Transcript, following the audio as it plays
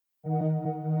Welcome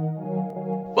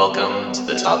to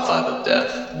the Top 5 of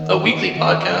Death, a weekly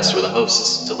podcast where the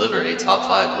hosts deliver a top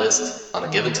 5 list on a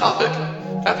given topic.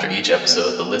 After each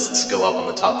episode, the lists go up on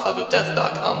the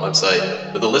top5ofdeath.com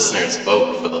website, where the listeners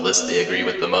vote for the list they agree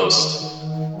with the most.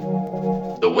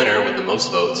 The winner with the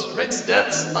most votes writes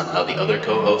deaths on how the other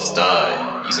co-hosts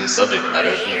die, using subject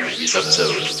matter from the previous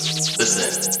episode.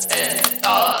 Listen and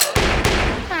die.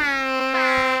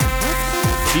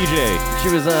 DJ. She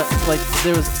was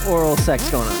there was oral sex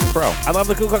going on. Bro, I love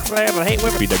the Ku Klux Klan, but I hate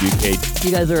women. BWK.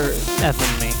 You guys are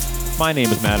effing me. My name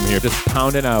is Madam here, just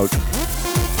pounding out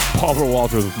Barbara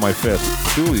Walters with my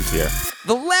fist. Dooley's here.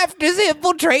 The left is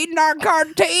infiltrating our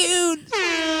cartoons.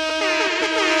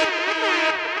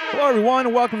 Hello, everyone,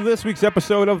 and welcome to this week's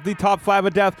episode of the Top 5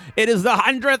 of Death. It is the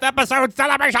 100th episode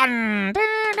celebration.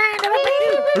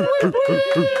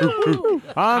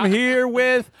 I'm here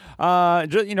with,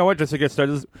 just to get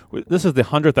started, this is the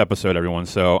 100th episode, everyone,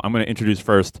 so I'm going to introduce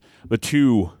first the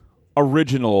two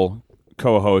original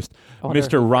co-hosts,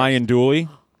 Mr. Ryan Dooley.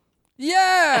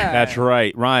 Yeah. That's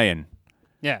right, Ryan.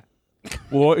 Yeah.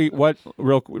 Well,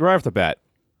 right off the bat,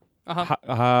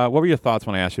 Uh-huh. what were your thoughts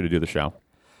when I asked you to do the show?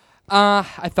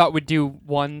 I thought we'd do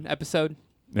one episode.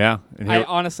 Yeah? And I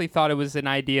honestly thought it was an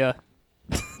idea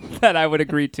that I would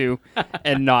agree to,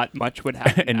 and not much would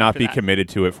happen. and not after be that. committed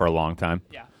to it for a long time.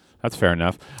 Yeah. That's fair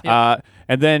enough. Yeah.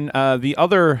 And then the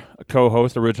other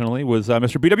co-host originally was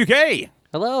Mr. BWK.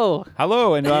 Hello.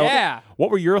 Hello. And Yeah. what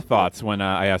were your thoughts when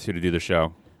I asked you to do the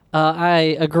show?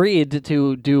 I agreed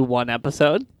to do one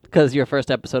episode because your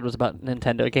first episode was about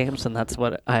Nintendo games, and that's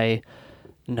what I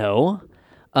know.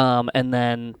 And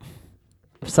then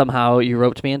somehow you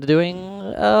roped me into doing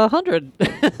 100.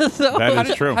 So That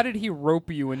is true. How did he rope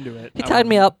you into it? he tied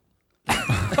me up.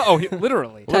 Oh,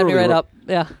 literally. Tied me Literally right ro- up.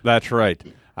 Yeah. That's right.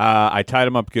 I tied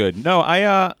him up good. No, I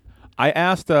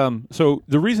asked. So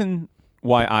the reason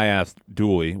why I asked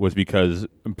Dooley was because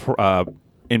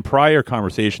in prior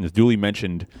conversations, Dooley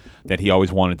mentioned that he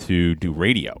always wanted to do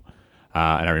radio,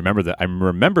 and I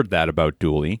remembered that about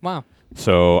Dooley. Wow.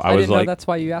 So I was didn't know like, that's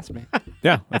why you asked me.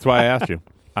 yeah, that's why I asked you.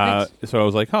 Thanks. So I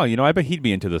was like, I bet he'd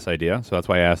be into this idea. So that's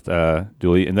why I asked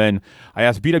Dooley. And then I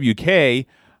asked BWK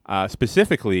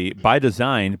specifically by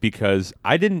design because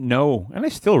I didn't know, and I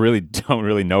still don't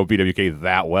really know BWK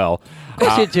that well. Of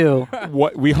course you do.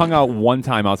 We hung out one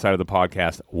time outside of the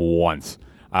podcast once.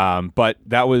 But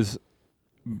that was,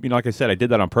 like I said, I did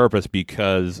that on purpose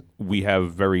because we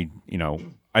have very,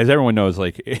 as everyone knows,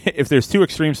 like if there's two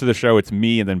extremes to the show, it's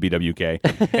me and then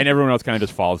BWK, and everyone else kind of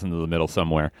just falls into the middle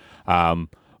somewhere.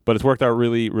 But it's worked out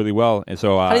really, really well. And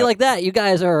so, How do you like that? You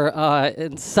guys are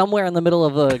somewhere in the middle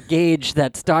of a gauge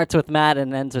that starts with Matt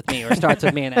and ends with me, or starts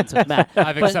with me and ends with Matt.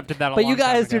 I've accepted that a But long you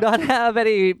guys time do ago. not have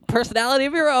any personality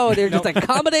of your own. You're just a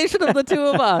combination of the two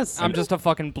of us. I'm just a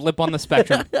fucking blip on the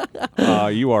spectrum.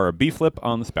 you are a B-flip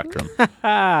on the spectrum.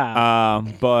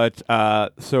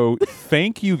 So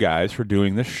thank you guys for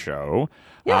doing this show.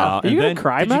 Yeah. Are and you going then- to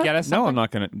cry, Did you Matt? get us No, something? I'm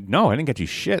not gonna. No, I didn't get you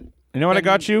shit. You know what I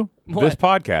got you? What? This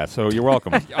podcast. So you're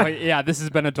welcome. Oh, yeah, this has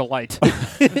been a delight.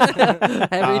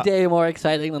 Every day more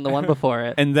exciting than the one before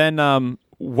it. And then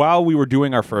while we were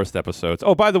doing our first episodes,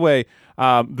 oh, by the way,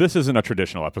 this isn't a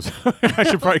traditional episode. I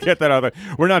should probably get that out of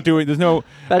there. We're not doing. There's no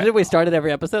Imagine we started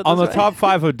every episode on the this way. top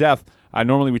 5 of death.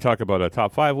 Normally we talk about a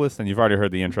top 5 list, and you've already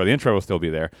heard the intro. The intro will still be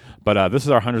there, but this is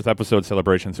our 100th episode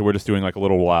celebration, so we're just doing like a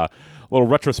little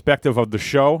retrospective of the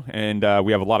show, and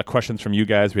we have a lot of questions from you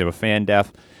guys. We have a fan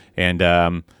death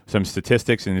and some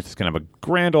statistics, and it's just gonna have a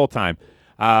grand old time.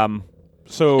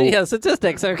 So Yeah,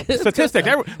 statistics are good. statistics.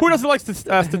 Who doesn't like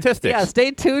statistics? Yeah,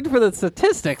 stay tuned for the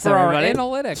statistics, For our everybody.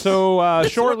 analytics. So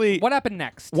shortly, What happened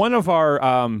next? one of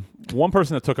our one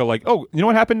person that took a you know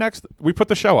what happened next? We put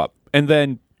the show up, and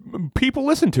then people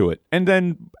listened to it, and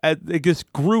then it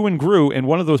just grew and grew. And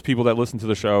one of those people that listened to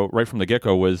the show right from the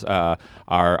get-go was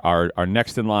our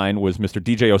next in line was Mr.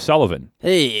 DJ O'Sullivan.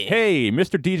 Hey,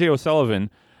 Mr. DJ O'Sullivan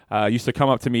used to come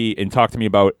up to me and talk to me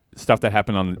about stuff that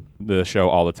happened on the show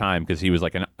all the time because he was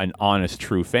like an honest,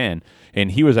 true fan,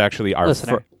 and he was actually our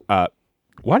Listener.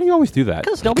 why do you always do that?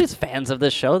 Because nobody's fans of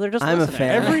this show. They're just I'm a listeners.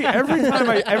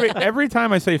 fan. Every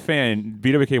time I say fan,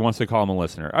 BWK wants to call him a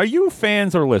listener. Are you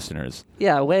fans or listeners?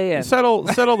 Yeah, way in. Settle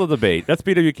the debate. That's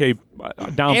BWK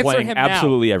Answer downplaying him now.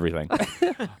 absolutely everything.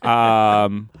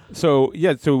 So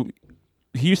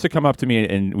he used to come up to me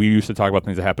and we used to talk about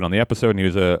things that happened on the episode, and he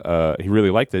was he really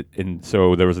liked it. And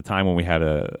so there was a time when we had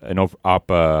an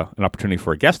opportunity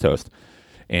for a guest host,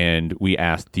 and we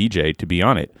asked DJ to be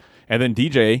on it, and then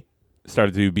DJ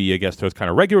started to be a guest host kind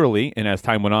of regularly, and as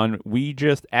time went on, we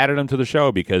just added him to the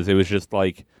show because it was just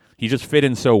like he just fit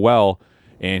in so well,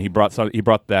 and he brought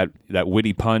that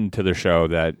witty pun to the show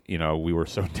that we were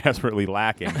so desperately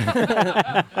lacking.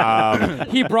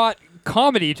 He brought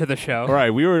comedy to the show. Right,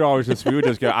 we would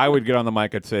just get. I would get on the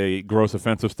mic, I'd say gross,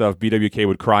 offensive stuff. BWK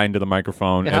would cry into the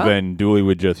microphone, and then Dooley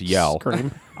would just yell.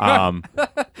 Scream.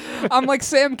 I'm like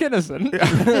Sam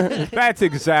Kinison. That's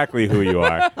exactly who you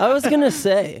are. I was gonna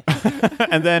say.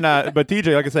 And then, but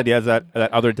DJ, like I said, he has that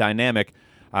other dynamic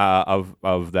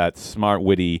of that smart,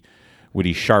 witty,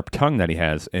 sharp tongue that he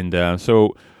has. And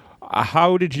so,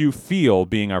 how did you feel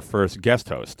being our first guest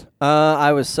host?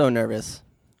 I was so nervous.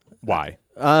 Why?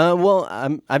 Well,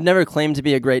 I've never claimed to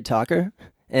be a great talker,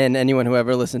 and anyone who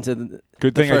ever listened to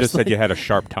Good thing I just said you had a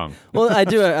sharp tongue. Well, I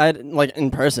do. I like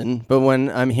in person, but when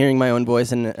I'm hearing my own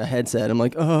voice in a headset, I'm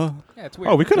like, oh. Yeah, it's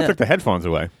weird. Oh, we could have took the headphones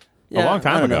away a long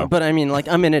time I don't ago. know, but I mean, like,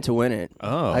 I'm in it to win it.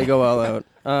 Oh. I go all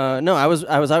out. No, I was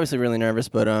obviously really nervous,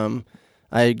 but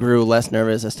I grew less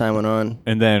nervous as time went on.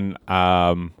 And then,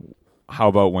 how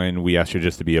about when we asked you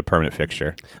just to be a permanent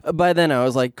fixture? By then, I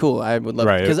was like, cool, I would love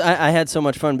Right. because I had so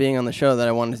much fun being on the show that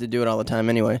I wanted to do it all the time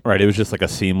anyway. Right, it was just like a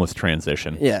seamless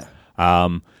transition. Yeah.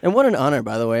 Um, And what an honor,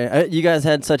 by the way. You guys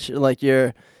had such, like,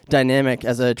 your dynamic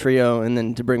as a trio, and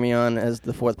then to bring me on as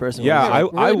the fourth person. Yeah,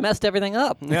 was Really messed everything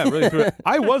up. Yeah, really.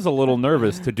 I was a little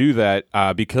nervous to do that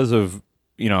because of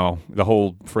the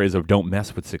whole phrase of "don't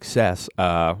mess with success."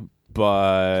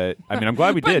 But I mean, I'm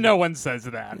glad we But did. no one says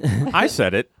that. I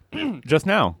said it just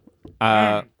now.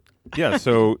 Yeah,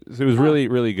 so it was really,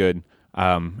 really good.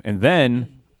 And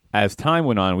then as time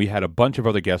went on, we had a bunch of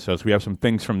other guest hosts. We have some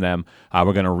things from them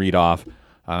we're going to read off.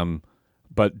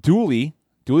 But Dooley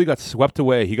got swept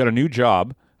away. He got a new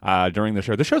job during the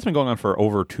show. The show's been going on for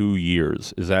over 2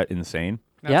 years. Is that insane?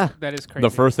 That is crazy. The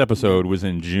first episode was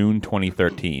in June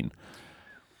 2013.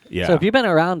 Yeah. So if you've been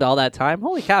around all that time,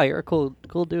 holy cow, you're a cool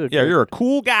dude. Yeah, you're a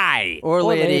cool guy. Or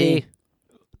lady.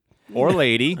 Or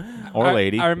lady. Or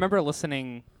lady. I remember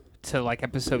listening to like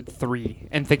episode 3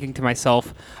 and thinking to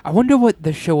myself, I wonder what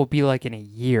the show will be like in a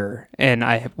year, and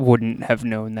I wouldn't have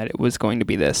known that it was going to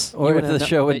be this. Or You if the wouldn't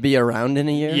show know- would be around in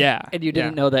a year. Yeah, And you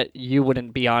didn't yeah. know that you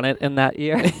wouldn't be on it in that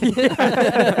year.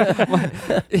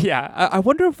 Yeah, I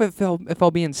wonder if I'll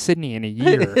be in Sydney in a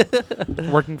year,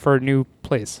 working for a new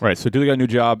place. Right, so Dooley got a new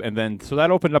job, and then so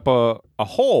that opened up a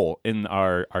hole in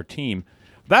our team.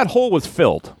 That hole was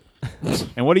filled.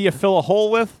 And what do you fill a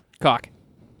hole with? Cock.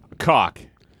 Cock.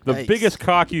 The Nice. biggest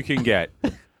cock you can get.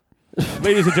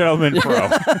 Ladies and gentlemen, Pro.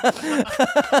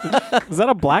 Is that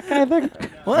a black guy thing?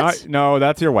 What? No,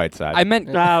 that's your white side. I meant.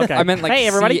 Okay. I meant like Hey,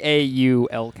 everybody.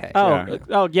 CAULK. Oh,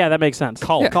 Yeah. yeah, that makes sense.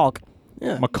 Culk. Culk.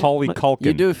 Yeah. Macaulay Culkin.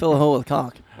 You do fill a hole with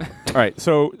cock. All right,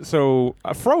 so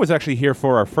Fro was actually here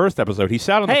for our first episode. He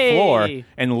sat on the Hey! floor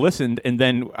and listened, and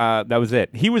then that was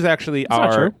it. He was actually not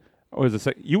our. true. What was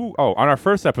it? On our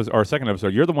first episode or second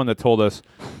episode, you're the one that told us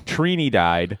Trini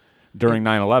died during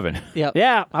 9/11. Yep.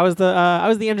 Yeah, I was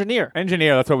the engineer.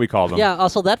 Engineer, that's what we called him. Yeah,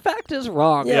 also that fact is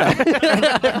wrong.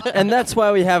 And that's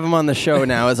why we have him on the show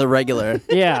now as a regular.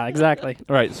 Yeah, exactly.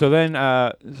 All right, so then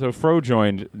so Fro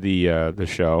joined the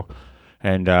show,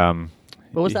 and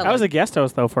What was that? I was a like? guest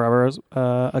host though forever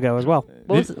ago as well.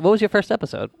 What was your first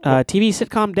episode? TV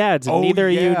sitcom dads. And Oh, neither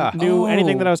yeah. of you knew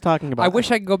anything that I was talking about. I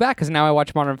wish I could go back because now I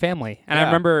watch Modern Family, and I Yeah,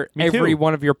 remember me every too.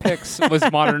 one of your picks was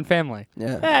Modern Family.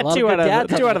 Yeah. A lot of two good out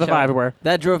dads of on the the five show. were.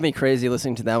 That drove me crazy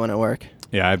listening to that one at work.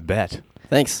 yeah, I bet.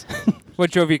 Thanks.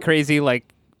 What drove you crazy? Like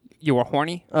you were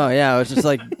horny? Oh, yeah. I was just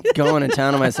like going to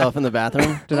town on myself in the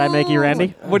bathroom. Did I make you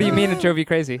Randy? What do you mean it drove you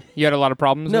crazy? You had a lot of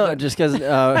problems No, with it? just because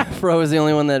Fro was the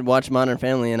only one that watched Modern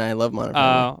Family, and I love Modern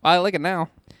Family. I like it now.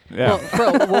 Yeah. Well,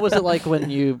 Fro, what was it like when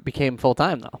you became full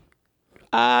time though?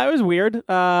 It was weird.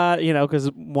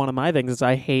 Because one of my things is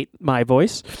I hate my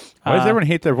voice. Why does everyone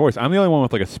hate their voice? I'm the only one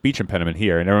with like a speech impediment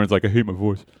here, and everyone's like, I hate my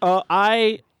voice.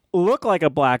 I look like a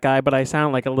black guy, but I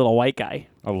sound like a little white guy.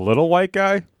 A little white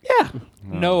guy? Yeah.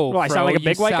 No, Well, I sound Fro, like a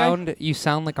big you white guy? sound, You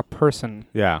sound like a person.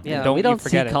 Yeah. Yeah, Don't we you don't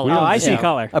forget see it. color. Oh, I see Yeah.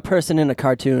 color. A person in a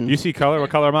cartoon. You see color? What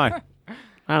color am I?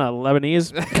 I don't know,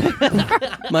 Lebanese.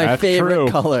 My That's favorite true.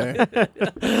 color.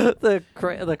 the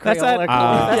Crayola That's color.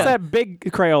 that's Yeah. that big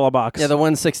Crayola box. Yeah, the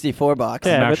 164 box.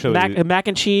 Yeah, with actually- mac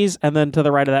and cheese, and then to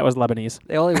the right of that was Lebanese.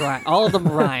 They only rhyme. All of them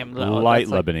rhyme though. Light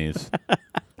That's like- Lebanese.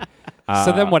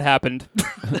 So then what happened?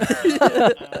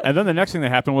 And then the next thing that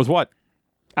happened was what?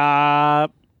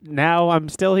 Now I'm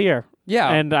still here. Yeah.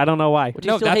 And I don't know why. Do you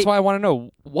No, still that's hate- why I want to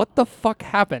know what the fuck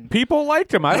happened. People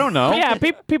liked him. I don't know. Yeah,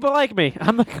 people like me.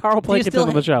 I'm the Carl Do you Plankinson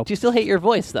of the show. Do you still hate your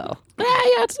voice though? Yeah,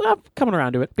 it's coming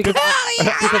around to it. Because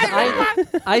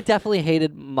I definitely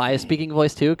hated my speaking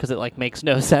voice too because it like makes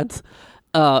no sense.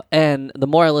 And the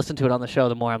more I listen to it on the show,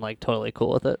 the more I'm like totally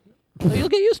cool with it. Well, you'll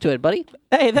get used to it, buddy.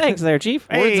 Hey, thanks there, Chief.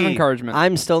 Words of encouragement.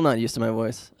 I'm still not used to my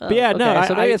voice. But yeah, no, okay,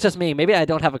 so maybe I- it's just me. Maybe I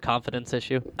don't have a confidence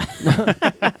issue.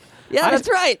 Yeah, that's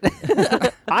right.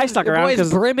 I stuck Your around boy's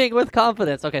because brimming with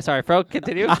confidence. Okay, sorry, Fro.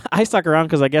 Continue. I stuck around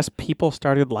because I guess people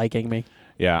started liking me.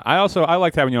 Yeah, I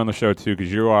liked having you on the show too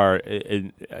because you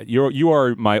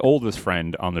are my oldest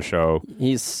friend on the show.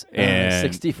 He's And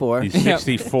 64. He's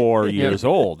 64 years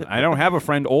old. I don't have a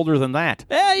friend older than that.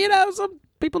 Yeah, some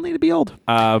people need to be old.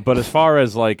 But as far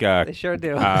as like They sure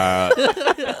do.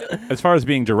 as far as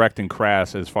being direct and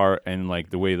crass, and like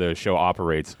the way the show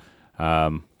operates,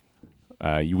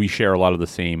 we share a lot of the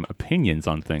same opinions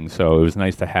on things. So it was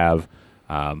nice to have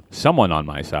someone on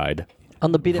my side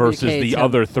On the BWK versus the Tim.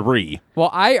 other three. Well,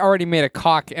 I already made a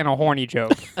cock and a horny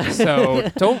joke, so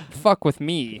don't fuck with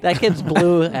me. That kid's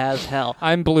blue as hell.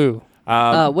 I'm blue.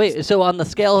 Wait, so on the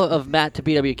scale of Matt to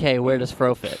BWK, where does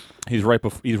Fro fit? He's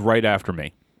right after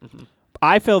me.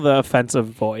 I fill the offensive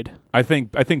void. I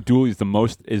think Dooley's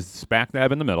is smack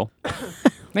dab in the middle,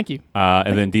 Thank you.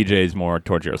 and then DJ is more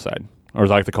towards your side, or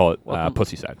as I like to call it,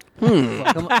 pussy side.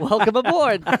 Welcome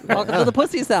aboard. Welcome to the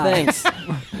pussy side. Thanks.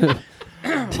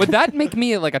 Would that make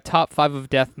me like a top 5 of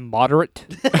death moderate?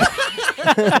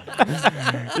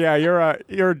 Yeah,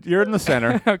 you're in the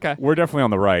center. Okay. We're definitely on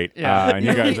the right. And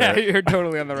you guys yeah, are. you're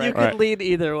totally on the You right. can lead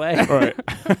either way. All right.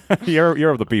 you're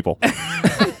of the people.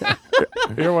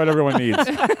 You're what everyone needs.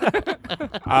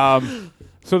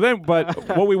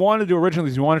 But what we wanted to do originally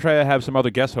is we want to try to have some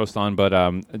other guest hosts on, but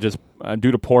just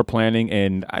due to poor planning,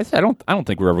 and I don't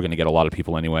think we're ever going to get a lot of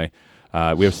people anyway.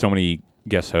 We have so many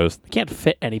guest hosts. I can't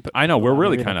fit anybody. I know we're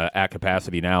really kind of at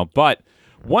capacity now, but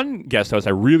one guest host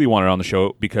I really wanted on the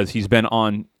show because he's been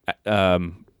on.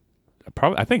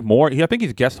 Probably, I think more. I think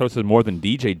he's guest hosted more than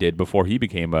DJ did before he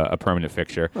became a permanent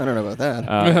fixture. I don't know about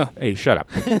that. Hey, shut up.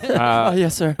 Oh,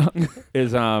 yes, sir.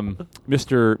 Is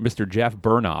Mr. Jeff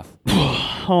Burnoff?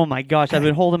 Oh my gosh, I've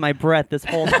been holding my breath this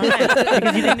whole time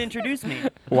because you didn't introduce me.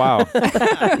 Wow.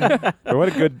 What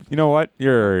a good. You know what?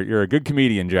 You're a good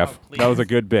comedian, Jeff. That was a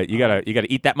good bit. You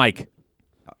gotta eat that mic.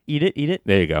 Eat it.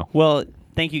 There you go. Well,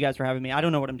 thank you guys for having me. I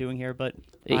don't know what I'm doing here, but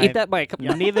Eat that mic.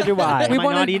 Yeah, neither do I. We Am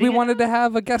I not eating it? wanted to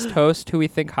have a guest host who we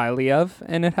think highly of,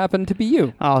 and it happened to be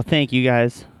you. Oh, thank you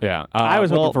guys. Yeah. I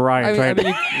was well, looking for Ryan. I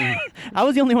mean, I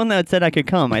was the only one that said I could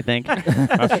come, I think.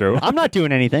 That's true. I'm not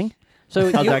doing anything.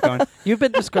 So How's that going? you've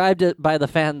been described by the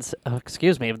fans,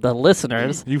 the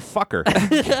listeners, You fucker.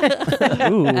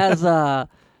 Ooh. as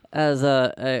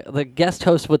the guest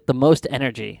host with the most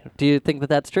energy. Do you think that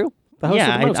that's true? The host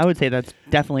Yeah, of the most. I would say that's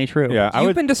definitely true. Yeah.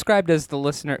 You've been described as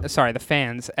the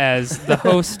fans, as the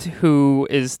host who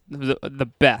is the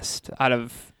best out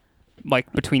of,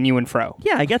 like, between you and Fro.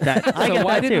 Yeah, I get that. I So get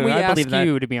why that didn't too. we I ask believe that.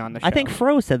 you to be on the show? I think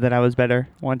Fro said that I was better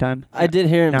one time. I did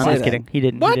hear him No, I'm say just that. kidding. He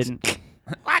didn't. What? He didn't.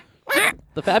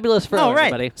 The fabulous Fro, Oh, right.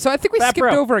 everybody. So I think we Fat skipped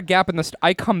bro. over a gap in the.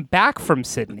 I come back from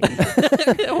Sydney.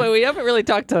 Wait, we haven't really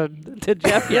talked to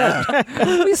Jeff yet.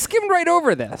 We skimmed right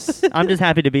over this. I'm just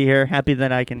happy to be here. Happy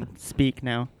that I can speak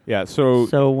now. Yeah. So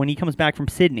So when he comes back from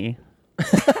Sydney,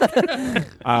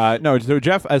 no. So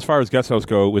Jeff, as far as guest hosts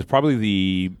go, was probably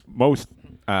the most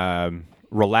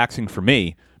relaxing for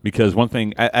me because one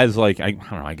thing, as like I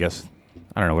don't know, I guess.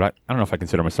 I don't know. I don't know if I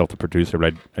consider myself the producer,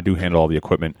 but I do handle all the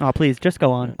equipment. oh please, just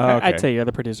go on. Okay. I'd say you're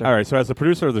the producer. All right. So as the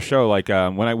producer of the show, like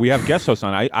when we have guest hosts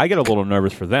on, I get a little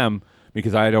nervous for them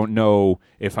because I don't know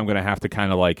if I'm going to have to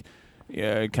kind of like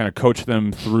kind of coach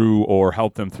them through or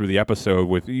help them through the episode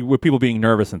with people being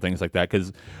nervous and things like that.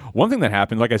 Because one thing that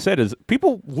happened, like I said, is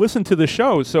people listen to the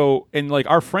show. So and like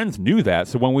our friends knew that.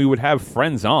 So when we would have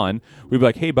friends on, we'd be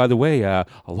like, hey, by the way, a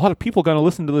lot of people going to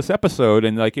listen to this episode,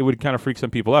 and like it would kind of freak some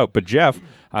people out. But Jeff,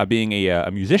 being a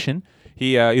musician.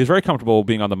 He was very comfortable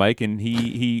being on the mic, and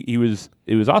it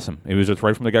was awesome. It was just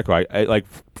right from the get-go. I like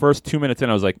first 2 minutes in,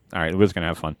 I was like, all right, we're just gonna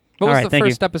have fun. What All was right, the thank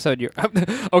first episode you?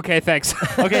 Okay, thanks.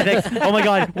 Okay, thanks. Oh my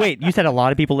God, wait, you said a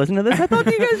lot of people listen to this? I thought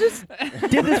you guys just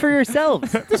did this for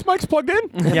yourselves. This mic's plugged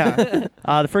in. Yeah.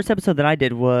 The first episode that I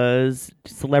did was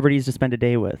celebrities to spend a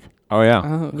day with. Oh yeah.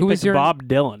 Who was Picked your Bob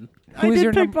Dylan? I Who is did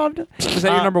your pick number? Bob Dylan. Was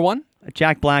that your number one?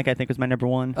 Jack Black, I think, was my number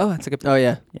one. Oh, that's a good. Oh,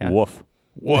 yeah. Yeah. Woof.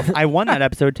 Woof. I won that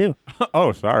episode too.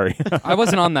 Oh, sorry. I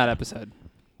wasn't on that episode.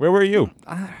 Where were you?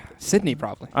 Sydney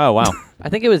probably. Oh wow. I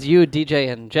think it was you,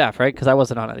 DJ, and Jeff, right? Because I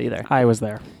wasn't on it either. I was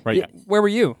there. Right. Yeah, where were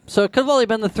you? So it could have only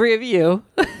been the three of you.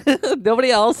 Nobody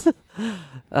else.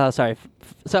 Sorry,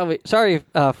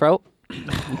 Fro.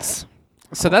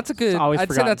 So that's a good. always I'd say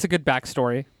forgotten. that's a good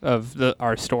backstory of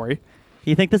our story.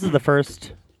 You think this is the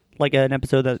first, like an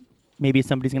episode that maybe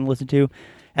somebody's going to listen to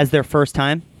as their first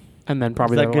time? And then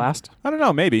probably Is that the good? last. I don't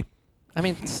know. Maybe. I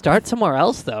mean, start somewhere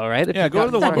else though, right? If Yeah, you've go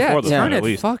to the gotten one started. before this Yeah. one Turn at it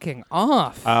least. fucking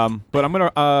off. But I'm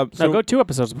gonna No, go 2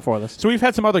 episodes before this. So we've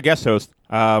had some other guest hosts.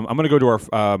 I'm going to go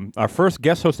to our first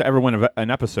guest host to ever win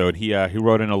an episode. He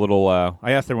wrote in a little.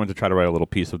 I asked everyone to try to write a little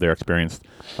piece of their experience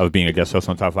of being a guest host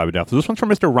on Top 5 of Death. So this one's from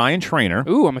Mr. Ryan Trainer.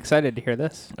 Ooh, I'm excited to hear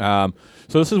this. So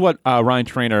this is what Ryan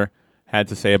Trainer had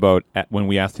to say about when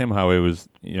we asked him how it was,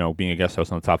 being a guest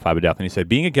host on the Top 5 of Death, and he said,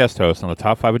 "Being a guest host on the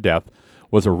Top 5 of Death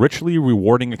was a richly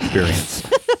rewarding experience."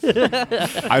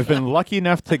 I've been lucky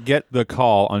enough to get the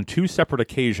call on 2 separate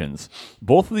occasions.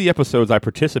 Both of the episodes I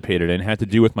participated in had to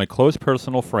do with my close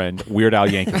personal friend, Weird Al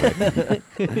Yankovic.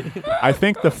 I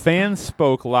think the fans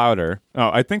spoke loud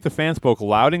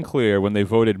and clear when they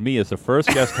voted me as the first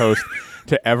guest host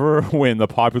to ever win the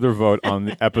popular vote on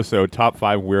the episode Top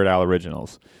 5 Weird Al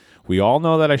Originals. We all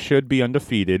know that I should be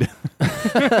undefeated,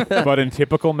 but in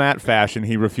typical Matt fashion,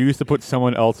 he refused to put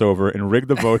someone else over and rigged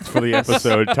the votes for the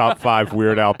episode Top 5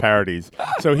 Weird Al Parodies.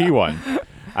 So he won.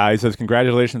 He says,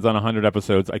 "Congratulations on 100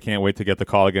 episodes. I can't wait to get the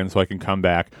call again so I can come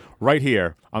back right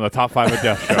here on the Top 5 of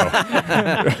Death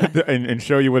show and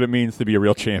show you what it means to be a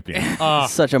real champion."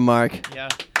 Such a mark. Yeah.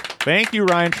 Thank you,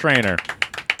 Ryan Trainer.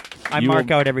 I You mark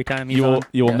will- out every time he's You will on.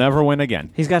 you will never win again.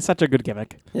 He's got such a good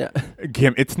gimmick. Yeah.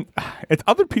 It's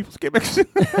other people's gimmicks.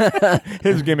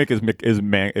 His gimmick is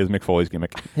Mick Foley's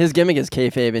gimmick. His gimmick is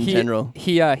kayfabe in general.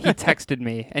 He texted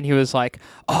me and he was like,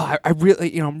 "Oh, I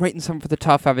really, I'm writing something for the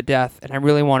Top 5 of Death, and I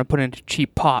really want to put it into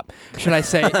cheap pop. Should I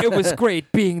say it was great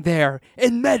being there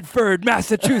in Medford,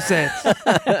 Massachusetts?"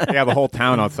 Yeah, the whole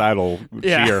town outside will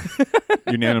Yeah. cheer,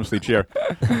 unanimously cheer.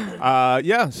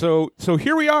 So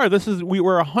here we are.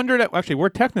 We're 100. Actually, we're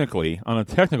technically on a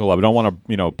technical level. I don't want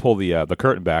to pull the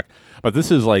curtain back, but this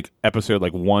is like episode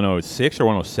like 106 or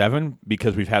 107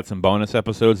 because we've had some bonus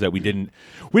episodes that we didn't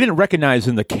recognize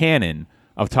in the canon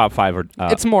of Top 5 or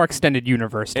It's more extended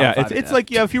universe. Top yeah, 5 it's of it's Death.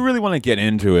 like if you really want to get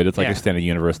into it, it's like Yeah. extended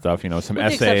universe stuff. Some With the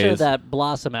exception essays. of that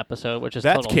Blossom episode, which is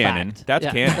That's total canon. fact. That's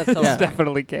Yeah, canon. That's total Yeah. fact.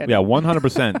 definitely can. Yeah,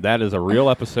 100%. That is a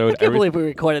real episode. I can't believe we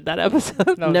recorded that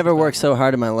episode. Never worked so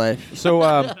hard in my life.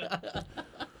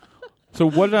 So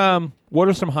what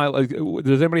are some highlights?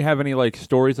 Does anybody have any like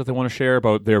stories that they want to share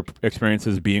about their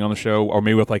experiences being on the show, or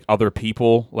maybe with like other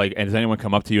people? Like, and has anyone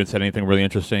come up to you and said anything really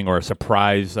interesting or a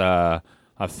surprise, a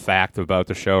fact about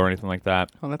the show or anything like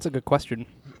that? Well, that's a good question.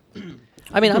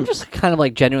 I mean, I'm just kind of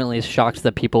like genuinely shocked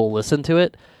that people listen to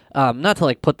it. Not to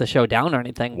like put the show down or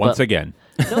anything. Once but again,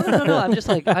 No. I'm just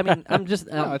like, I'm just,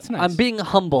 No, it's nice. I'm being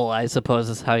humble, I suppose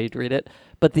is how you'd read it.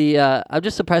 But I'm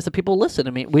just surprised that people listen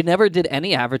to me. We never did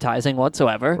any advertising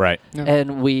whatsoever. right? Yeah.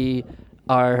 And we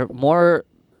are more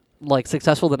like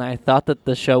successful than I thought that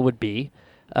the show would be.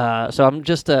 So I'm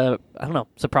just, I don't know,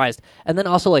 surprised. And then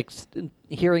also like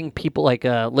hearing people like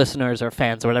listeners or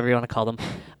fans or whatever you want to call them,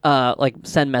 like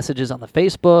send messages on the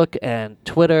Facebook and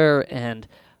Twitter and,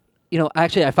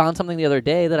 actually I found something the other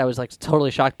day that I was like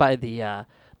totally shocked by the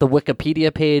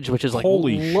Wikipedia page, which is like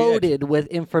Holy shit. loaded with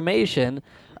information.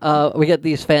 We get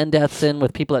these fan deaths in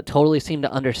with people that totally seem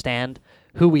to understand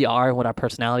who we are and what our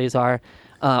personalities are.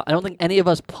 I don't think any of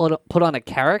us put on a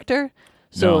character,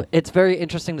 so No. it's very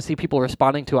interesting to see people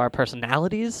responding to our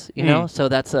personalities. So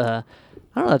that's I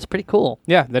don't know, that's pretty cool.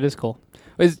 Yeah, that is cool.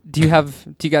 Do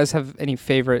you guys have any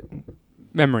favorite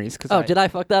memories? Oh, did I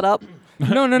fuck that up?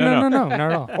 No, not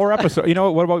at all. Or episode?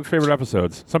 What about favorite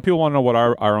episodes? Some people want to know what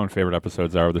our own favorite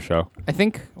episodes are of the show. I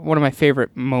think one of my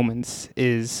favorite moments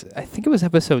is, I think it was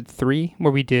episode 3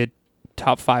 where we did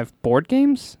top 5 board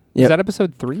games. Yep. Is that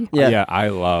episode 3? Yeah. I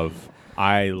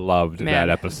loved Man, that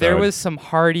episode. there was some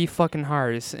hardy fucking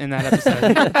hars in that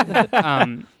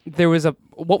episode. There was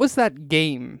what was that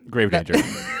game? Grave Danger.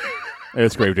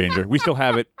 It's Grave Danger. We still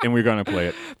have it, and we're going to play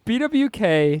it.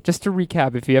 BWK, just to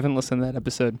recap if you haven't listened to that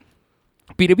episode,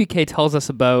 BWK tells us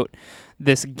about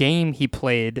this game he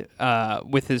played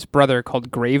with his brother called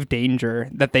Grave Danger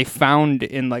that they found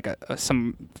in like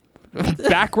some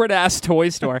backward ass toy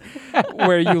store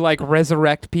where you like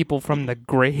resurrect people from the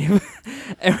grave.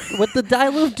 With the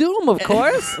Dial of Doom, of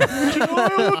course.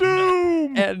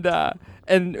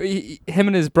 And him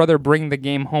and his brother bring the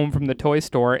game home from the toy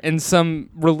store, and some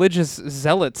religious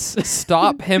zealots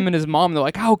stop him and his mom. They're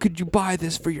like, "How could you buy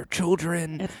this for your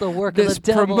children? It's the work This of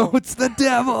the devil. promotes the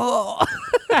devil."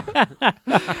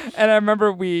 And I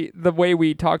remember the way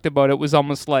we talked about it was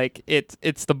almost like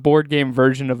it's the board game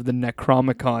version of the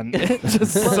Necromicon. It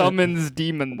just summons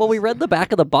demons. Well, we read the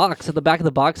back of the box, and the back of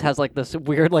the box has like this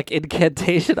weird like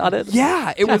incantation on it.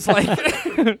 yeah, it was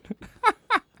like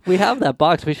We have that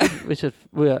box. We should.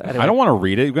 Anyway. I don't want to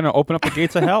read it. You're going to open up the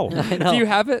gates of hell. I know. Do you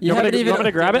have it? You haven't even- want me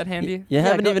to grab that it? handy? You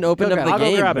haven't even opened up grab the it. I'll go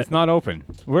game. grab it. It's not open.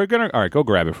 We're going to... All right, go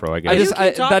grab it, Fro, I guess. I just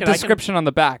keep talking, I that can- description on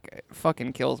the back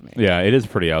fucking kills me. Yeah, it is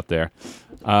pretty out there.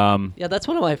 Yeah, that's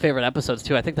one of my favorite episodes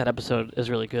too. I think that episode is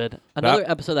really good. Another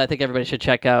episode that I think everybody should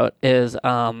check out is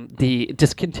the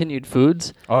discontinued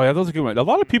foods. Oh, yeah, those are good ones. A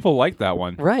lot of people like that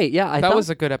one. Right? Yeah, That was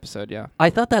a good episode, yeah. I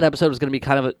thought that episode was going to be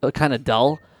kind of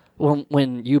dull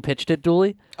when you pitched it,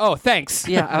 Dooley. Oh, thanks.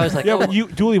 Yeah, I was like, Yeah, oh.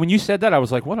 Julie, when you said that, I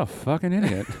was like, what a fucking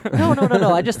idiot.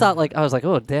 No. I just thought I was like,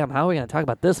 oh damn, how are we going to talk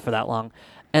about this for that long?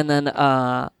 And then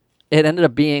it ended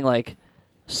up being like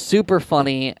super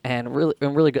funny and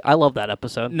really good. I love that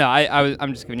episode. No,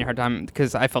 I'm just giving you a hard time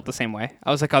because I felt the same way. I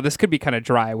was like, oh, this could be kind of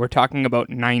dry. We're talking about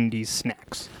 90s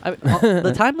snacks.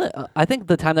 The time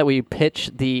that we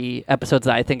pitch the episodes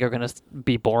that I think are going to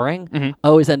be boring Mhm.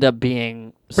 always end up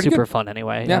being Pretty super good. fun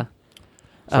anyway. Yeah.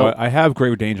 So I have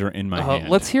Grave Danger in my hand.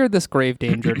 Let's hear this grave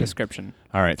danger description.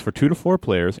 All right, it's for 2 to 4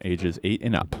 players, ages 8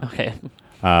 and up. Okay.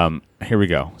 Here we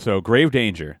go. So, Grave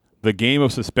Danger, the game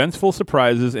of suspenseful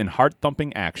surprises and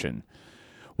heart-thumping action.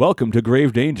 Welcome to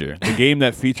Grave Danger, the game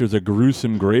that features a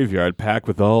gruesome graveyard packed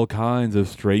with all kinds of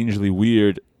strangely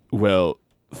weird,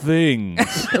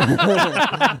 things.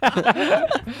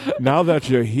 Now that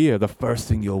you're here, the first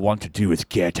thing you'll want to do is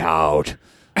get out.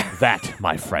 That,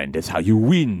 my friend, is how you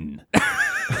win.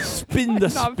 Spin the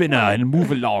spinner and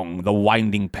move along the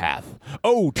winding path.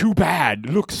 Oh, too bad.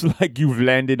 Looks like you've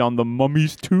landed on the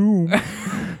mummy's tomb.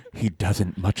 He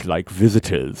doesn't much like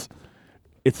visitors.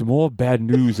 It's more bad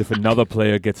news if another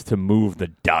player gets to move the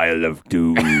dial of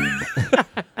doom.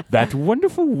 That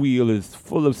wonderful wheel is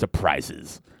full of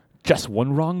surprises. Just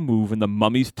one wrong move and the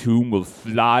mummy's tomb will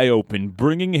fly open,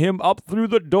 bringing him up through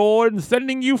the door and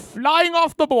sending you flying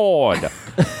off the board.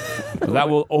 That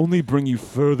will only bring you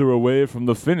further away from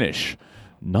the finish.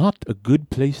 Not a good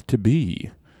place to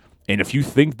be. And if you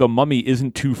think the mummy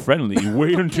isn't too friendly,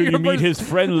 wait until you meet his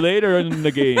friend later in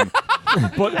the game.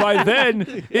 But by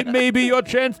then, it may be your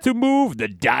chance to move the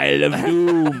dial of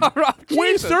doom.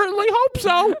 We certainly hope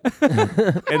so.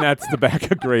 And that's the back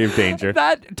of Grave Danger.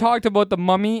 That talked about the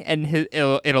mummy and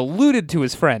it alluded to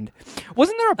his friend.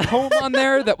 Wasn't there a poem on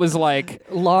there that was like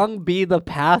Long be the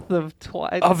path of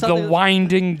of the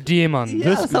winding demon?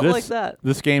 Yeah, something like that.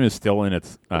 This game is still in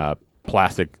its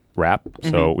plastic wrap,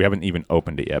 so we haven't even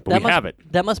opened it yet, but we have it.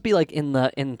 That must be like in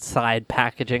the inside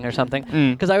packaging or something.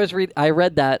 Mm. Because I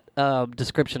read that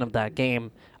description of that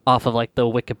game off of like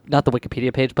not the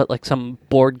Wikipedia page, but like some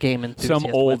board game enthusiast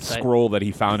Some old website. scroll that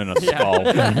he found in a skull.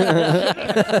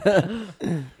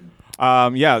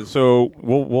 So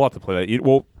we'll have to play that.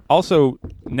 Well, also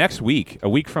next week, a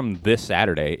week from this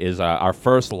Saturday, is our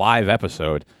first live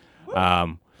episode.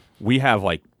 We have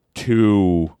like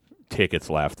 2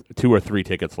 or 3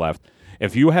 tickets left.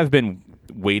 If you have been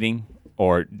waiting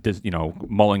or just,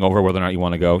 mulling over whether or not you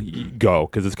want to go, go,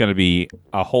 because it's going to be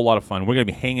a whole lot of fun. We're going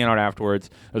to be hanging out afterwards.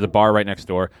 There's a bar right next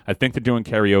door. I think they're doing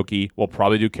karaoke. We'll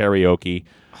probably do karaoke.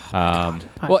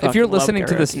 Well, if you're listening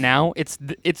to this now, it's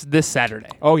this Saturday.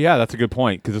 Oh, yeah, that's a good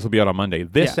point, because this will be out on Monday.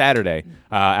 This Saturday,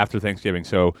 after Thanksgiving.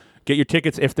 So get your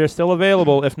tickets if they're still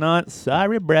available. If not,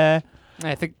 sorry, bruh.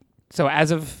 I think so.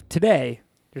 As of today,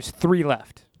 there's 3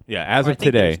 left. Yeah, as I of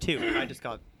think today. there's 2. I just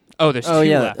got. Oh, there's 2 Oh,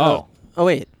 yeah. left. Oh,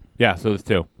 wait. Yeah, so there's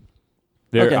 2.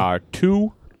 There Okay. are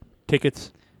 2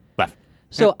 tickets left.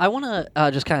 So I want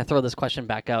to just kind of throw this question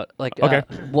back out. Okay.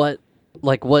 What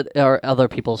are other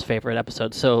people's favorite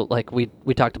episodes? So like we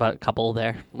talked about a couple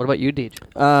there. What about you, Deej?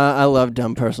 I love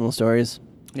dumb personal stories.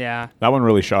 Yeah. That one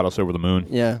really shot us over the moon.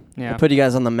 Yeah. Yeah. I put you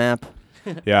guys on the map.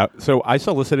 Yeah, so I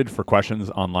solicited for questions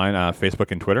online,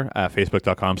 Facebook and Twitter,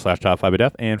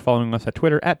 facebook.com/top5ofdeath, and following us at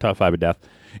Twitter at top5ofdeath.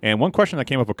 And one question that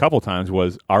came up a couple times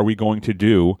was, are we going to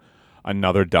do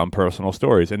another dumb personal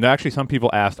stories? And actually some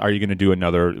people asked, are you going to do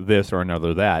another this or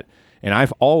another that? And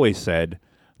I've always said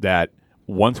that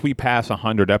once we pass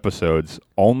 100 episodes,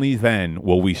 only then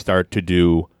will we start to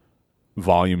do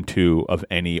volume 2 of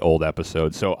any old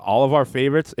episode. So all of our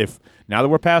favorites, if now that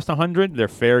we're past 100, they're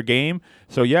fair game.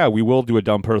 So yeah, we will do a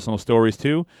dumb personal stories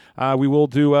too. We will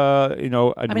do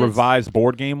revised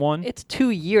board game one. It's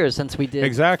 2 years since we did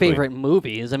Exactly. favorite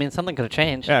movies. I mean, something could have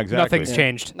changed. Yeah, exactly. Nothing's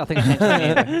changed. Nothing's changed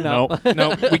either. No.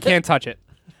 No, we can't touch it.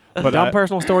 But Dumb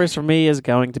personal stories for me is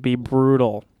going to be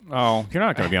brutal. oh, you're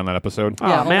not going to be on that episode.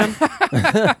 Yeah, Oh,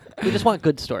 man. We just want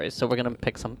good stories, so we're gonna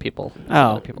pick some people. some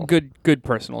Oh. other people. Good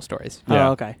personal stories. Yeah.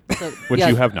 Oh, okay. So, Which yeah,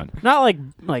 you have none. Not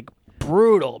like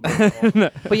brutal.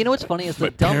 But you know what's funny is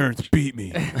the dumb beat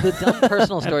me. the dumb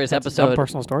personal stories Dumb episode.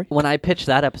 personal story. When I pitched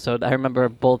that episode, I remember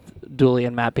both Dooley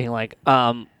and Matt being like,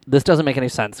 this doesn't make any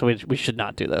sense. We should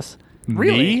not do this.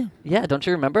 Really? Me? Yeah, don't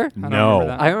you remember? I don't No. remember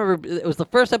that. I remember it was the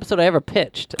first episode I ever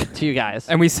pitched to you guys.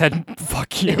 And we said,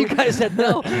 fuck you. You guys said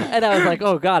no, and I was like,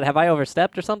 "Oh God, have I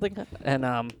overstepped or something?" And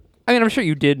I mean, I'm sure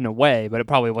you did in a way, but it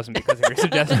probably wasn't because of your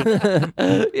suggestion.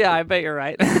 yeah, I bet you're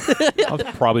right. I was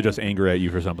probably just angry at you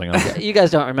for something else. You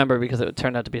guys don't remember because it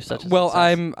turned out to be such a Well,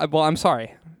 success. I'm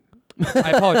sorry.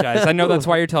 I apologize. I know that's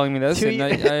why you're telling me this, Two and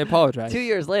ye- I apologize. 2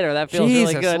 years later, that feels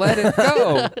Jesus, really good. let it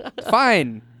go.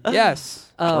 Fine.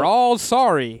 Yes. We're all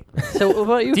sorry. So, what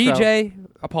about you, DJ,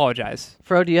 apologize.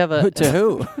 Fro? Do you have a To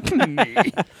who?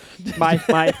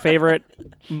 my favorite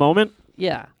moment.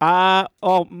 Yeah. One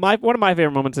of my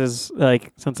favorite moments is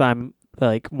like since I'm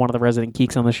like one of the resident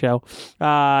geeks on the show,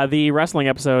 the wrestling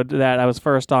episode that I was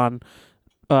first on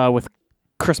with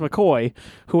Chris McCoy,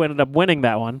 who ended up winning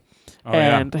that one. Oh,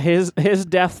 yeah. And his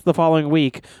death the following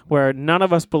week, where none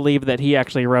of us believed that he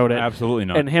actually wrote it, Absolutely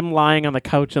not. and him lying on the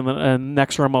couch in the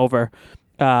next room over,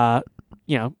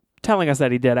 telling us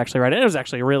that he did actually write it. It was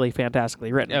actually really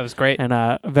fantastically written. Yeah, it was great.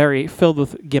 And very filled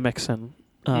with gimmicks and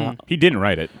He didn't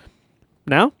write it.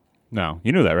 no. No,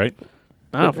 you knew that, right?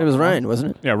 Oh, It was Ryan,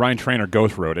 wasn't it? Yeah, Ryan Trainer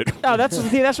Ghost wrote it. No, that's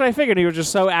what I figured. He was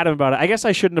just so adamant about it. I guess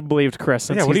I shouldn't have believed Chris.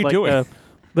 Since Yeah, what he's are you like doing?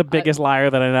 The biggest liar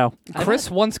that I know. Chris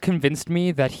once convinced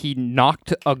me that he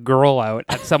knocked a girl out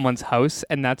at someone's house,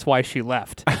 and that's why she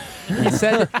left. He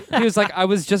said, he was like, I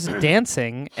was just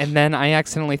dancing, and then I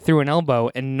accidentally threw an elbow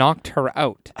and knocked her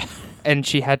out, and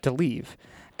she had to leave.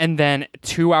 And then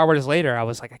 2 hours later, I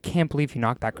was like, I can't believe you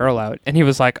knocked that girl out. And he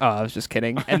was like, oh, I was just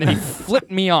kidding. And then he flipped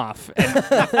me off and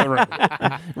left the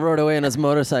room. Rode away on his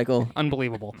motorcycle.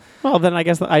 Unbelievable. Well, then I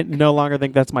guess I no longer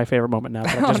think that's my favorite moment now.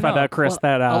 That I just found out Chris Well,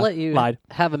 that I'll let you lied.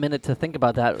 have a minute to think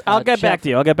about that. I'll get back to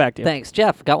you. Thanks,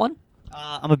 Jeff. Got one?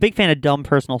 I'm a big fan of dumb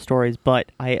personal stories,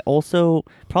 but I also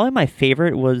probably my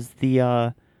favorite was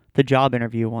the job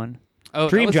interview one. Oh,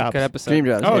 Dream that was a Jobs. good episode. Dream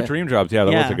Jobs. Oh, yeah. Dream Jobs. Yeah,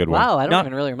 that was Yeah. a good one. Wow, I don't Not-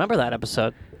 even really remember that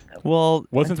episode. Well,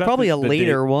 Wasn't it's that probably the- a the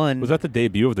later day- one. Was that the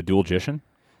debut of the Dual Magician?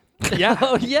 Yeah.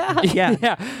 Oh yeah. yeah.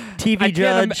 Yeah. TV I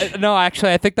can't judge. no,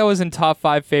 actually, I think that was in top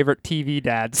 5 favorite TV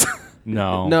dads.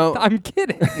 No. No, I'm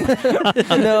kidding.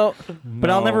 no. But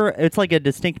I'll never. It's like a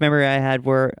distinct memory I had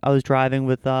where I was driving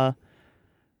with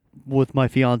my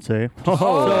fiance.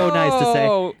 So nice to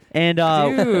say. And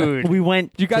Dude. we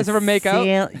went. Did you guys to ever make out?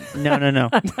 No.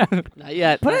 Not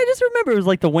yet. But I just remember it was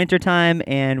like the winter time,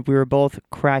 and we were both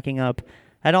cracking up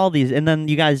at all these. And then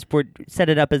you guys set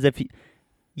it up as if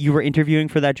you were interviewing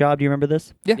for that job. Do you remember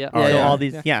this? Yeah. Yeah. Oh, So yeah. all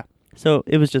these. Yeah. So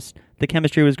it was just the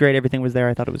chemistry was great. Everything was there.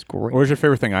 I thought it was great. What was your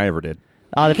favorite thing I ever did?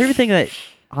 The favorite thing that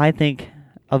I think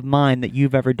of mine that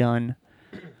you've ever done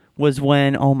was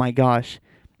when, oh my gosh,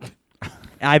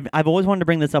 I've always wanted to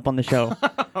bring this up on the show.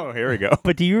 Oh, here we go.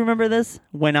 But do you remember this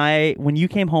when you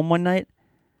came home one night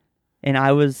and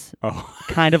I was Oh,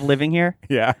 kind of living here?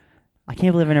 yeah. I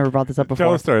can't believe I never brought this up before.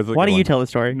 Tell the story. It's a Why good don't you one. tell the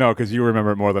story? No, because you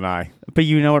remember it more than I. But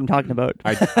you know what I'm talking about.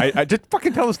 I just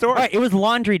fucking tell the story. All right, it was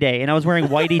laundry day, and I was wearing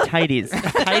whitey tighties,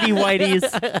 tighty whities,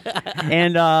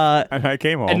 and And I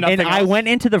came home. And nothing and I else? went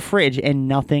into the fridge and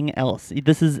nothing else.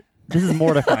 This is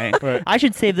mortifying. Right. I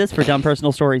should save this for dumb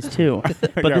personal stories too.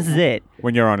 But Yeah. this is it.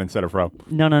 when you're on instead of Fro.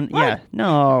 No, yeah,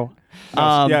 no.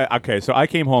 Yeah, okay. So I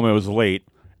came home. It was late,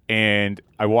 and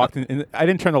I walked in. And I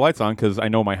didn't turn the lights on because I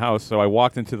know my house. So I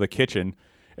walked into the kitchen,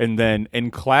 and then in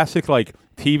classic like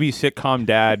TV sitcom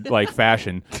dad like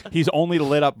fashion, he's only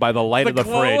lit up by the light of the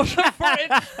fridge,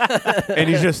 and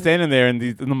he's just standing there in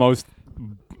the most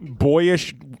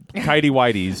boyish tidy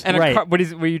whities. And Right.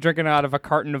 were you drinking out of a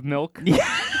carton of milk?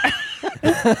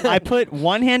 I put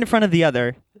one hand in front of the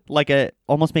other, like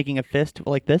almost making a fist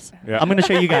like this. Yeah. I'm going to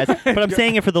show you guys, but I'm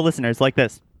saying it for the listeners like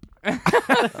this. And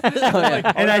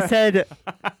I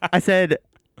said,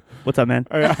 "What's up, man?"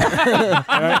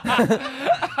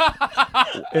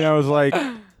 And I was like,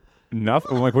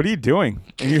 nothing. I'm like, what are you doing?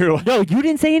 And you're like, No, you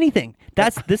didn't say anything.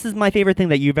 This is my favorite thing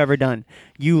that you've ever done.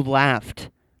 You laughed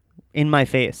in my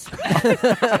face.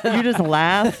 You just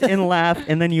laughed,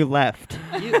 and then you left.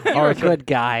 You're a good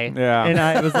guy. yeah. And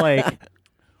I was like,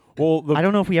 well, I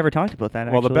don't know if we ever talked about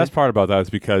that. well, the actually. best part about that is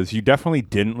because you definitely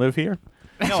didn't live here.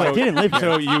 No, I didn't live here.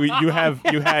 So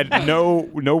you had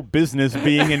no business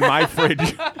being in my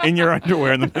fridge in your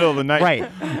underwear in the middle of the night.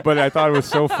 Right. But I thought it was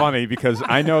so funny because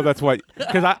I know that's what.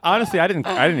 Because honestly I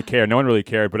didn't care. No one really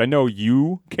cared. But I know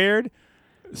you cared.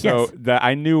 So Yes. that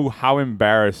I knew how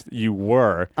embarrassed you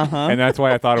were, and that's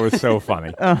why I thought it was so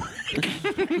funny. By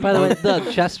the way,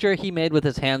 the gesture he made with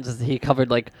his hands is he covered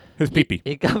like His pee-pee.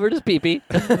 He covered his pee-pee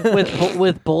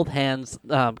with both hands,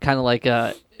 kind of like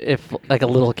if like a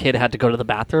little kid had to go to the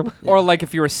bathroom. Or like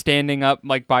if you were standing up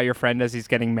like by your friend as he's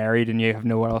getting married and you have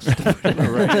nowhere else to put it.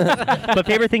 But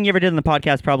favorite thing you ever did in the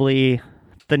podcast, probably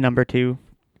the number 2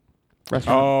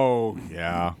 restaurant. Oh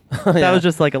yeah, That was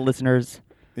just like a listener's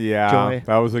yeah. Joy.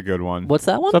 That was a good one. What's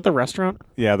that Is one? that the restaurant?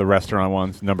 Yeah, the restaurant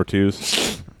ones, number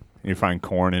 2s. You find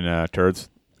corn and turds.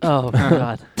 Oh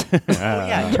God.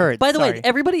 yeah, turds. By the way, sorry.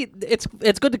 everybody, it's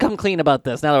good to come clean about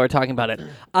this now that we're talking about it.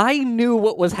 I knew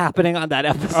what was happening on that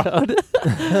episode.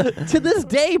 To this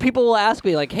day, people will ask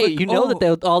me like, "Hey, you know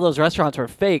that all those restaurants were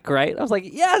fake, right?" I was like,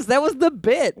 "Yes, that was the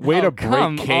bit." Way to break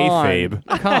Come kayfabe.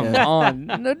 on. Come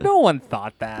on. No one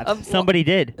thought that. Somebody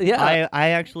did. Yeah. I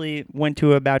actually went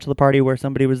to a bachelor party where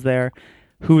somebody was there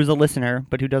who was a listener,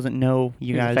 but who doesn't know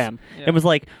you Who's a guys. fan. It was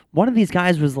like, one of these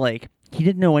guys was like, he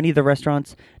didn't know any of the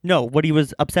restaurants. No, what he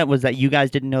was upset was that you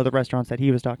guys didn't know the restaurants that he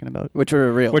was talking about, Which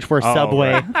were real. which were Oh,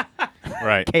 Subway,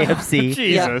 Right. KFC.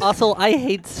 Yeah. Also, I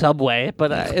hate Subway,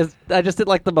 but I just did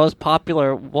like the most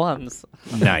popular ones.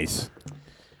 Nice.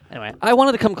 Anyway, I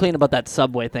wanted to come clean about that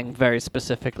Subway thing very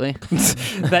specifically.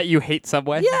 That you hate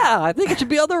Subway? Yeah, I think it should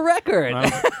be on the record.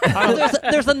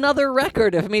 There's another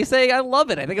record of me saying I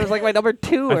love it. I think it was like my number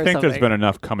 2 or I think something. there's been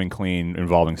enough coming clean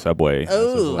involving Subway.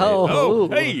 Oh. oh,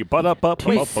 hey, but up.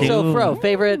 Wait, so Fro,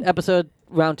 favorite episode,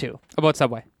 round 2. About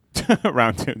Subway.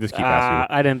 Round 2. Just keep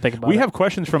asking. I didn't think about it. We have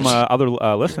questions from other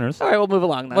listeners. All right, we'll move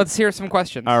along then. Let's hear some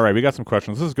questions. All right, we got some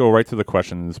questions. Let's go right to the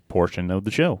questions portion of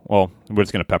the show. Well, we're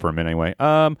just going to pepper them in anyway.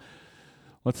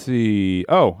 Let's see.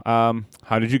 How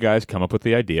did you guys come up with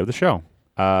the idea of the show?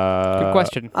 Good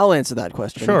question. I'll answer that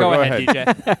question. Sure. Go go ahead,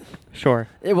 DJ. Sure.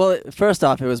 First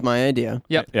off, it was my idea.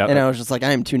 Yep. Yeah. And I was just like,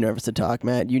 I am too nervous to talk,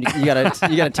 Matt. You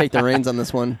gotta take the reins on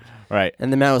this one. Right.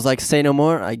 And then Matt was like, say no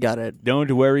more. I got it. Don't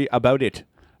worry about it.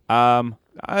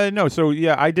 No. So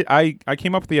yeah, I did. I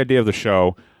came up with the idea of the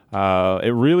show.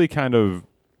 It really kind of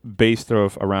based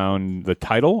around the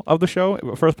title of the show.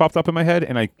 It first popped up in my head,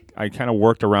 and I kind of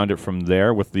worked around it from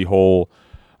there with the whole.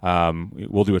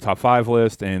 We'll do a top 5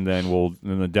 list, and then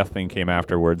the death thing came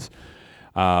afterwards.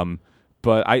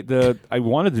 But I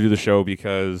wanted to do the show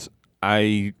because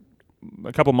a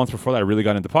couple months before that, I really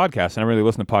got into podcasts, and I really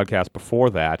listened to podcasts before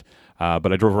that.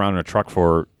 But I drove around in a truck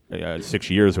for 6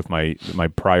 years with my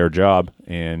prior job,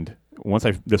 and once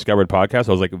I discovered podcasts,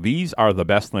 I was like, these are the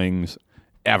best things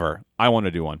ever. I want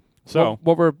to do one. So,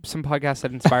 what were some podcasts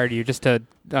that inspired you just to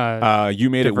You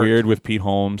Made It divert? Weird with Pete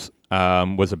Holmes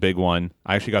was a big one.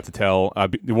 I actually got to tell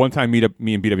the one time me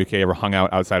and BWK ever hung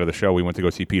out outside of the show. We went to go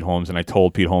see Pete Holmes, and I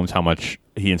told Pete Holmes how much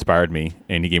he inspired me,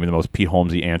 and he gave me the most Pete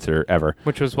Holmesy answer ever.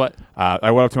 Which was what?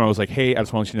 I went up to him. I was like, "Hey, I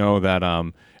just want to let you know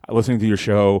that listening to your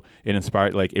show, it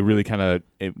inspired. Like, it really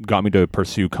it got me to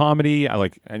pursue comedy.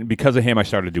 And because of him, I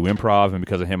started to do improv, and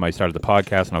because of him, I started the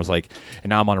podcast. And I was like,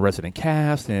 and now I'm on a resident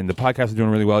cast, and the podcast is doing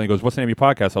really well. And he goes, "What's the name of your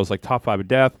podcast?" I was like, "Top 5 of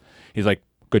Death." He's like,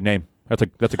 "Good name. That's a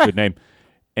good name."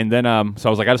 And then so I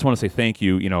was like, I just want to say thank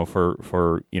you,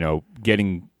 for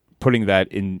putting that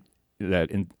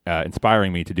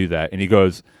inspiring me to do that. And he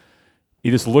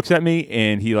just looks at me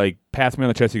and he like pats me on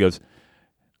the chest. He goes,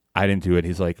 "I didn't do it."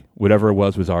 He's like, "Whatever it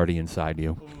was already inside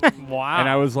you." Wow. And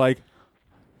I was like,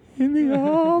 "In the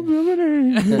arms of an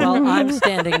angel." Well, I'm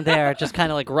standing there, just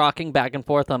kind of like rocking back and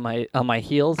forth on my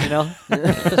heels, just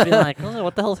being like, "Oh,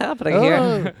 what the hell's happening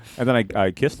here?" And then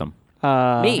I kissed him.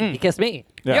 Me, he kissed me.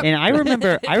 Yeah. And I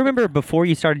remember before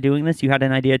you started doing this, you had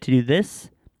an idea to do this.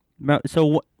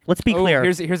 So let's be clear.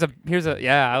 Here's a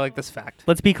yeah, I like this fact.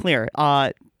 Let's be clear.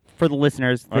 For the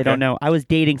listeners, they Okay. don't know. I was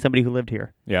dating somebody who lived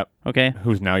here. Yep. Okay,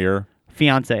 Who's now your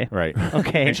fiance. right?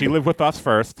 Okay, And she lived with us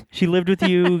first. she lived with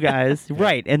you guys,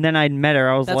 right? And then I met her.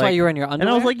 I was That's like, why you were in your and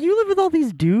underwear. I was like, "You live with all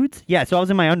these dudes?" Yeah. So I was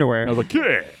in my underwear, I was like,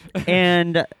 "Yeah."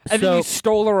 and And then so you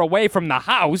stole her away from the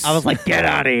house. I was like, "Get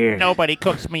out of here!" Nobody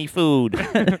cooks me food.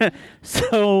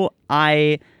 So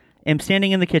I am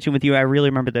standing in the kitchen with you. I really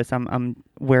remember this. I'm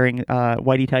wearing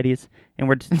whitey tighties, and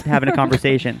we're just having a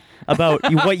conversation about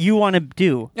what you want to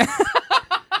do.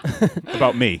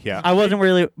 About me, yeah. I wasn't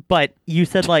really, but you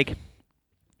said like,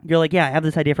 you're like, "Yeah, I have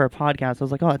this idea for a podcast." I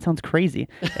was like, "Oh, that sounds crazy."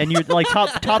 And you're like, top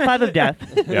 5 of Death,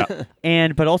 Yeah.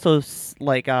 but also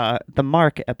like the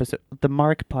Mark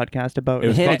podcast about It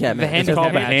was handicap called, match. it's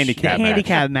called the Handicap match. handicap the match.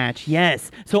 handicap match.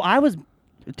 Yes. So I was,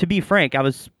 to be frank, I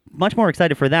was much more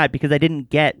excited for that because I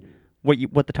didn't get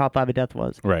what the top 5 of Death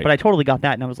was. Right. But I totally got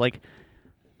that, and I was like,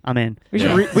 I'm in. We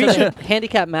should. Yeah. We So should. the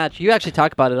handicap match. You actually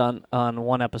talked about it on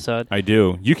one episode. I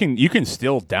do. You can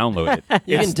still download it.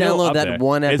 You It's can still download up that there.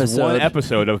 one It's one episode.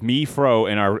 episode of me, Fro,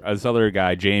 and this other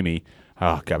guy, Jamie.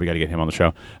 Oh God, we got to get him on the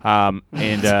show.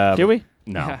 Do we?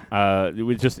 No.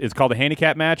 It's called the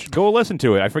handicap match. Go listen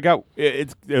to it. I forgot.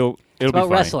 It'll It's about be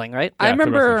funny. wrestling, right? Yeah, I it's a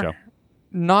wrestling remember show.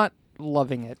 not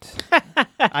loving it.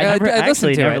 I never, I listened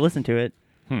actually to never it. listened to it.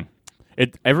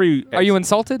 Are you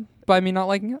insulted by me not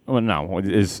liking it? Well, no.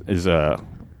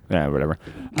 Yeah, whatever.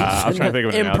 I was trying to think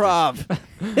of an analogy.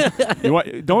 Improv. You want,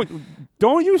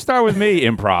 don't you start with me,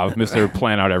 improv, Mister.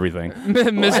 Plan out everything,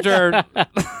 Mr.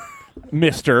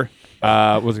 Mister.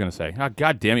 What was I gonna say? Oh,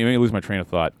 God damn it! You made me lose my train of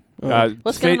thought.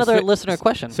 Let's get another listener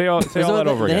question. Say all that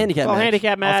over the again. handicap Well, match.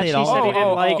 handicap match. say He it all. said he Oh, didn't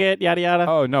oh, like oh. it. Yada yada.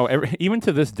 Oh no! Even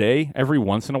to this day, every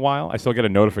once in a while, I still get a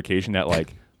notification that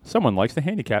like someone likes the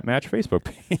handicap match Facebook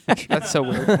page. That's so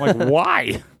weird. I'm like,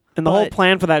 why? And the whole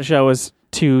plan for that show is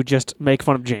to just make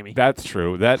fun of Jamie. That's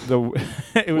true. It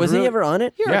Was really, he ever on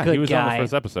it? You're yeah, a good he was guy. on the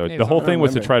first episode. He The was whole on thing it.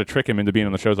 was to I try to trick him into being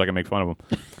on the show so I can make fun of him.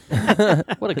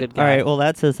 What a good guy. All right, well,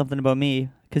 that says something about me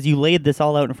because you laid this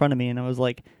all out in front of me, and I was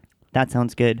like, that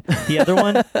sounds good. The other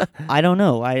one, I don't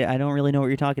know. I don't really know what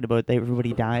you're talking about.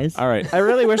 Everybody dies. All right. I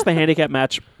really wish the handicap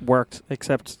match worked,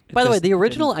 except. it By the way, just the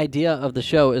original idea of the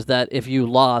show is that if you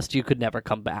lost, you could never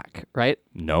come back, right?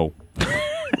 No.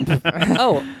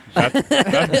 Oh,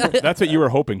 That's what you were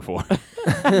hoping for.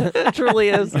 it truly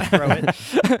is.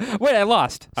 Wait, I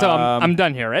lost. So I'm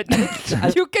done here, right?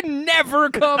 You can never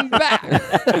come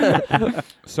back.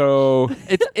 So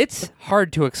It's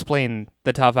hard to explain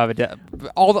the top 5 of death.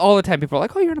 All the time people are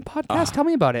like, "Oh, you're in a podcast. Tell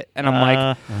me about it." And I'm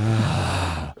like,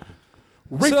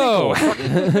 "So,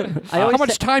 how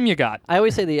much time you got?" I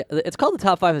always say it's called the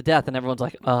top 5 of death, and everyone's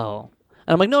like, "Oh,"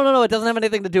 and I'm like, "No, it doesn't have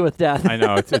anything to do with death. I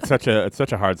know it's such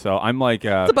a hard sell. I'm like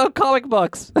It's about comic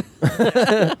books."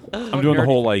 I'm doing the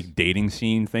whole like dating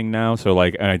scene thing now. So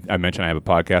like I mentioned I have a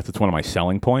podcast. It's one of my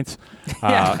selling points.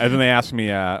 And then they ask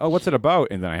me, "Oh, what's it about?"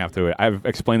 And then I've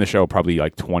explained the show probably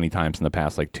like 20 times in the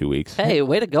past like 2 weeks. Hey,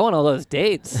 way to go on all those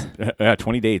dates.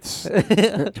 20 dates.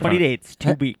 20 dates,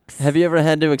 2 weeks. Have you ever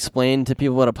had to explain to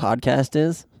people what a podcast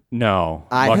is? No,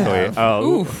 I luckily. have.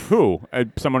 Oh, who?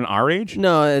 Someone our age?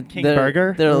 No, King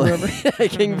Burger? They're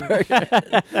like King Burger.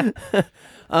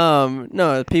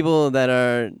 No, people that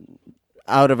are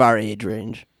out of our age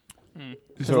range.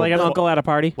 It's like an uncle at a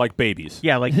party. like babies.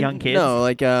 Yeah, like young kids. No,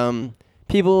 like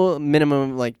people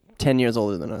minimum like 10 years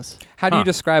older than us. How do Huh. you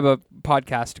describe a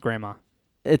podcast, Grandma?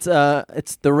 It's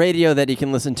the radio that you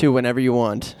can listen to whenever you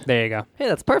want. There you go. Hey,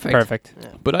 that's perfect. Perfect.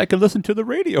 But I could listen to the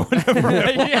radio whenever.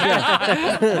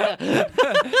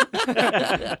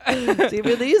 It's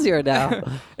even easier now.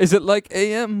 Is it like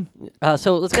AM?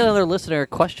 So let's get another listener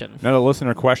question. Another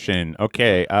listener question.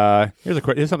 Okay,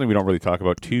 here's something we don't really talk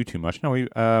about too much. No,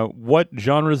 what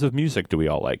genres of music do we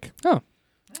all like? Oh,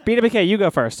 BWK, you go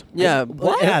first. Yeah.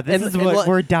 Yeah, this is what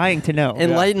we're dying to know.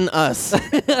 Enlighten us.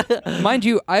 mind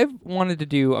you, I've wanted to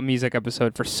do a music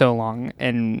episode for so long,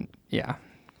 and yeah.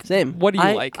 Same. What do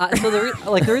you like? So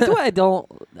the reason why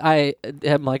I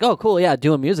am like, oh, cool, yeah,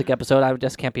 do a music episode. I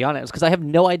just can't be on it. It's because I have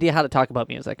no idea how to talk about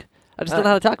music. I just don't know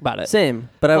how to talk about it. Same.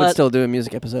 But I would But still do a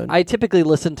music episode. I typically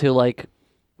listen to like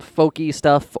folky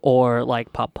stuff or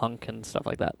like pop punk and stuff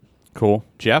like that. Cool,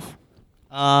 Jeff.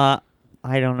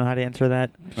 I don't know how to answer that.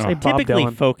 Say Bob Typically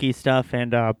Dylan. folky stuff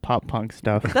and pop punk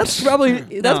stuff. That's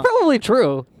probably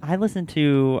true. I listen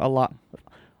to a lot.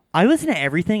 I listen to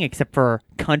everything except for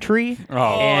country.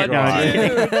 Oh, And, no, God. just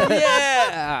kidding.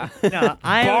 Yeah. No,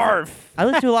 I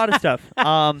listen to a lot of stuff.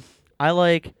 I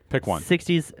like Pick one.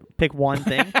 60s. Pick one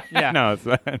thing. Yeah. No, it's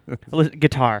I listen,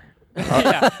 guitar.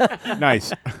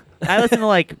 nice. I listen to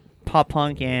like pop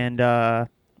punk and I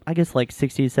guess like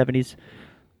 60s, 70s,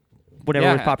 whatever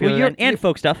Yeah. was popular Well, then, and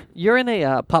folk stuff. You're in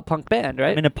a pop punk band,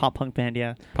 right? I'm in a pop punk band.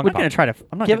 Yeah, Punk I'm pop. gonna try to.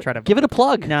 I'm not give, gonna try to. give it a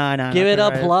plug. Nah. Give I'm it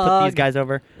not a gonna Put plug. these guys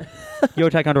over. Yo,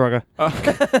 Ticonderoga.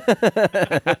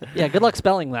 Yeah, good luck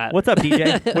spelling that. What's up,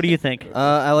 DJ? What do you think?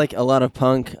 I like a lot of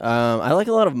punk. I like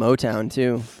a lot of Motown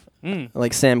too. I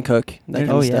like Sam Cooke. That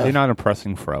kind of yeah. stuff. You're not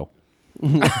impressing Fro.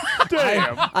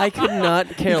 I could not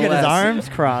care He's got his less arms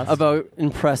crossed. about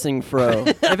impressing Fro.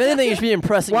 If anything, you should be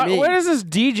impressing me. Where does this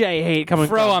DJ hate coming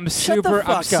Bro, from? I'm Shut the super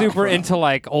fuck up, bro. into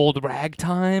like old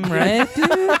ragtime, right?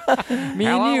 Dude? Me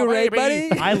and you, right,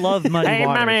 buddy? I love Muddy Hey,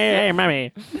 Waters.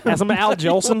 mommy. Have some Al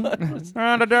Jolson.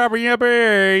 On the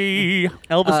WB.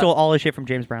 Elvis stole all his shit from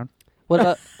James Brown. What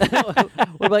about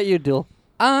what about you, Duel?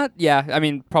 Yeah. I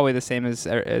mean, probably the same as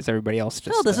everybody else.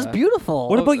 Just, Oh, this is beautiful.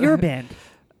 What about your band?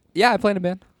 Yeah, I play in a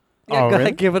band. Yeah, Oh, go really?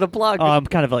 ahead, give it a plug. Oh, I'm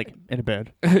kind of like in a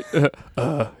band. Yeah.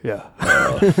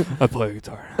 I play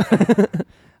guitar.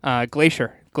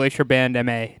 Glacier Band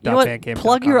MA. you know what?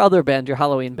 Plug your other band, your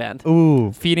Halloween band.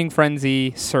 Ooh. Feeding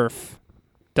Frenzy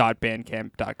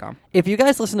Surf.bandcamp.com. If you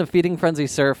guys listen to Feeding Frenzy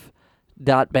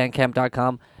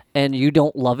Surf.bandcamp.com and you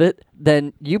don't love it,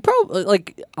 then you probably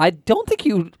I don't think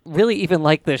you really even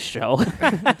like this show.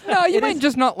 No, you might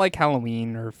just not like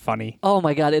Halloween or funny. Oh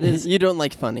my god, it is. You don't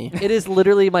like funny. It is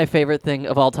literally my favorite thing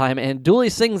of all time, and Dooley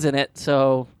sings in it,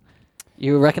 so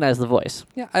you recognize the voice.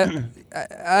 Yeah,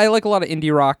 I like a lot of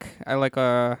indie rock. I like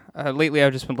lately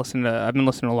I've been listening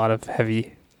to a lot of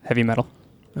heavy metal.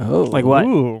 Oh. Like what?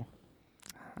 Ooh.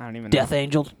 I don't even Death know.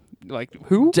 Angel. Like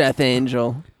who? Death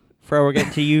Angel. Fro, we're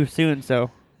getting to you soon,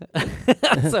 so.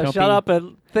 So Don't shut be- up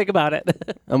and think about it.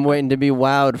 I'm waiting to be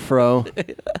wowed, Fro.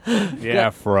 Yeah,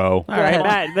 Fro. All right, ahead.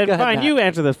 Matt. Then Go ahead, fine, Matt. you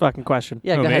answer this fucking question.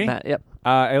 Yeah, Who, go ahead, me? Matt. Yep.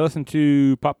 I listen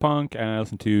to pop punk, and I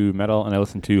listen to metal, and I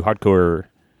listen to hardcore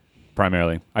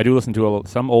primarily. I do listen to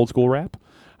some old school rap.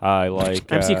 I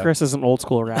like MC Chris is an old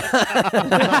school rap.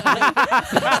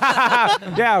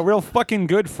 Yeah, real fucking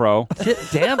good, Fro.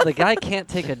 Damn, the guy can't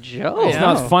take a joke. It's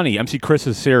not funny. MC Chris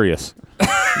is serious.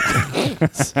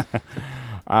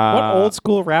 What old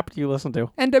school rap do you listen to?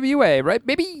 NWA, right,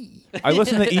 baby? I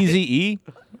listen to Eazy-E.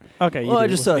 Okay, you Well, I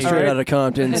do just saw listen- Straight All Outta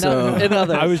Compton, so... In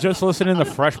others. I was just listening to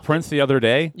Fresh Prince the other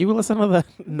day. You listen to the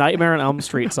Nightmare on Elm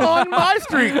Street song. On my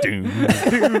street. And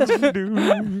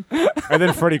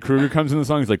then Freddy Krueger comes in the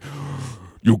song. He's like,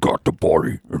 "You got the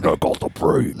body, and I got the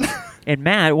brain." And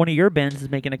Matt, one of your bands is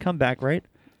making a comeback, right?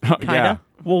 Kinda. Yeah.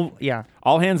 Well, yeah.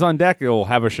 All Hands on Deck will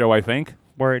have a show, I think.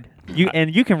 Word.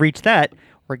 You can reach that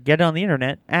or get it on the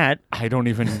internet at I don't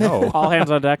even know. All hands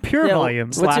on deck. Pure Yeah, Volume.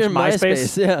 What's Slash your MySpace?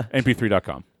 MySpace? Yeah.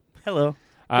 mp3.com. Hello.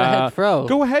 Go ahead, Fro.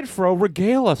 Go ahead, Fro.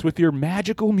 Regale us with your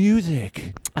magical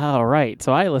music. All right.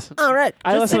 So I listen. All right.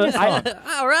 I listen. sing a I, song.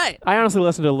 All right. I honestly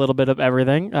listen to a little bit of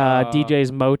everything. DJ's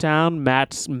Motown,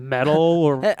 Matt's metal,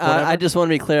 or Hey, whatever. I just want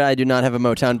to be clear, I do not have a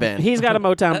Motown band. He's got a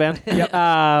Motown band.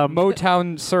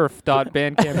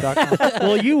 MotownSurf.bandcamp.com.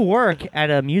 Well, you work at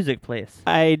a music place.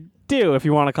 I do, if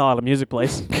you want to call it a music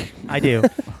place. I do.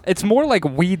 It's more like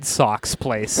Weed Socks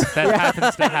place that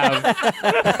happens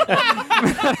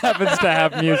to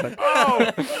have music.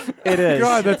 It is.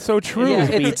 God, that's so true. Yeah,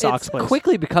 Weed it's Socks place.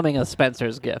 quickly becoming a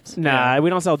Spencer's Gifts. Nah, we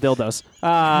don't sell dildos.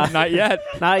 Not yet.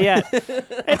 Not yet.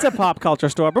 It's a pop culture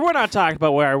store, but we're not talking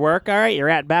about where I work. All right, you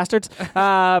rat bastards.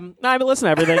 No, I mean, listen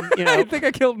to everything. You I know, think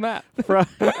I killed Matt.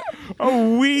 A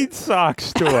weed sock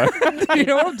store. Do you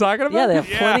know what I'm talking about? Yeah, they have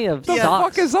plenty of the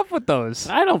socks. fuck is up with those?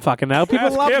 I don't fucking know. People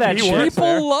Ask love him, that he shit. works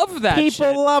there. People love that People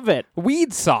shit. love it.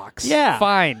 Weed socks. Yeah.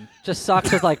 Fine. Just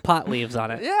socks with like pot leaves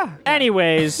on it. Yeah.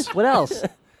 Anyways, What else?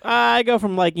 I go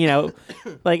from like 80s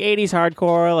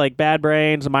hardcore, like Bad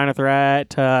Brains, Minor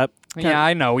Threat, to Yeah,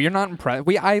 I know. You're not impressed.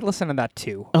 I listen to that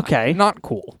too. okay, Not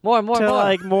cool. More. to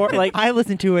like more like I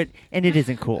listen to it, and it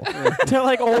isn't cool. to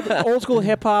like old school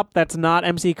hip hop that's not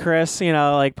MC Chris,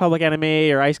 like Public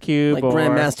Enemy or Ice Cube Like or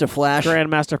Grandmaster Flash.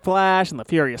 Grandmaster Flash and the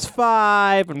Furious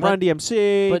Five and Run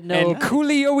DMC, but no- and, And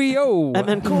Coolio. and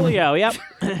then Coolio.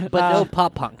 Yep, But no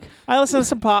pop punk. I listen to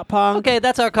some pop punk. Okay,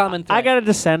 that's our common thing. I got a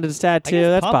Descendants tattoo. I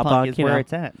guess That's pop punk. is where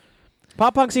it's at.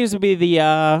 Pop punk seems to be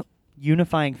the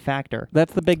Unifying factor.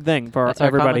 that's the big thing for That's our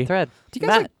everybody. common thread. Do you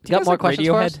guys Matt, do you got guys more like questions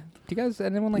for Radiohead? us? Do you guys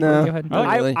anyone like No. Radiohead? I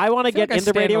like Really? I want to I feel get like I into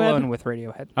stand Radiohead. alone with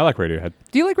Radiohead. I like Radiohead.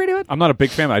 Do you like Radiohead? I'm not a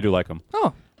big fan, but I do like them.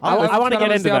 Oh, I wanna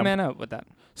get into the odd them. man out with that.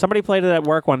 Somebody played it at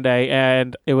work one day,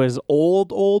 and it was old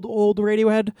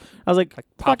Radiohead. I was like, "Fuck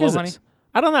Pablo is Honey? this?"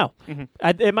 I don't know.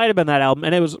 It might have been that album,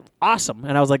 and it was awesome.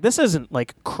 And I was like, "This isn't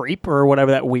like Creep or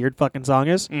whatever that weird fucking song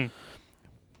is."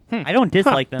 I don't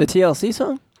dislike them. The TLC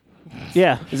song?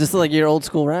 Yeah. Is this like your old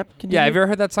school rap? Yeah, have you ever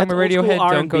heard that song That's by old school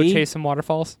Radiohead? Don't go R&B. chase some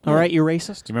waterfalls. All right, you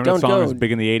racist. Do you remember that Don't song? go. It was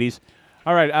big in the 80s.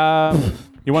 All right.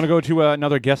 You want to go to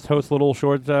another guest host little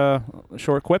short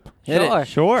quip? Hit it. Sure.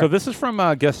 Sure. So this is from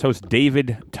guest host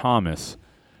David Thomas.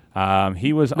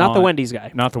 He was Not the on- Wendy's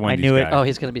guy. Not the Wendy's knew it. guy. Oh,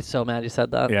 he's gonna be so mad you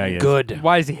said that. Yeah, he is. Good.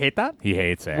 Why does he hate that? He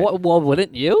hates it. Well,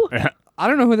 wouldn't you? I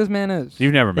don't know who this man is.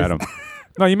 You've never met him.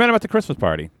 No, you met him at the Christmas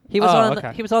party. He was Oh, on.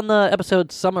 okay. He was on the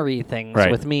episode summary things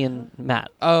Right. with me and Matt.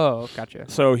 Oh, gotcha.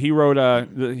 So he wrote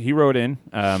in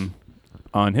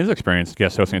on his experience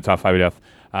guest hosting a Top 5 Death.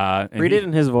 And Read it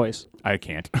in his voice. I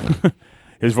can't.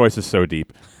 His voice is so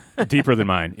deep. Deeper than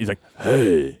mine. He's like,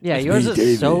 hey. Yeah, it's yours me, is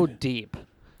David." so deep.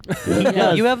 He Yeah,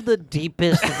 does. you have the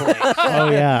deepest voice. Oh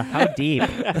yeah, how deep.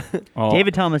 Well,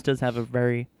 David Thomas does have a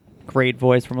very great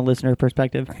voice from a listener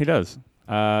perspective. He does.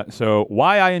 So,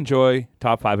 Why I Enjoy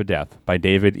Top 5 of Death by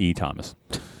David E. Thomas.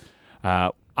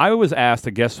 I was asked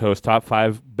to guest host Top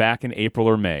 5 back in April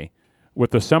or May.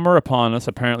 With the summer upon us,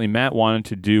 apparently Matt wanted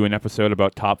to do an episode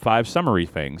about Top 5 summary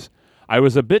things. I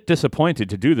was a bit disappointed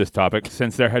to do this topic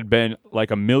since there had been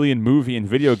like a million movie and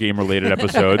video game related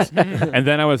episodes, and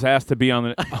then I was asked to be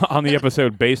on the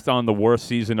episode based on the worst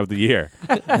season of the year.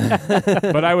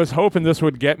 But I was hoping this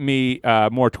would get me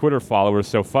more Twitter followers,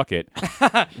 so fuck it.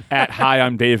 At Hi,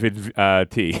 I'm David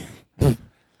T.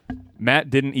 Matt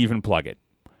didn't even plug it.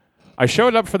 I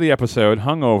showed up for the episode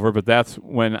hungover, but that's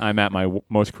when I'm at my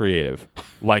most creative,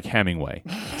 like Hemingway.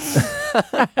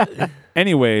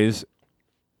 Anyways,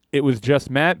 it was just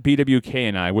Matt, BWK,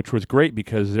 and I, which was great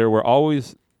because there were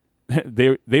always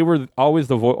they were always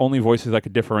the only voices I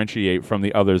could differentiate from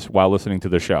the others while listening to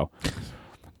the show.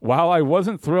 While I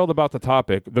wasn't thrilled about the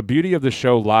topic, the beauty of the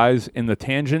show lies in the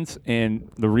tangents and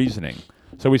the reasoning.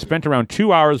 So we spent around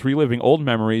 2 hours reliving old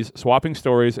memories, swapping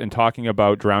stories, and talking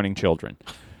about drowning children.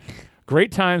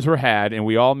 Great times were had, and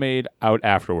we all made out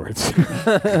afterwards.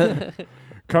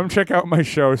 Come check out my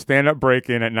show, Stand Up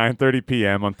Break-In, at 9:30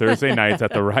 p.m. on Thursday nights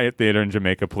at the Riot Theater in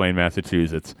Jamaica Plain,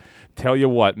 Massachusetts. Tell you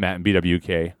what, Matt and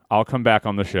BWK, I'll come back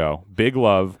on the show. Big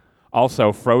love.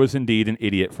 Also, Fro is indeed an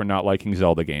idiot for not liking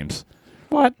Zelda games.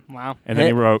 What? Wow. And then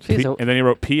he wrote, Jeez, and then he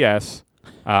wrote P.S.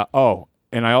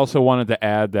 And I also wanted to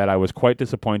add that I was quite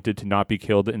disappointed to not be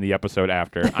killed in the episode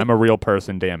after. I'm a real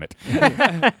person, damn it.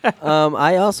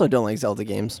 I also don't like Zelda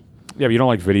games. Yeah, but you don't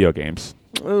like video games.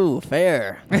 Ooh,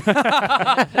 fair.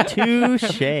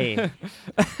 Touche.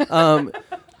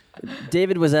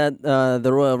 David was at the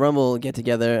Royal Rumble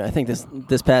get-together, I think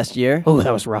this past year. Oh,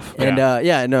 that was rough. And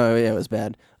it was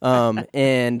bad.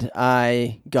 And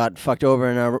I got fucked over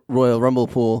in a Royal Rumble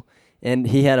pool, and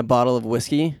he had a bottle of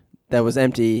whiskey that was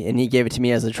empty, and he gave it to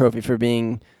me as a trophy for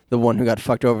being the one who got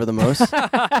fucked over the most.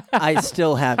 I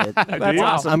still have it. That's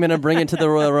awesome. I'm gonna bring it to the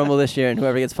Royal Rumble this year, and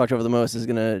whoever gets fucked over the most is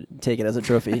gonna take it as a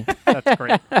trophy. That's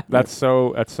great. That's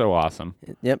so awesome.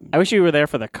 Yep. I wish you were there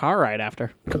for the car ride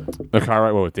after. The car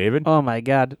ride with David? Oh my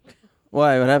god,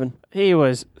 Why? What happened? he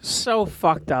was so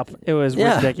fucked up. It was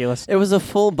Yeah. ridiculous. It was a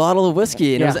full bottle of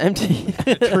whiskey, and it was Yeah. empty.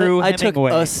 True I took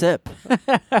Hemingway. a sip.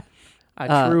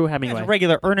 A true It's Hemingway. a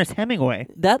regular Ernest Hemingway.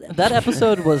 That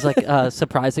episode was like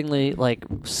surprisingly like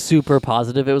super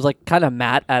positive. It was like kind of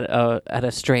Matt at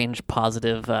a strange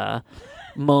positive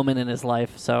moment in his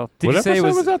life. So What you say episode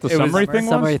it was that? The it was summary thing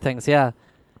summary was? things, yeah.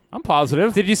 I'm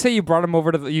positive. Did you say you brought him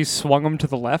over to you swung him to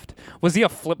the left? Was he a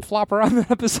flip-flopper on that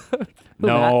episode?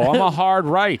 No, I'm a hard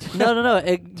right. No.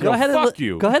 Go ahead and fuck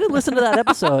you. Go ahead and listen to that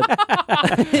episode.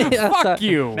 Fuck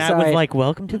you. Matt Sorry. was like,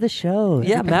 "Welcome to the show."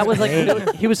 Yeah, Matt was like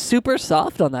he was super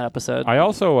soft on that episode. I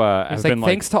also It's have like, been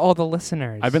thanks to all the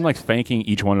listeners. I've been like spanking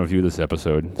each one of you this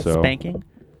episode. So Spanking.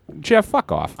 Jeff, fuck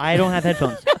off. I don't have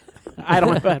headphones. I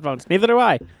don't have headphones. Neither do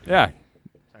I. Yeah.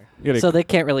 You gotta- So they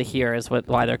can't really hear is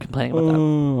why they're complaining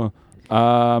about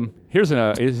that. Here's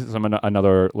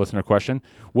another listener question.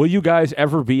 Will you guys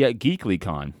ever be at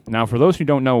GeeklyCon? Now, for those who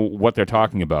don't know what they're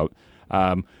talking about,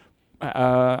 I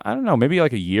don't know, maybe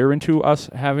like a year into us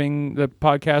having the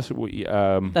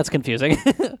podcast. That's confusing.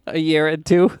 A year and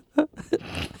two.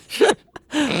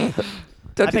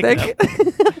 Don't you think?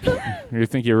 You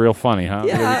think you're real funny, huh?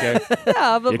 Yeah.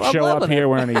 Yeah, I'm, You'd show up here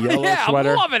wearing a yellow yeah,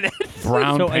 sweater, I'm loving it.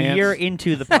 brown So pants. a year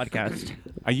into the podcast.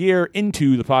 A year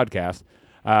into the podcast,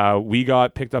 we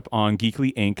got picked up on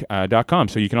geeklyinc.com.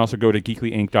 So you can also go to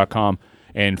geeklyinc.com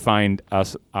and find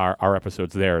us our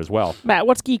episodes there as well. Matt,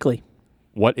 what's Geekly?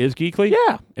 What is Geekly?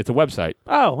 Yeah. It's a website.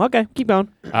 Oh, okay. Keep going.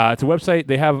 It's a website.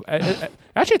 They have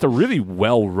actually it's a really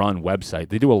well-run website.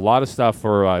 They do a lot of stuff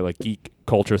for like geek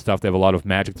culture stuff. They have a lot of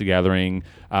Magic the Gathering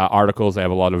articles. They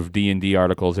have a lot of D&D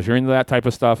articles. If you're into that type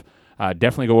of stuff,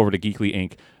 definitely go over to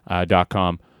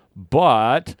geeklyinc.com.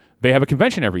 But they have a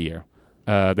convention every year.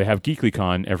 They have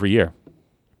GeeklyCon every year.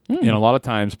 And a lot of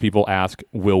times people ask,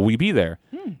 will we be there?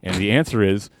 And the answer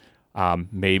is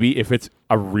maybe if it's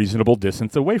a reasonable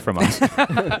distance away from us.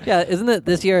 Yeah, isn't it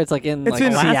this year? It's like in It's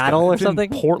in Seattle or It's something.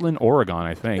 in Portland, Oregon,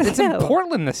 I think. It's in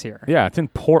Portland this year. Yeah, it's in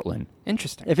Portland.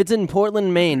 Interesting. If it's in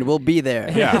Portland, Maine, we'll be there.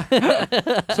 Yeah.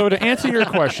 So to answer your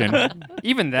question,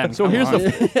 Even then. so come here's on.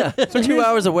 the So 2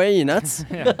 hours away, you nuts?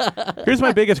 here's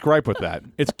my biggest gripe with that.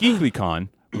 It's GeeklyCon.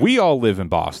 We all live in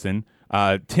Boston.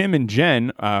 Tim and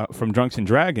Jen from Drunks and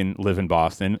Dragon live in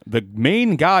Boston. The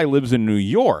main guy lives in New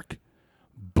York,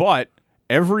 but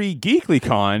every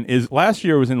GeeklyCon last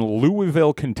year was in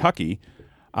Louisville, Kentucky.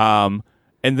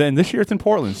 And then this year it's in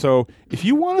Portland. So if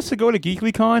you want us to go to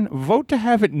GeeklyCon, vote to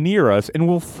have it near us, and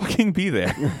we'll fucking be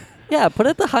there. Yeah, put it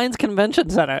at the Heinz Convention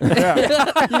Center. You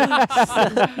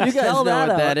guys Spell know that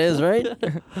what that out. is, right?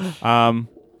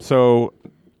 So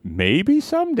maybe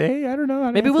someday. I don't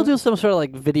know. Maybe we'll do some sort of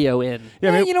like video in. Yeah,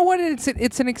 Yeah, maybe, you know what?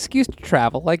 It's an excuse to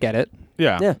travel. I get it.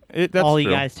 yeah. Yeah. That's All you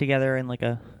true. guys together in like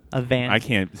a a van. I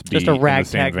can't be Just a in the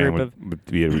ragtag same van group with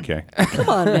BWK. Come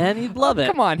on, man, you'd love it.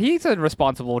 Come on, he's a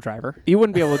responsible driver. You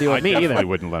wouldn't be able to do it I with me definitely either.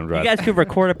 wouldn't let him You drive. guys could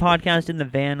record a podcast in the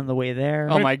van on the way there.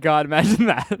 Oh my God, imagine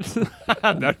that.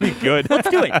 That'd be good. Let's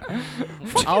do it.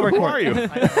 I'll record. Who are you?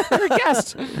 You're a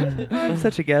guest. I'm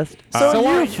such a guest. So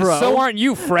aren't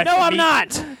you, Fred? No, I'm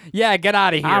not. Yeah, get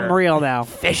out of here. I'm real now.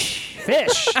 Fish.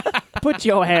 Put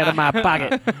your hand in my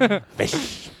pocket.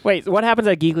 Fish. Wait, what happens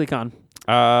at GeeklyCon?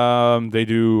 They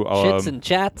do Chits and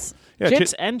chats. yeah,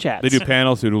 Chits and chats. They do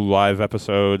panels. They do live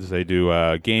episodes. They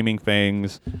do gaming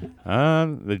things.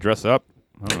 They dress up.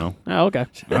 I don't know. Oh, okay.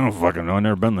 I don't fucking know. I've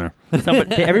never been there.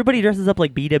 Everybody dresses up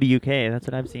like BWK. That's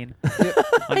what I've seen.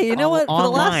 Hey, you know what?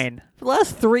 Online. For the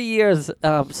last 3 years,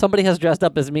 somebody has dressed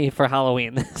up as me for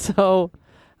Halloween. So,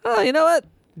 you know what?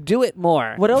 Do it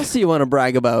more. What else do you want to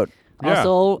brag about? Yeah.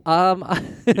 Also,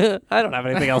 I don't have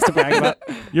anything else to brag about.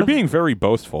 You're being very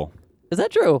boastful. Is that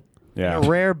true? Yeah. A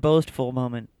rare boastful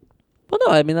moment. Well,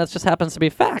 no. I mean, that just happens to be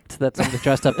fact that somebody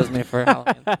dressed up as me for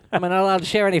Halloween. Am I not allowed to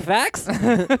share any facts?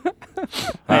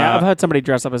 I've had somebody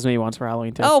dress up as me once for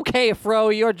Halloween too. Okay, Fro,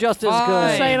 you're just as Fine.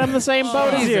 good. Saying I'm the same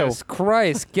boat as you. Jesus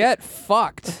Christ, get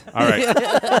fucked. All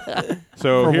right.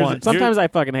 So For here's once. Sometimes I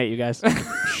fucking hate you guys.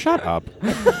 shut up.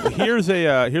 Here's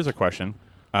a question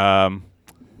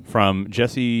from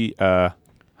Jesse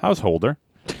Householder.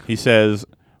 He says,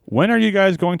 "When are you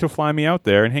guys going to fly me out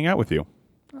there and hang out with you?"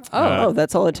 Oh,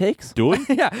 that's all it takes? Dooley?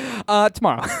 Yeah,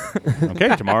 tomorrow.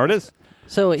 Okay, tomorrow it is.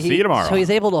 So See you tomorrow. So he's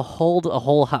able to hold a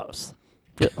whole house.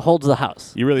 It holds the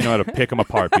house. You really know how to pick them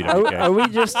apart, BWK.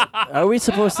 Are we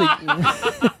supposed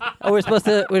to? Oh, we're supposed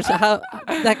to.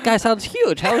 That guy sounds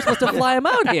huge. How are we supposed to fly him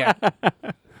out here?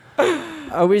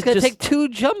 Are we He's gonna just? take 2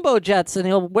 jumbo jets and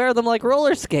he'll wear them like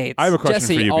roller skates. I have a question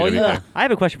Jesse, for you, all BWK. you- I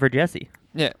have a question for Jesse.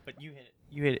 Yeah. But you hit it.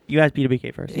 You hit it. You asked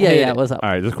BWK first. yeah. What's up? All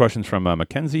right, this question's from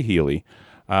Mackenzie Healy.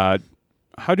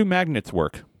 How do magnets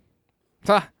work?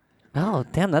 Ah, Oh,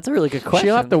 damn, that's a really good question.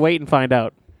 She'll have to wait and find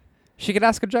out. she could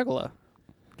ask a juggalo.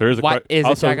 There is a What is a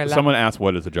also, juggalo? someone asked,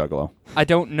 "What is a juggalo?" I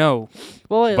don't know.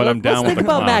 Well, wait, But I'm down let's with think the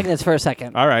about clown. magnets for a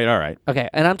second. All right. Okay,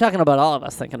 and I'm talking about all of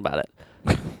us thinking about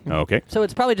it. Okay. So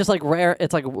it's probably just like rare.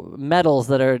 It's like metals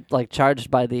that are like charged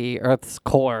by the Earth's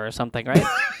core or something, right?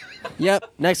 Yep.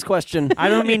 Next question. I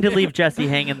don't mean to leave Jesse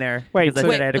hanging there. Wait, because I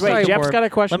so- said I had a wait, question Jeff's for him. got a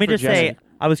question Let me for just Jesse. say,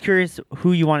 I was curious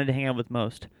who you wanted to hang out with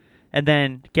most, and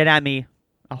then get at me.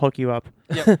 I'll hook you up.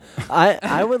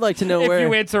 I would like to know If where.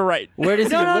 you answer right. Where does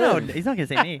he No, live? he's not gonna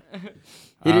say me.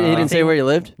 He didn't say where you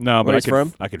lived. No, but Where I he's could,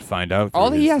 from? I could find out. All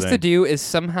through he his has to thing. do is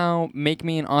somehow make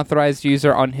me an authorized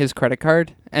user on his credit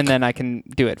card, and then I can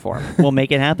do it for him. We'll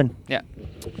make it happen. Yeah.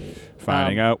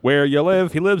 Finding out where you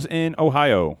live. He lives in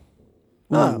Ohio.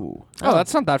 Oh. Oh,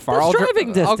 that's not that far. That's I'll driving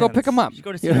I'll go distance. pick him up.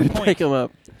 Go to You Cedar Point. pick him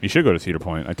up. You should go to Cedar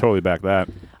Point. I totally back that.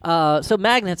 So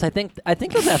magnets, I think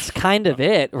that's kind of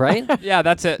it, right? Yeah,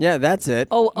 that's it. Yeah, that's it.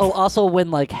 Oh, also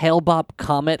when like Hale-Bopp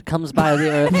comet comes by the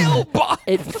Earth,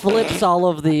 it flips all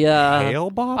of the. Hail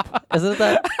Bop? Isn't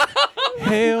that?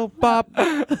 Hail Bop.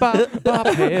 Bop, bop,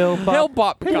 hail Bop. Hell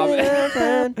bop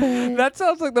comment. That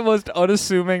sounds like the most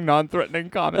unassuming, non-threatening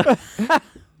comment.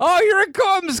 Oh, here it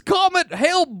comes, comet,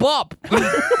 hail bop.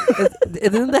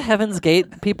 Isn't the Heaven's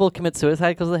Gate people commit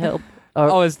suicide because of the Hale?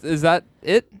 Oh, is that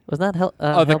it? Was that Hale?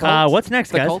 Oh, the Hale-Bopp? cult? What's next,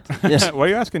 The guys? cult? Why are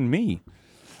you asking me?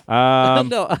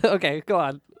 No. Okay, go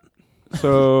on.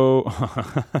 So,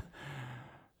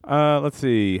 let's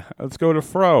see. Let's go to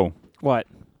Fro. What?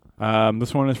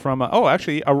 This one is from,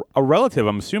 actually, a relative,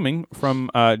 I'm assuming, from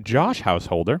Josh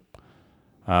Householder.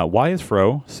 Why is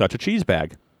Fro such a cheese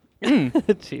bag?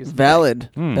 Jeez. Valid.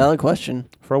 Valid question.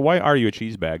 Fro, why are you a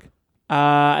cheese bag?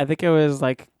 I think it was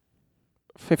like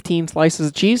 15 slices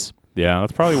of cheese. Yeah,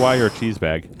 that's probably why you're a cheese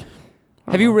bag.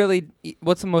 Have you really?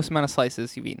 What's the most amount of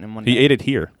slices you've eaten in one day? He ate it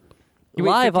here. You ate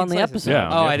Live 15 on the slices? episode. Yeah.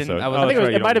 on Oh, the I didn't. episode. I Oh, was. I think that's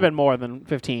right, it might have you been more than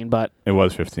 15, but It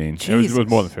was 15. It was Jesus.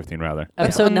 more than 15, rather.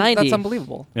 Episode 90. That's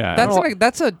unbelievable. Yeah.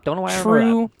 That's a Don't know why I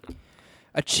remember true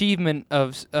achievement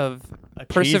of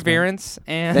perseverance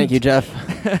and Thank you, Jeff.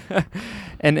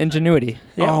 and ingenuity.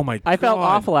 yeah. Oh, my I felt God.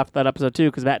 awful after that episode too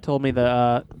because Matt told me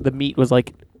the meat was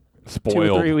like 2 Spoiled.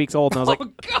 or 3 weeks old, and I was like,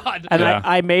 Oh God! and Yeah.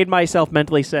 I made myself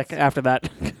mentally sick after that.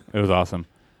 It was awesome.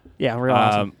 Yeah, real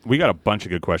awesome. We got a bunch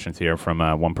of good questions here from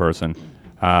one person.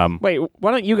 Wait,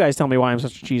 why don't you guys tell me why I'm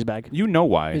such a cheese bag? You know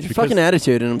why. It's your because- fucking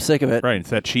attitude, and I'm sick of it. Right, it's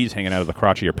that cheese hanging out of the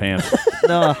crotch of your pants.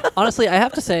 No. Honestly, I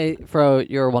have to say, Fro,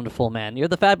 you're a wonderful man. You're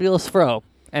the fabulous Fro.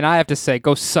 And I have to say,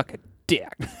 go suck a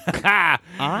dick.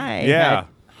 I Yeah. had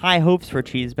high hopes for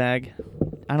cheese bag.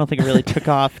 I don't think it really took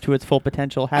off to its full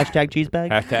potential. Hashtag cheesebag.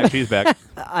 Hashtag cheeseback.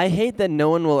 I hate that no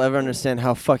one will ever understand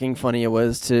how fucking funny it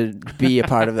was to be a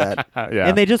part of that. Yeah.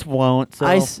 And they just won't. So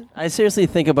I seriously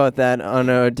think about that on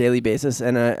a daily basis,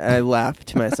 and I laugh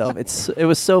to myself. It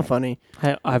was so funny.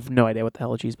 I have no idea what the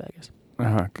hell a cheesebag is.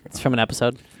 It's from an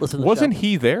episode. Listen to the Wasn't show.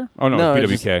 he there? Oh no, No, it it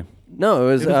was was BWK. No,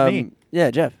 it was, It was me.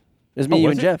 yeah, Jeff. It was me, you,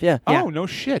 was and it? Jeff. Yeah. Yeah. Oh no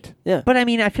shit. Yeah. But I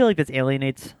mean, I feel like this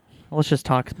alienates. Let's just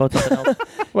talk about something else.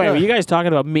 Wait, were you guys talking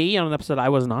about me on an episode I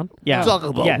wasn't on? Yeah. Talk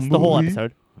about Yes, the whole me.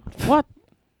 episode. What?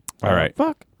 All right.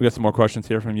 Fuck. We got some more questions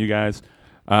here from you guys.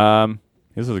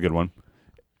 This is a good one.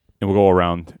 And we'll go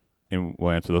around and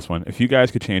we'll answer this one. If you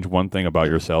guys could change one thing about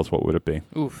yourselves, what would it be?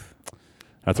 Oof.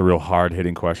 That's a real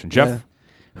hard-hitting question. Jeff,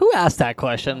 Who asked that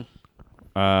question?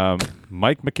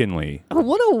 Mike McKinley.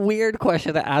 What a weird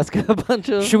question to ask a bunch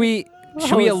of. Should we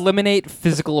eliminate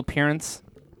physical appearance?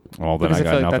 Well, then Because I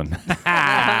I feel got like nothing.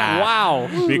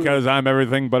 Wow. Because I'm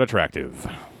everything but attractive.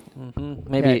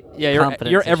 Maybe Yeah, confidence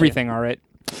you're issue. everything, all right.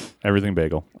 Everything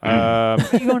bagel. Why are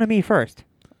you going to me first?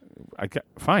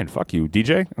 Fine, fuck you,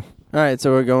 DJ. All right,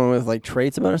 so we're going with like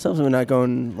traits about ourselves. We're not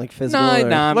going like physical. or-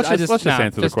 Let's just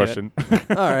answer the just do it. question.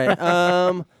 All right.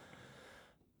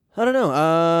 I don't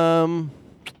know.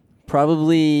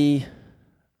 Probably.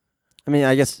 I mean,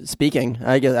 I guess speaking.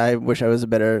 I wish I was a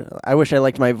better. I wish I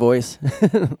liked my voice.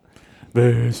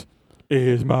 This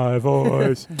is my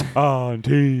voice on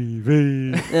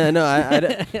TV. Yeah,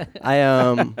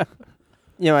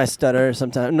 no, I stutter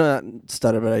sometimes. No, not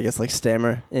stutter, but I guess like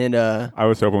stammer. And I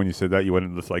was hoping when you said that you went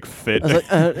into this like fit. I was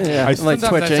like, yeah, I'm like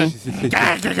Sometimes twitching.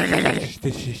 I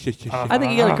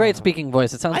think you got a great speaking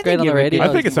voice. It sounds I great think on the you have a radio. I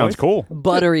think it sounds cool.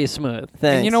 Buttery smooth. Thanks.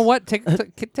 And you know what? Take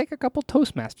a couple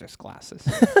Toastmasters classes.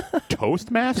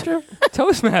 Toastmaster?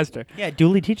 Toastmaster. Yeah,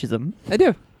 Dooley teaches them. I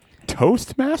do.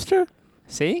 Toastmaster?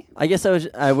 See? I guess I wish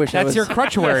I was. That's your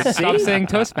crutch word. Stop saying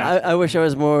Toastmaster. I wish I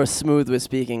was more smooth with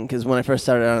speaking because when I first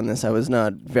started out on this, I was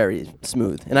not very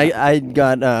smooth, and I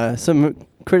got some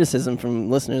criticism from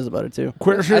listeners about it too.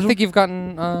 I think you've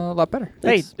gotten a lot better.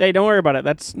 Hey, don't worry about it.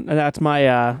 That's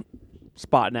my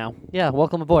spot now. Yeah,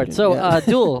 welcome aboard. So, Yeah.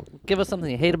 Duel, give us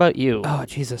something you hate about you. Oh,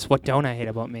 Jesus. What don't I hate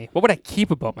about me? What would I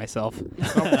keep about myself?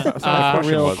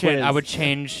 question was. quiz. I would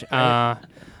change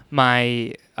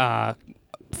my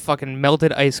fucking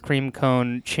melted ice cream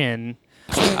cone chin.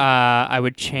 I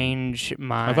would change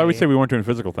my... I thought we said we weren't doing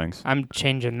physical things. I'm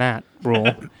changing that rule.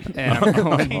 And I'm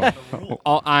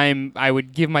going... I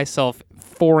would give myself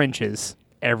 4 inches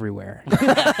everywhere.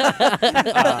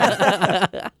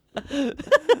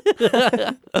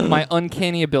 My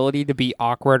uncanny ability to be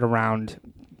awkward around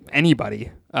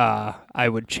anybody, I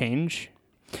would change.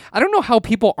 I don't know how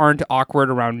people aren't awkward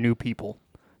around new people.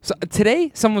 So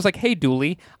today, someone was like, "Hey,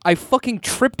 Dooley, I fucking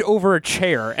tripped over a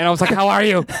chair," and I was like, "How are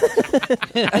you?"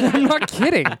 And I'm not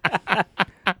kidding.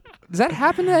 Does that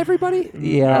happen to everybody?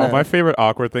 Yeah. My favorite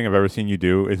awkward thing I've ever seen you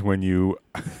do is when you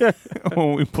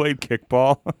when we played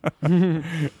kickball. And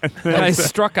I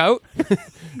struck out.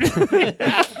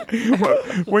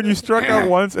 When you struck out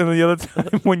once, and the other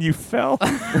time when you fell,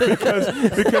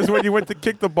 because when you went to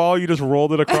kick the ball, you just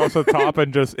rolled it across the top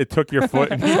and it took your foot,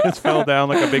 and you just fell down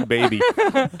like a big baby.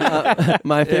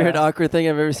 My favorite awkward thing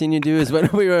I've ever seen you do is when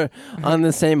we were on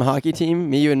the same hockey team.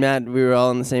 Me, you, and Matt. We were all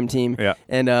on the same team. Yeah.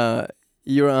 And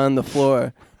you were on the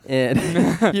floor.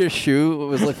 And your shoe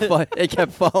was like it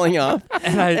kept falling off,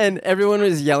 and everyone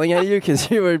was yelling at you because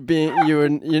you're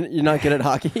not good at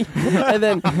hockey. And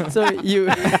then so you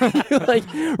like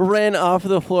ran off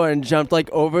the floor and jumped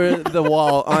like over the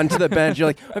wall onto the bench. You're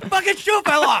like, my fucking shoe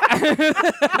fell off.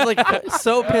 Like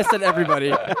so pissed at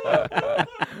everybody.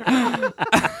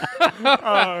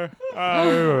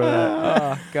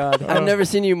 Oh God! I've never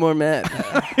seen you more mad.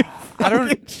 I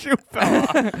don't. Shoe fell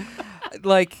off.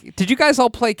 Like, did you guys all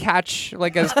play catch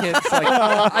like as kids? Like,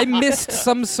 I missed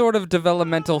some sort of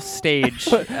developmental stage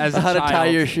as a How to child. tie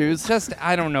your shoes. Just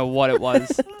I don't know what it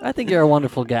was. I think you're a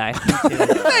wonderful guy.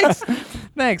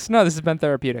 Thanks. No, this has been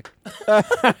therapeutic.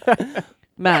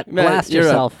 Matt, blast you're up.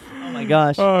 yourself. Oh my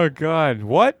gosh. Oh God,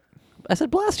 what? I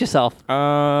said blast yourself.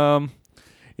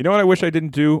 You know what I wish I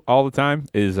didn't do all the time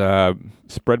is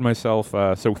spread myself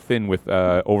so thin with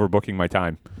overbooking my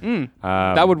time.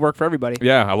 That would work for everybody.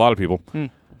 Yeah, a lot of people.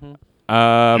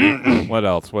 What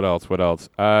else?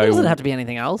 It doesn't have to be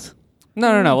anything else.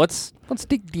 No. Let's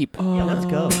dig deep. Yeah, let's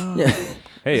go. Yeah.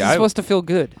 Hey, This is supposed to feel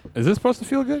good. is this supposed to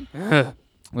feel good?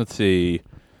 Let's see.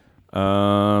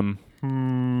 But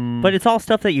it's all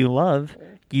stuff that you love.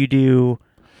 You do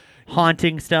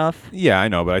haunting stuff. Yeah, I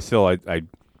know, but I still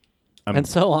I'm, And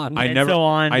so on. I and never so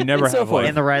on. I never And so have forth. like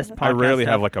And the rest. I podcast rarely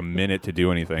stuff. have like a minute to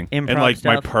do anything. Improv And like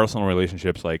my stuff. personal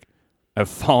relationships, like have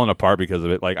fallen apart because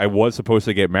of it. Like I was supposed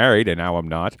to get married, and now I'm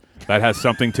not. That has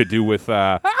something to do with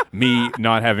me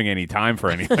not having any time for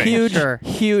anything.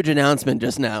 Huge announcement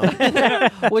just now.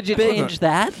 Would you change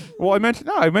that? Well, I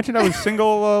mentioned I was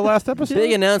single last episode.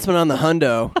 Big announcement on the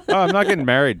hundo. Oh, I'm not getting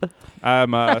married.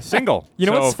 I'm single. You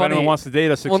know so what's if anyone funny? wants to date a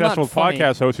Well, successful not funny.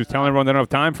 podcast host who's telling everyone they don't have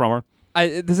time from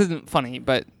her, This isn't funny,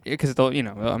 but because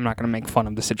I'm not going to make fun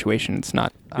of the situation. It's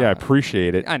not. yeah, I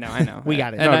appreciate it. I know. We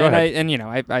got it. And No, go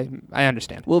ahead. I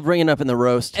understand. We'll bring it up in the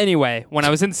roast. Anyway, when I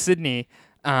was in Sydney,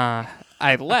 I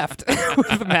left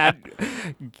with Matt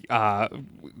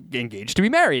engaged to be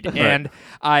married, and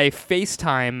I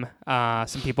FaceTime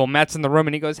some people. Matt's in the room,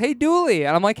 and he goes, "Hey, Dooley,"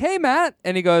 and I'm like, "Hey, Matt,"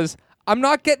 and he goes, "I'm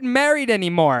not getting married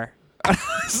anymore." I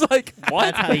was like,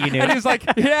 "What?" That's how you knew. And he was like,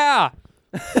 "Yeah."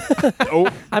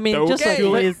 I mean, just like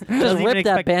Julius just doesn't even rip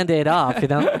that expect- Band-Aid off, you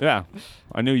know? Yeah,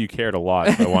 I knew you cared a lot.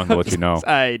 So I wanted to let you know.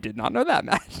 I did not know that,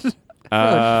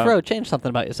 Matt. Fro, change something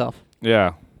about yourself.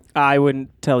 Yeah. I wouldn't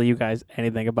tell you guys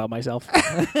anything about myself.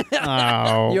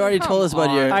 Oh. You already told us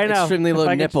about your I know. extremely If low I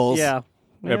could- nipples. Yeah.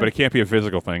 Yeah, but it can't be a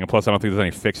physical thing. And plus, I don't think there's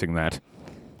any fixing that.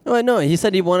 Oh, I know. He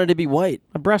said he wanted to be white.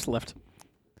 A breast lift.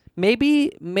 Maybe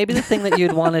the thing that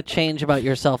you'd want to change about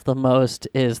yourself the most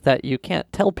is that you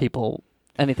can't tell people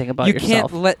anything about You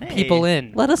yourself. can't let people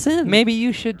in. Let us in. Maybe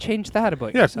you should change that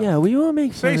about Yeah. yourself. Yeah, we won't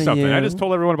make fun Say of something. you. I just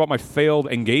told everyone about my failed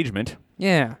engagement.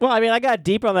 Yeah. Well, I mean, I got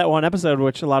deep on that one episode,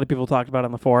 which a lot of people talked about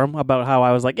on the forum, about how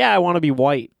I was like, yeah, I want to be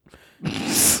white.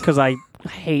 Because I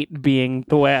hate being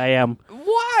the way I am.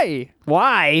 Why?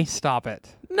 Why? Stop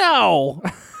it. No.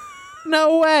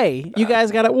 No way. You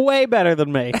guys got it way better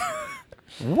than me.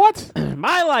 What?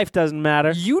 My life doesn't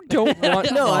matter. You don't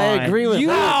want. No, I agree with You-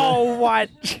 that. Oh, what?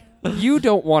 You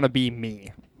don't want to be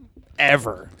me,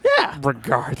 ever. Yeah.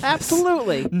 Regardless.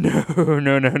 Absolutely.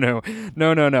 No.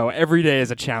 Every day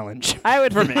is a challenge. I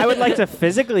would like to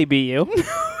physically be you.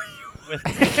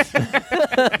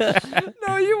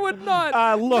 No, you would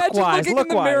not. Look-wise, Imagine looking in the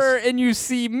look-wise. mirror and you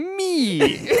see me.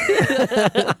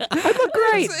 I look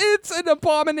great. It's an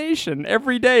abomination.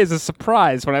 Every day is a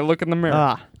surprise when I look in the mirror.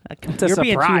 Ah, a you're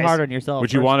being too surprise. hard on yourself.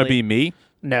 Would you want to personally. be me?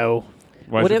 No.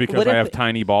 Why is What it if- because what I if- have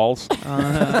tiny balls?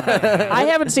 I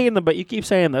haven't seen them, but you keep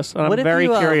saying this, and What I'm if very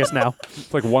you, curious now.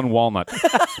 It's like one walnut.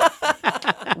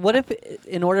 What if,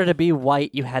 in order to be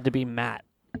white, you had to be Matt?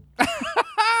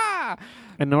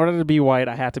 In order to be white,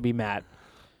 I have to be Matt.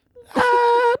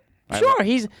 I Sure,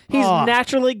 he's Aw.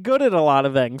 naturally good at a lot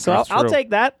of things, so That's I'll true.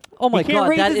 take that. Oh my He can't god,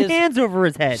 raise that his is hands over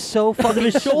his head. so fucking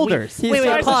his shoulders. sweet. He's Wait,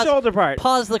 Besides the pause. shoulder part.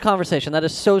 Pause the conversation. That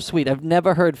is so sweet. I've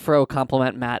never heard Fro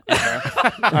compliment Matt ever.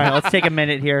 All right, let's take a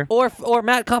minute here. or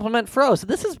Matt compliment Fro. So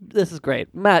this is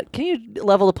great. Matt, can you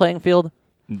level the playing field?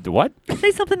 What?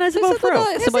 Say something nice about Something Fro.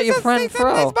 nice about your friend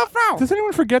Fro. Does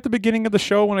anyone forget the beginning of the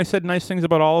show when I said nice things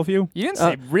about all of you? You didn't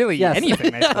say really yes.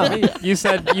 anything. Nice about me. You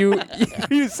said you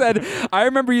said. I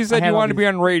remember you said I you have wanted to all be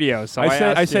on radio. So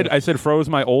I said Fro's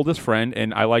my oldest friend,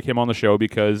 and I like him on the show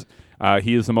because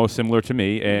he is the most similar to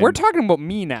me. And We're talking about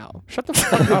me now. Shut the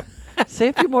fuck up. Say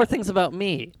a few more things about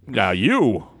me. Now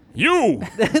you.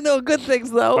 No good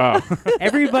things though.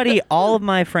 Everybody, all of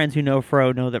my friends who know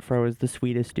Fro know that Fro is the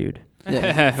sweetest dude.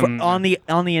 Yeah. On the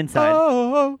inside.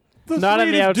 Oh, the Not on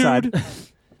the sweetest outside. dude. I'm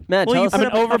Matt, tell us, put an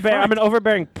up a I'm an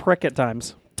overbearing prick at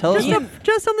times. tell us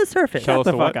Just on the surface. Tell us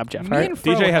the the fuck what? up, Jeff. Me and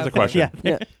Fro DJ has have- a question. Yeah.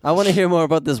 yeah, I want to hear more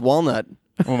about this walnut.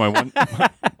 Oh,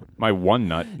 my one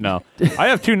nut. No, I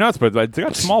have two nuts, but they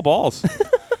got small balls.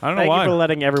 I don't know Thank why. you for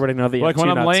letting everybody know that you Like have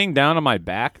when two I'm nuts. laying down on my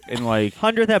back and like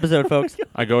 100th episode, folks.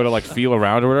 I go to like feel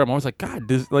around or whatever, I'm always like, God,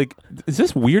 is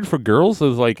this weird for girls?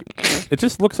 It's like it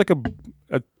just looks like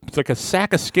it's like a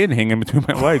sack of skin hanging between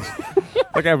my legs.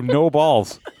 Like I have no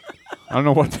balls. I don't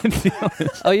know what the deal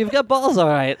is. Oh, you've got balls, all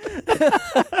right.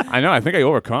 I know. I think I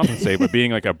overcompensate by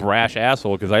being like a brash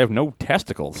asshole because I have no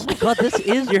testicles. God, this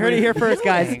is. You heard it here first,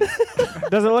 guys.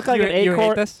 Does it look like You- an you hate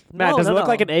acorn? this? Matt, No, does no, it look no.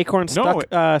 like an acorn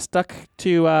No, stuck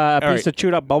to a piece right. of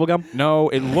chewed up bubblegum? No,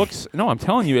 it looks. No, I'm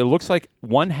telling you, it looks like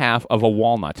one half of a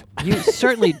walnut. You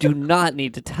certainly do not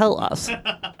need to tell us.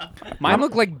 Mine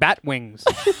look like bat wings.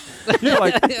 Yeah,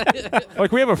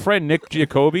 like we have a friend Nick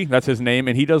Giacobbe, that's his name,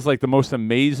 and he does like the most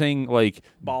amazing like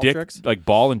Ball dick, tricks? like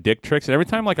ball and dick tricks. And every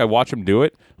time like I watch him do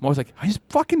it, I'm always like, his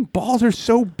fucking balls are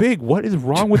so big. What is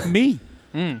wrong with me?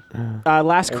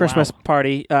 Last Christmas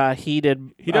party, he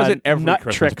did He does it every nut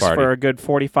Christmas tricks party. for a good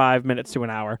 45 minutes to an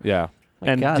hour. Yeah.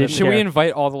 And God, didn't Should we care.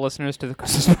 invite all the listeners to the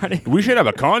Christmas party? We should have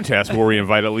a contest where we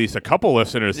invite at least a couple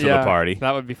listeners to the party.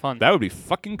 That would be fun. That would be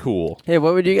fucking cool. Hey,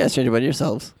 what would you guys change about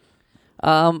yourselves?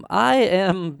 I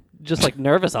am just like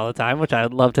nervous all the time, which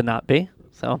I'd love to not be.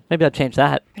 So maybe I'll change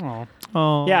that. Aw.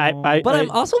 Oh. Yeah, But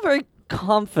I'm also very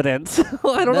confidence.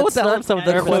 I don't know what That's the hell not I'm so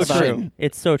the nervous question. about.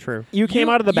 It's so true. You came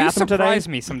out of the bathroom You today. surprise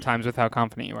me sometimes with how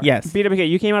confident you are. Yes. BWK,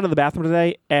 you came out of the bathroom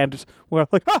today and we're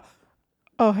like,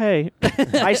 oh, hey.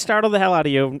 I startled the hell out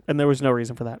of you, and there was no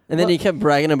reason for that. And then he kept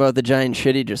bragging about the giant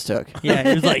shit he just took. Yeah,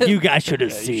 he was like, you guys should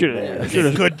have seen this.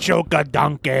 Good joke, a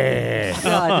donkey.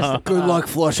 Good luck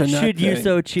flushing that Should you thing.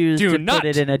 so choose Do to not put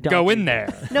it in a go donkey. in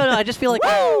there. No, I just feel like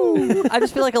I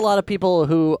just feel like a lot of people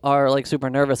who are like super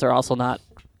nervous are also not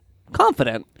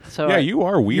confident. So Yeah, you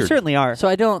are You weird. certainly are. So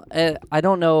I don't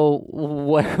know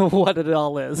what it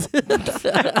all is.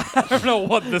 I don't know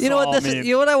what this you know all what this means. is?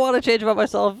 You know what I want to change about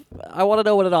myself? I want to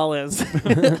know what it all is. I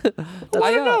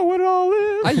don't know what it all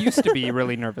is. I used to be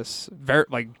really nervous, very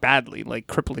badly,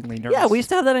 cripplingly nervous. Yeah, we used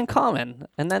to have that in common,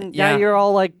 and then Yeah. now you're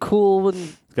all like cool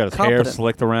and Got his confident. hair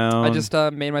slicked around. I just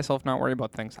made myself not worry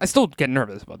about things. I still get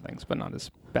nervous about things, but not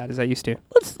as bad as I used to.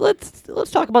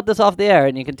 Let's talk about this off the air,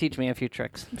 and you can teach me a few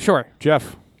tricks. Sure.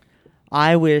 Jeff.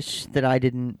 I wish that I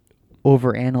didn't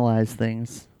overanalyze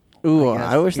things. Ooh, I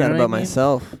guess. I wish You know that what I about mean?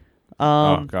 myself.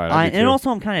 Oh, God, I do and too. also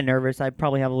I'm kind of nervous. I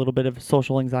probably have a little bit of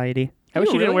social anxiety. I wish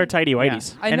you didn't really? wear tidy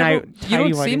whities. I And never, I- you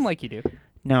tidy don't seem whities. like you do.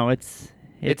 No, it's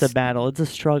It's- a battle. It's a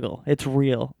struggle. It's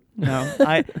real. No,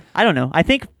 I don't know. I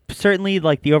think certainly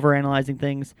like the overanalyzing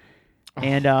things.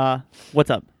 And what's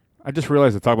up? I just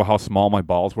realized to talk about how small my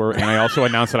balls were, and I also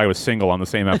announced that I was single on the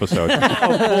same episode.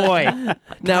 Oh boy.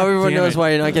 Now everyone Damn knows it. why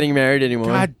you're not getting married anymore.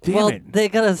 God damn well, it. they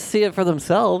gotta see it for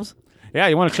themselves. Yeah,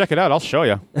 you want to check it out? I'll show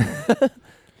you.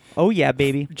 Oh yeah,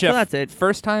 baby. Jeff, So that's it.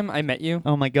 First time I met you.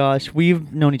 Oh my gosh,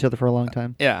 we've known each other for a long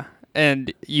time. Yeah.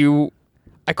 And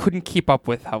I couldn't keep up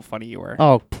with how funny you were.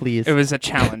 Oh please. It was a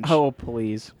challenge. Oh,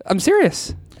 please. I'm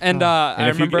serious. And I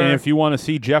And remember. if you want to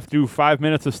see Jeff do 5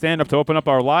 minutes of stand-up to open up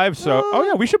our live show, oh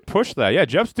yeah, we should push that. Yeah,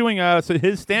 Jeff's doing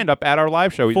his stand-up at our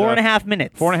live show. He's, 4.5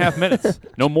 minutes. 4.5 minutes.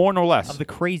 No more, no less. of the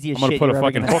craziest I'm going to shit put a you're ever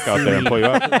fucking gonna hook out there and pull you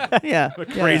up. yeah.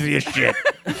 Craziest shit.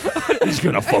 He's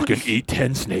going to fucking eat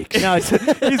 10 snakes. No, it's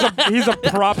he's a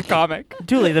prop comic.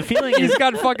 Julie, the feeling He's is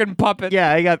got fucking puppets.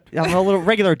 yeah, I'm a little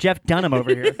regular Jeff Dunham over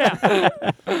here.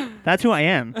 That's who I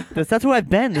am. That's who I've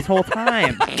been this whole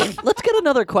time. Let's get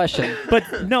another question. But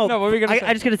no, No, what were we gonna say?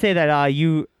 I just gotta say that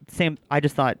I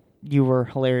just thought you were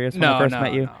hilarious when No, I first no,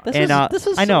 met you. no. This And,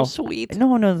 is I know. so sweet.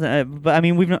 No, but I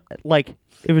mean we've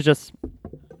it was just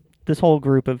this whole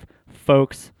group of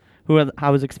folks who I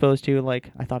was exposed to.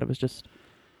 Like I thought it was just.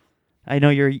 I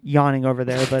know you're yawning over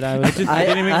there, but I was. I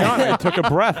didn't even yawn. I took a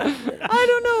breath. I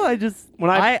don't know. I just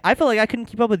I feel like I couldn't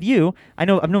keep up with you. I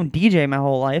know I've known DJ my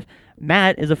whole life.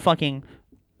 Matt is a fucking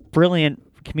brilliant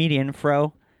comedian,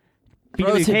 Fro.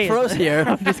 BWK Fro's here.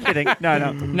 I'm just kidding.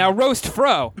 No. Now roast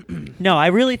Fro. No, I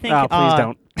really think Oh, please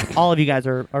don't. all of you guys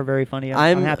are very funny.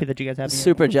 I'm I'm happy that you guys have me.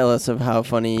 Super jealous of how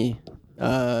funny,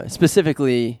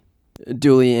 specifically,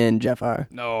 Dooley and Jeff are.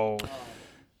 No.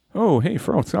 Oh, hey,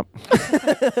 Fro, what's up?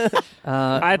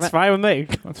 That's fine with me.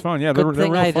 That's fun. Yeah, Good they're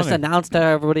thing real I funny. just announced to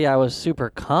everybody I was super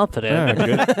confident.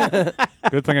 Yeah,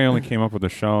 good thing I only came up with the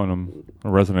show, and I'm a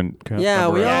resident. Yeah,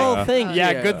 member we at, all think.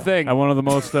 Yeah, good thing. at one of the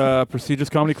most prestigious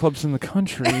comedy clubs in the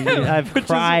country. I've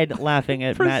cried laughing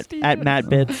at Matt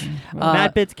Bitts.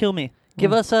 Matt Bitts, kill me.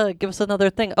 Give us another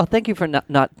thing. Oh, thank you for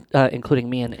not including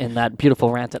me in that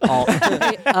beautiful rant at all.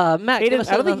 Hey, Matt, give us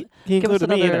I don't another, think he give us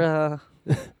included me another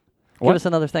What? give us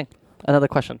another thing, another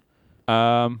question.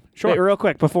 Sure. Wait, real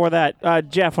quick, before that,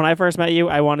 Jeff, when I first met you,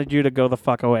 I wanted you to go the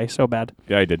fuck away so bad.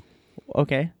 Yeah, I did.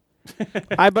 Okay.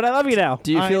 But I love you now.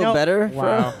 Do you I feel know- better?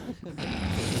 Wow.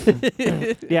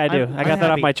 Yeah, I do. I got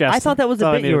that off my chest. I thought that was That's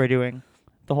all a I bit you knew. were doing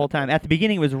the whole time. At the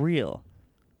beginning, it was real.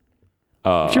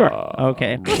 Sure.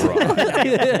 Okay. And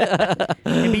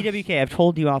BWK, I've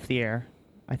told you off the air.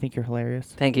 I think you're hilarious.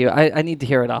 Thank you. I need to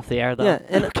hear it off the air though. Yeah,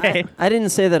 and Okay. I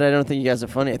didn't say that I don't think you guys are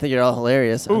funny. I think you're all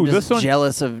hilarious. Ooh, I'm this just one-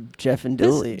 jealous of Jeff and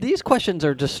Dooley. These questions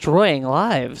are destroying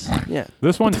lives. Yeah.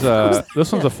 This one's a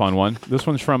fun one. This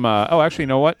one's from. Oh, actually, you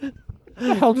know what?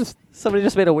 I'll just Somebody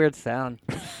just made a weird sound.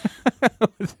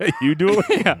 you do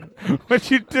it. Yeah. What'd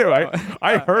you do?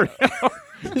 I heard.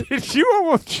 Did you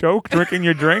almost choke drinking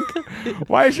your drink?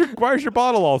 Why is your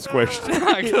bottle all squished?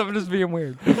 I'm just being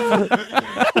weird.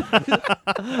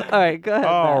 All right, go ahead.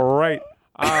 All right.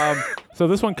 So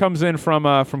this one comes in from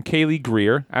Kaylee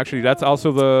Greer. Actually, that's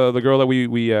also the girl that we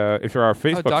if you're our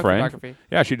Facebook dog friend. photography.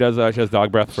 Yeah, she does. She does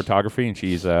dog breath photography, and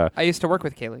she's. I used to work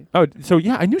with Kaylee. Oh, so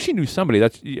yeah, I knew she knew somebody.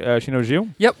 That's she knows you.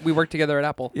 Yep, we worked together at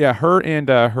Apple. Yeah, her and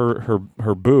her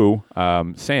boo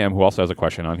Sam, who also has a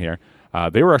question on here.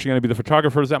 They were actually going to be the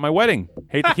photographers at my wedding.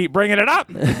 Hate to keep bringing it up.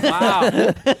 Wow.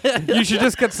 You should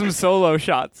just get some solo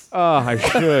shots. Oh, I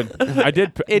should. I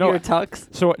did. In no, your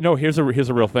tux. So no, here's a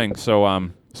real thing. So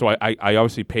So I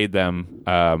obviously paid them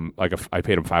I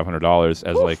paid them $500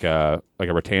 as like a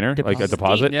retainer, like a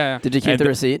deposit. Yeah. Did you keep And the the-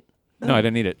 receipt? No, I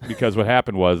didn't need it because what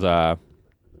happened was,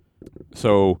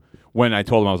 so when I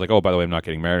told him, I was like, oh, by the way, I'm not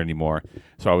getting married anymore.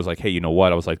 So I was like, hey, you know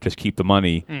what? I was like, just keep the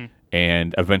money,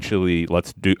 and eventually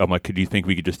let's do. I'm like, do you think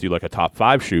we could just do like a top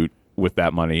 5 shoot with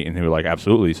that money? And they were like,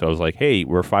 absolutely. So I was like, hey,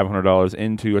 we're $500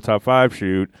 into a top 5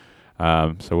 shoot,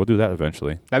 so we'll do that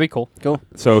eventually. That'd be cool. Cool.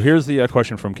 So here's the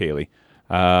question from Kaylee.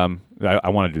 I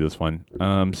want to do this one.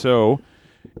 So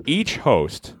each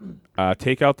host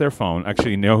take out their phone.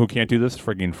 Actually, you know who can't do this?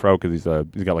 Friggin' Fro, because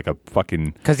he's got like a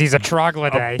fucking Because he's a a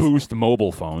troglodyte. Boost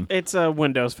mobile phone. It's a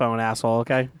Windows phone, asshole.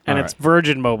 Okay, and All it's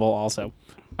Virgin Mobile also.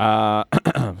 So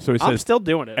he I'm says, still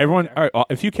doing it. everyone, all right,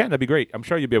 if you can, that'd be great. I'm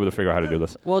sure you'll be able to figure out how to do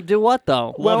this. Well, do what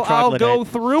though? Well, I'll troglodyte. go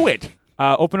through it.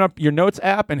 Open up your notes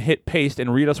app and hit paste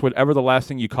and read us whatever the last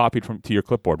thing you copied from to your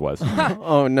clipboard was.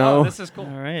 Oh no. Oh, this is cool.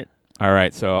 All right. All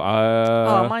right, so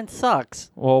Oh, mine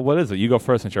sucks. well, what is it? You go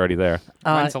first since you're already there.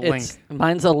 Mine's a link.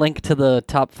 Mine's a link to the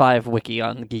top 5 wiki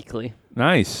on Geekly.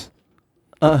 Nice.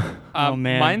 Uh, Oh,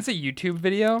 man. Mine's a YouTube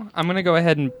video. I'm gonna go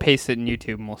ahead and paste it in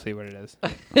YouTube, and we'll see what it is.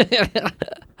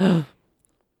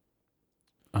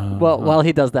 Well, while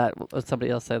he does that, somebody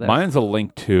else say that. Mine's a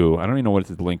link to. I don't even know what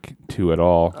it's a link to at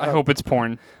all. I hope it's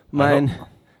porn. mine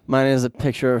is a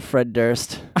picture of Fred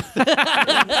Durst.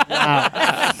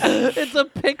 It's a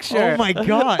picture. Oh my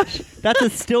gosh, that's a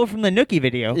still from the Nookie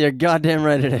video. You're goddamn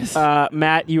right it is.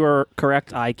 Matt, you are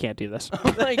correct. I can't do this.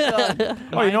 Oh my god.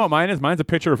 Oh, you know what mine is? Mine's a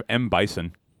picture of M.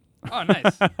 Bison. Oh,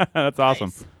 nice. That's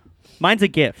awesome. Mine's a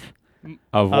GIF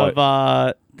Of what?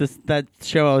 of that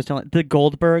show I was telling, the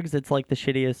Goldbergs. It's like the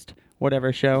shittiest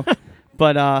whatever show,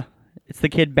 but it's the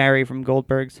kid Barry from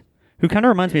Goldbergs, who kind of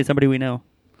reminds me of somebody we know.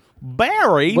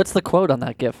 Barry. What's the quote on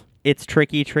that GIF? It's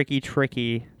tricky, tricky,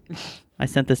 tricky. I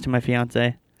sent this to my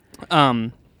fiance. Yeah,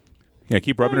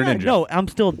 keep rubbing it in. Jeff. No, I'm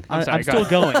still sorry, go still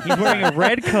going. He's wearing a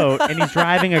red coat and he's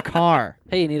driving a car.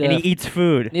 Hey, you need And a he eats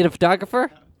food. need a photographer?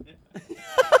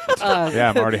 Yeah,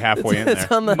 I'm already halfway in It's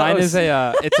there. on the Mine house. is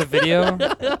it's a video.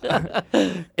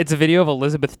 It's a video of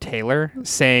Elizabeth Taylor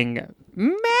saying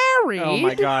 "Mary." Oh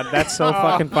my god, that's so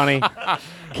fucking funny.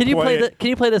 Can you play Play Can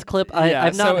you play this clip? Yeah,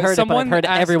 I've not so heard it, but I've someone heard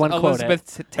asked everyone quote it.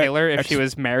 Elizabeth Taylor if she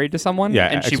was married to someone, Yeah,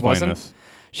 and she explain wasn't. this.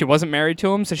 She wasn't married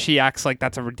to him, so she acts like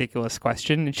that's a ridiculous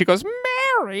question, and she goes,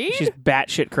 "Married?" She's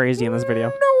batshit crazy in this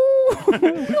video.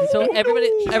 no. So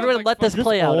everybody, like let this Is this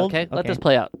play out. old? Okay, let Okay. this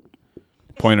play out.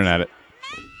 Pointing at it.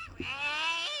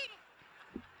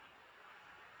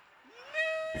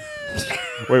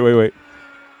 Wait.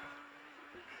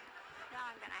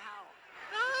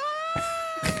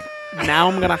 Now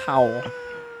I'm gonna howl.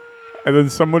 And then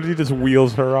somebody just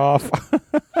wheels her off.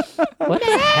 What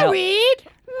the hell? No,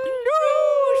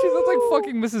 she looks like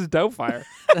fucking Mrs. Doubtfire.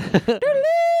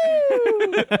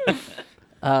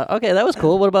 Okay, that was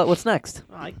cool. What about what's next?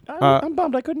 I'm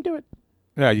bummed I couldn't do it.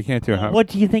 Yeah, you can't do it. Huh? What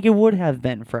do you think it would have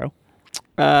been, Fro?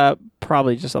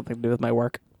 Probably just something to do with my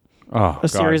work. Oh, A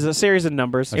series of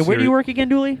numbers. A Where do you seri- work again,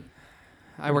 Dooley?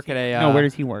 I work at a. No, where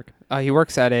does he work? He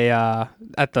works at a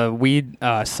at the weed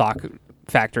sock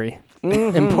factory.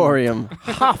 Emporium.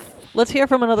 Let's hear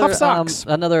from another Huff socks.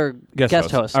 another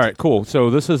guest host. All right, cool. So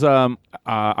this is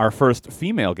our first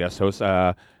female guest host,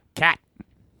 Kat.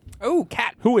 Oh,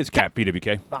 cat. Who is Kat,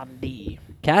 BWK?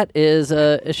 Kat is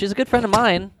she's a good friend of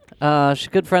mine. She's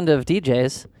a good friend of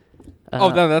DJ's. Oh,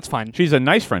 no, that's fine. She's a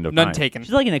nice friend of None mine. taken.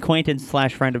 She's like an acquaintance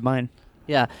 / friend of mine.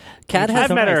 Yeah, Kat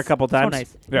has. I've met her a nice. couple So times.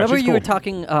 nice. Yeah, Remember she's you were cool.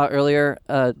 talking earlier,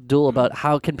 Duel, about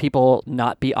how can people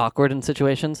not be awkward in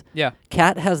situations? Yeah.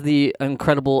 Kat has the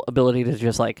incredible ability to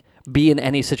just like be in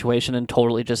any situation and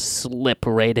totally just slip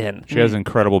right in. She has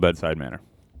incredible bedside manner.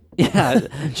 Yeah,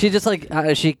 she just like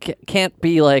she can't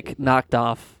be like knocked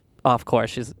off course.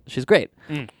 She's great.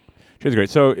 She's great.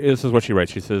 So this is what she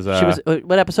writes. She says, She was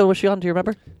what episode was she on? Do you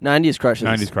remember? 90s crushes.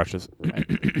 90s crushes.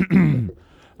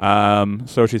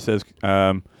 So she says,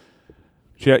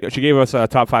 she gave us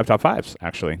top fives,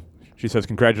 actually. She says,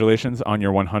 congratulations on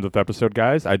your 100th episode,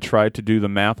 guys. I tried to do the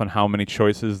math on how many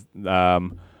choices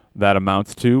that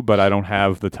amounts to, but I don't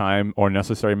have the time or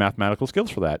necessary mathematical skills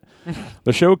for that.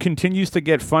 The show continues to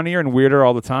get funnier and weirder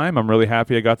all the time. I'm really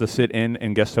happy I got to sit in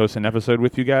and guest host an episode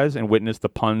with you guys and witness the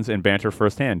puns and banter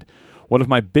firsthand. One of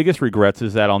my biggest regrets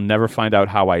is that I'll never find out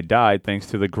how I died thanks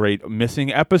to the great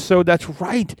missing episode. That's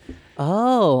right.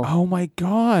 Oh. Oh, my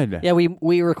God. Yeah,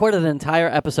 we recorded an entire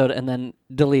episode and then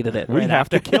deleted it. We right have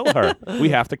after. to kill her. We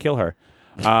have to kill her.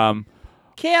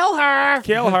 Kill her.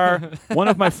 Kill her. One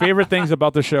of my favorite things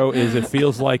about the show is it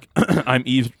feels like I'm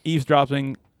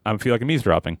eavesdropping. I feel like I'm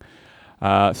eavesdropping.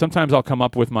 Sometimes I'll come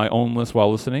up with my own list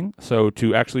while listening, so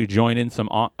to actually join in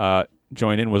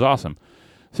was awesome.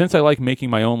 Since I like making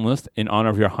my own list in honor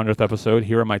of your 100th episode,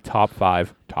 here are my top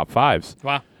fives.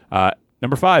 Wow.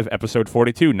 Number 5, episode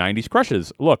 42, 90s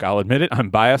crushes. Look, I'll admit it,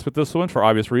 I'm biased with this one for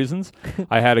obvious reasons.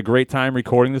 I had a great time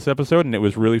recording this episode, and it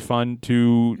was really fun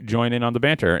to join in on the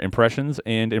banter, impressions,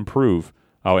 and improv.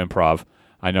 Oh, improv.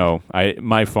 I know.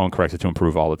 My phone corrects it to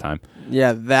improve all the time.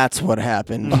 Yeah, that's what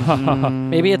happened.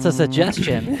 Maybe it's a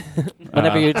suggestion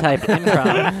whenever you type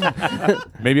improv.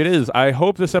 Maybe it is. I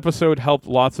hope this episode helped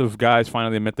lots of guys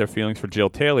finally admit their feelings for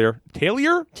Jill Taylor.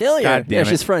 Taylor? Taylor. God damn Yeah, it.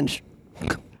 she's French.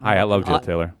 Hi, I love Jill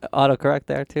Taylor. Autocorrect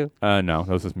there, too. No, that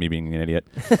was just me being an idiot.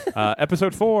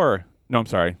 Episode 4. No, I'm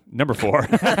sorry. Number 4.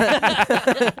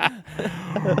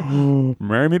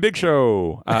 Marry Me Big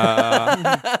Show.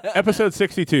 Episode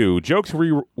 62. Jokes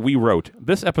we wrote.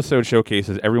 This episode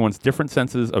showcases everyone's different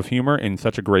senses of humor in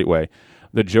such a great way.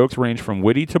 The jokes range from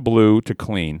witty to blue to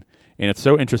clean. And it's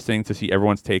so interesting to see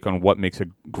everyone's take on what makes a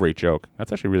great joke.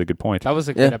 That's actually a really good point. That was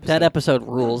a good episode. That episode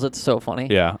rules. It's so funny.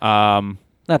 Yeah.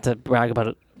 Not to brag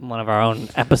about one of our own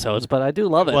episodes, but I do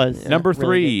love it. Was. Yeah, Number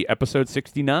really 3, episode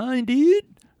 69, dude.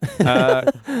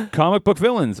 Comic book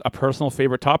villains, a personal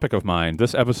favorite topic of mine.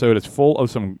 This episode is full of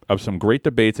some great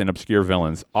debates and obscure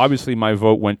villains. Obviously, my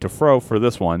vote went to Fro for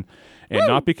this one, and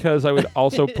not because I would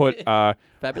also put her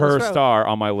Fabulous Fro. star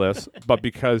on my list, but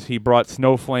because he brought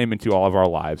Snowflame into all of our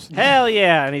lives. Hell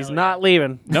yeah, and he's not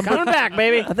leaving. Coming back,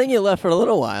 baby. I think he left for a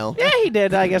little while. Yeah, he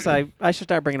did. I guess I should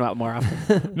start bringing him out more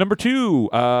often. Number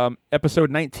 2, episode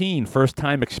 19, first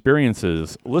time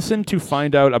experiences. Listen to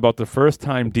find out about the first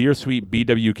time Dear Sweet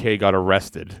BWK got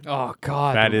arrested. Oh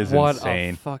God, That is what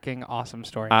insane. a fucking awesome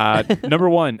story. Number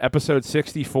 1, episode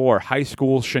 64, high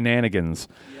school shenanigans.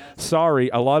 Sorry,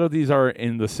 a lot of these are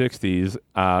in the 60s.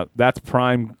 That's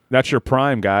prime. That's your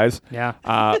prime, guys. Yeah.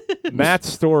 Matt's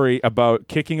story about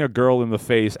kicking a girl in the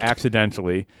face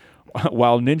accidentally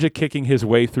while ninja kicking his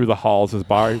way through the halls is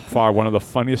by far one of the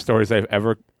funniest stories I've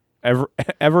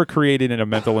ever created in a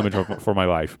mental image for my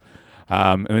life.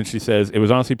 And then she says, it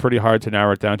was honestly pretty hard to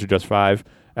narrow it down to just 5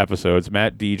 episodes.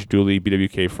 Matt, Deej, Dooley,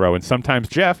 BWK, Fro, and sometimes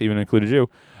Jeff, even included you.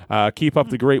 Keep up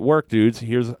the great work, dudes.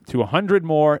 Here's to 100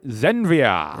 more.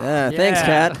 Zenvia. Yeah, thanks,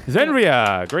 Kat.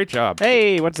 Zenvia. Great job.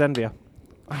 Hey, what's Zenvia?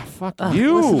 Fuck Ugh,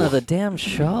 you. Listen to the damn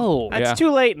show. It's Yeah.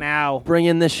 too late now.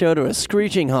 Bringing this show to a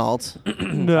screeching halt.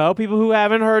 No, people who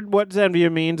haven't heard what Zenvia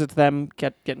means, it's them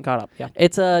getting caught up. Yeah.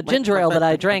 It's a ginger ale that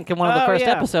I drank in one of the Oh, first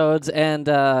yeah. episodes, and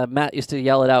Matt used to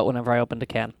yell it out whenever I opened a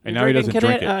can. And now he doesn't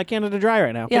drink it. Canada Dry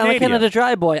right now. Yeah, I'm a Canadian. Canada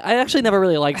Dry boy. I actually never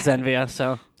really liked Zenvia,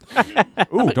 so.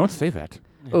 Ooh, don't say that.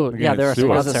 Oh, yeah, there are some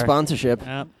sue us. As a others. sponsorship.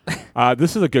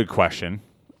 This is a good question,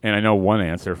 and I know one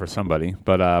answer for somebody,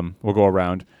 but we'll go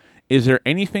around. Is there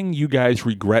anything you guys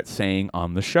regret saying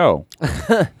on the show?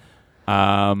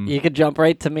 You could jump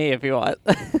right to me if you want.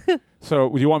 So,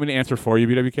 do you want me to answer for you,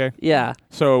 BWK? Yeah.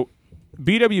 So,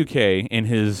 BWK, in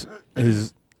his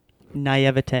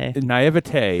Naivete.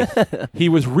 naivete, he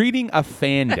was reading a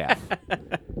fan death,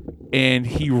 and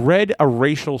he read a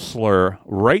racial slur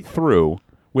right through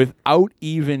without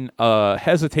even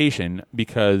hesitation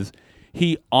because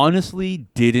he honestly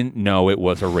didn't know it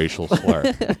was a racial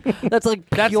slur. That's like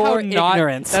That's how pure not.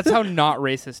 ignorance. That's how not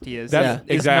racist he is. That's- He's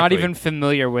not exactly. even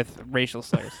familiar with racial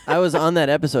slurs. I was on that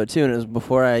episode too, and it was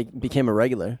before I became a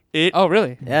regular. It Oh,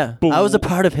 really? Yeah, I was a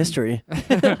part of history.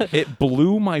 it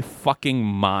blew my fucking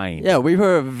mind. Yeah, we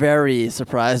were very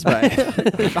surprised by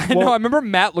it. I know. I remember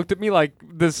Matt looked at me like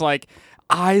this, like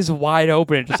eyes wide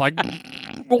open, just like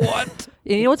what?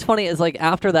 And you know what's funny is like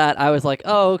after that I was like,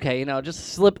 oh okay, you know, just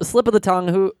slip of the tongue.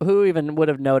 Who even would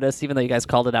have noticed, even though you guys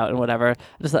called it out and whatever.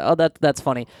 Just like, oh that's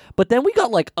funny. But then we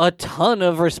got like a ton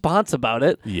of response about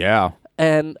it, Yeah.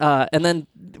 and then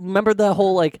remember the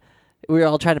whole like we were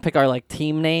all trying to pick our like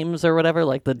team names or whatever,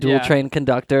 like the dual Yeah. train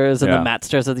conductors and Yeah. the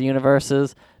Matsters of the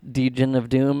Universes, Dejan of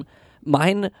Doom.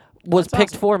 Mine was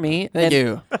picked for me. Thank and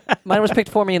you. Mine was picked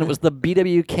for me, and it was the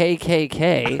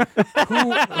BWKKK.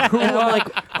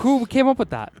 Who came up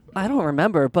with that? I don't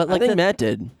remember, but I like think the- Matt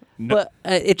did. But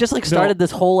it just like started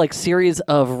this whole like series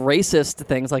of racist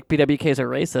things, like BWKs are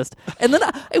racist, and then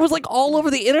it was like all over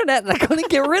the internet, and I couldn't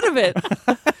get rid of it.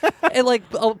 And like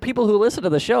people who listen to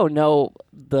the show know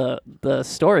the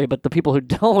story, but the people who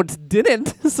don't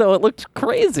didn't, so it looked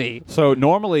crazy. So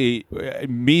normally,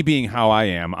 me being how I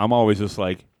am, I'm always just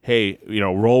like, hey, you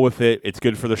know, roll with it. It's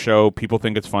good for the show. People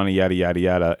think it's funny, yada yada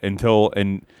yada. Until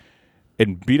in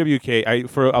BWK,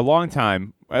 for a long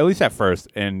time, at least at first,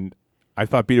 and I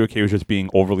thought BWK was just being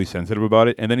overly sensitive about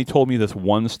it. And then he told me this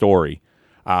one story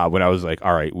when I was like,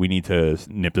 all right, we need to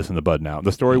nip this in the bud now.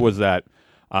 The story was that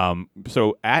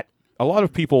so at a lot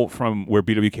of people from where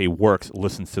BWK works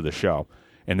listens to the show,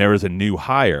 and there is a new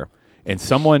hire, and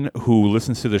someone who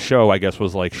listens to the show, I guess,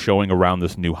 was like showing around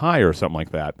this new hire or something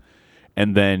like that,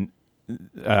 and then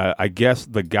I guess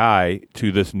the guy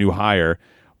to this new hire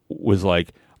was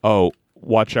like, "Oh,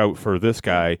 watch out for this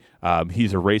guy.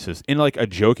 He's a racist," in like a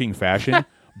joking fashion.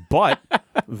 But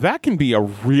that can be a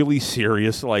really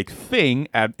serious like thing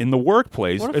in the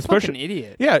workplace, What a especially fucking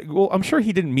idiot. Yeah, well, I'm sure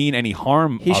he didn't mean any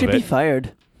harm. He of should it. be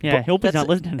fired. Yeah, I hope he's not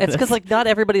listening to It's this. because like not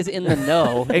everybody's in the know.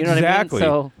 You know what I mean? Exactly.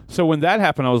 So when that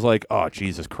happened, I was like, "Oh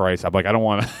Jesus Christ!" I'm like, I don't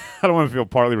want to feel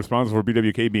partly responsible for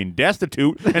BWK being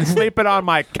destitute and sleeping on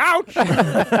my couch.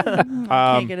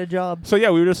 Can't get a job. So yeah,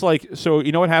 we were just like, so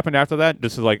you know what happened after that?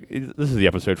 This is the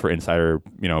episode for Insider,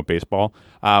 baseball.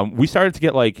 We started to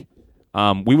get like,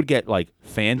 we would get like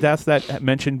fan deaths that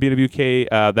mentioned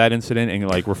BWK that incident and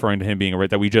like referring to him being a racist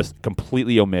that we just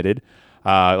completely omitted.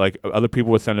 Like other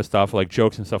people would send us stuff like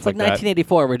jokes and stuff it's like like that.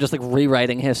 1984. We're just like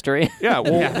rewriting history. Yeah,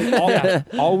 well,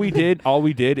 all we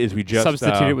did is we just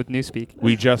Substitute it with Newspeak.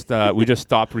 we just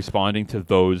stopped responding to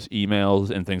those emails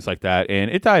and things like that,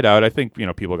 and it died out. I think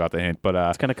people got the hint, but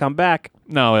It's gonna come back.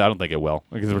 no, I don't think it will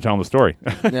because we're telling the story.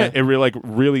 Yeah. It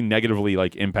really negatively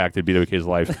like impacted BWK's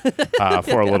life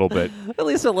for a little bit, At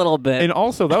least a little bit. and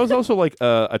also that was also like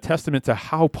a testament to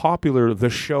how popular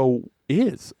the show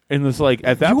is. And it's like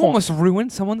at that You point, almost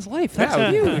ruined someone's life. That's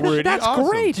Yeah, it was huge. pretty That's awesome.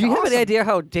 great. Do you have any Awesome. idea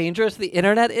how dangerous the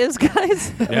internet is,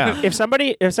 guys? yeah.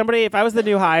 If I was the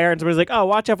new hire and somebody's like, "Oh,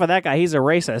 watch out for that guy. He's a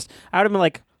racist," I would have been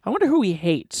like, "I wonder who he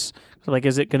hates." So like,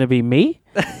 is it going to be me?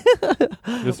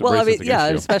 Just Well, I racist mean, against yeah,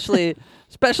 you.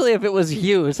 especially if it was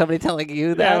you, somebody telling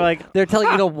you that. Yeah, like- they're telling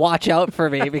you to watch out for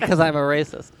me because I'm a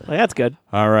racist. Like, that's good.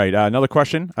 All right, another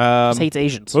question. Just hates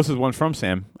Asians. So this is one from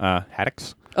Sam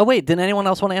Haddix. Oh wait, did anyone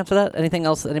else want to answer that? Anything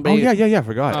else? Anybody? Oh yeah, I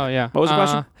forgot. Oh yeah. What was the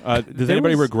question? Does There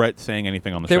anybody was- regret saying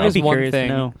anything on the There show? was be one curious to thing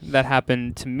know. that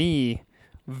happened to me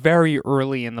very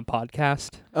early in the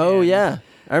podcast. Oh And- yeah,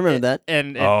 I remember that.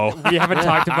 And Oh. we haven't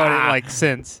talked about it like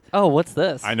since. Oh, what's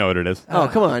this? I know what it is. Oh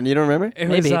come on, you don't remember? It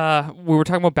Maybe. was we were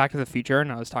talking about Back to the Future,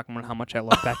 and I was talking about how much I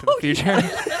love Back to the Future,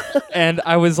 and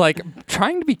I was like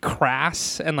trying to be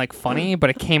crass and like funny, but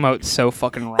it came out so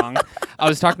fucking wrong. I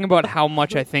was talking about how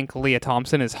much I think Leah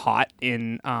Thompson is hot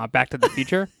in Back to the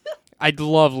Future. I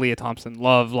love Leah Thompson.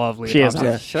 Love Leah She is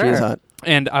Thompson. Yeah, sure. she is hot.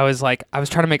 And I was trying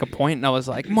to make a point, and I was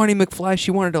like, Marty McFly,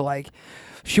 she wanted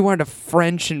to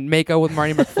French and make out with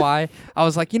Marty McFly. I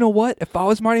was like, you know what? If I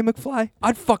was Marty McFly,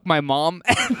 I'd fuck my mom.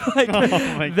 And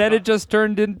like, then it just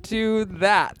turned into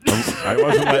that. I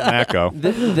wasn't letting that go.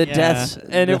 The Yeah. deaths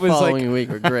And the it was like- following week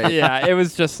were great. Yeah, it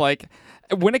was just like,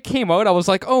 when it came out, I was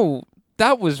like, oh,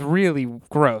 that was really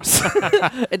gross.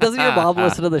 Doesn't your mom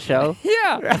listen to the show?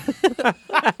 Yeah.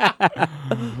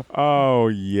 Oh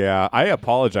yeah, I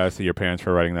apologize to your parents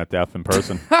for writing that death in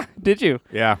person. Did you?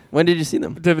 Yeah, When did you see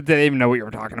them? Did they even know what you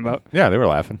were talking about? yeah, they were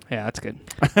laughing. Yeah, that's good.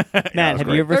 Matt, was have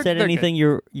great. you ever They're- said they're anything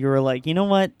you were like, you know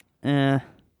what? Shouldn't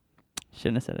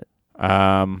have said it.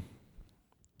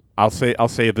 I'll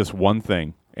say this one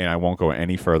thing, and I won't go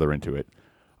any further into it.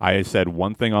 I said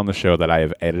one thing on the show that I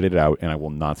have edited out, and I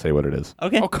will not say what it is.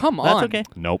 Okay. Oh, come That's on. okay.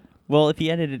 Nope. Well, if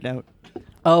you edit it out.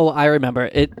 Oh, I remember.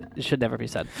 It should never be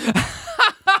said.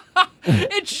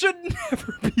 It should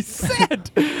never be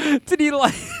said. Did he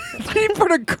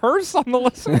put a curse on the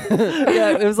listener?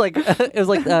 Yeah, it was like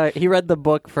he read the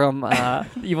book from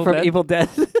Evil from Dead? Evil Dead.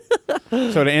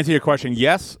 So to answer your question,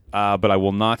 yes, but I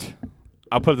will not.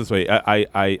 I'll put it this way: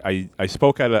 I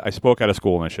spoke at a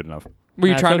school and I shouldn't have. Were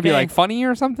you That's trying to be okay. like funny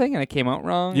or something and it came out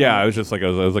wrong? Yeah, it was just like it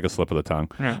was like a slip of the tongue.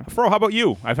 Yeah. Fro, how about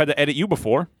you? I've had to edit you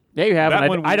before. Yeah, you have. That and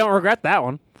one I don't regret that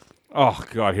one. Oh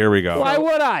God, here we go. Why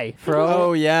would I?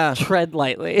 Oh yeah. Tread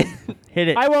lightly. Hit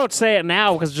it. I won't say it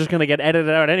now because it's just going to get edited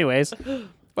out anyways.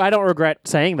 I don't regret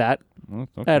saying that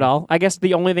Okay. at all. I guess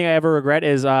the only thing I ever regret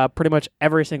is pretty much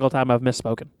every single time I've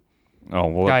misspoken. Oh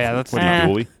well. Oh, yeah, that's- what are you,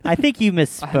 Dooley? I think you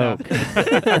misspoke.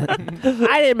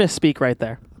 I didn't misspeak right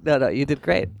there. No, you did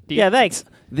great. Yeah, thanks.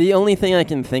 The only thing I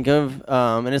can think of,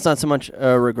 and it's not so much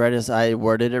a regret as I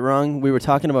worded it wrong. We were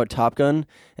talking about Top Gun,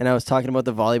 and I was talking about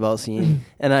the volleyball scene,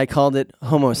 and I called it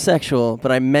homosexual, but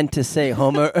I meant to say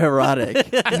homoerotic.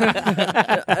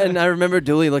 And I remember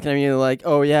Dooley looking at me like,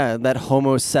 "Oh yeah, that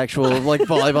homosexual like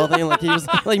volleyball thing." Like he was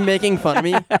like making fun of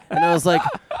me, and I was like,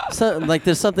 "Like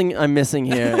there's something I'm missing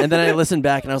here." And then I listened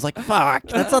back, and I was like, "Fuck,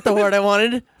 that's not the word I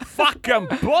wanted." Fucking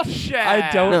bullshit.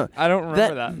 I don't No,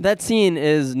 remember that. That scene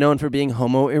is known for being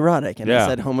homoerotic, and Yeah. I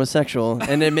said homosexual,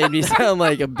 and it made me sound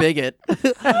like a bigot.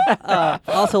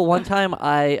 Also, one time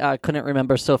I couldn't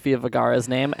remember Sofia Vergara's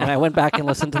name, and I went back and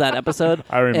listened to that episode.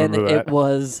 I remember and that. it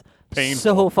was painful.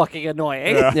 so fucking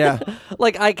annoying. Yeah.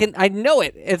 Like I know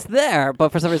it's there, but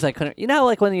for some reason I couldn't. You know,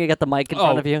 like when you get the mic in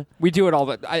front of you. We do it all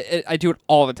the. I do it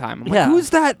all the time. I'm like, Yeah. who's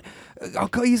that?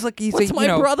 He's What's my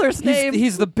brother's name?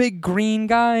 He's the big green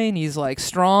guy, and he's like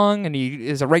strong, and he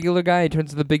is a regular guy. He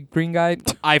turns to the big green guy.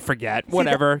 I forget.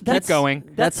 Whatever. Keep going.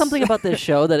 That's something about this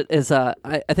show that is. I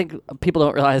think people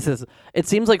don't realize is it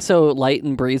seems like so light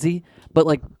and breezy, but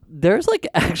like there's like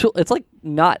actual. It's like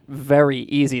not very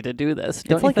easy to do this.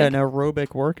 Don't It's you like think? an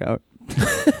aerobic workout.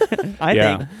 I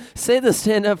Yeah. think. Say the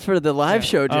stand up for the live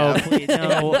show, Oh, Jeff. please,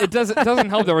 no. It doesn't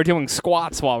help that we're doing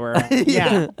squats while we're.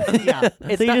 yeah. Yeah.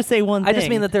 It's So you not- just say one thing. I just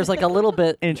mean that there's like a little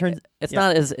bit. And it turns. It's yeah.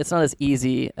 not as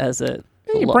easy as it.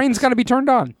 Your looks. brain's got to be turned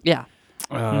on. Yeah.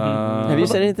 Have you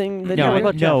said anything? That No, you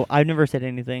about no, I've never said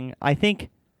anything. I think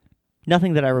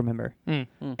nothing that I remember. Mm.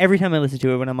 Every time I listen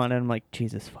to it when I'm on it, I'm like,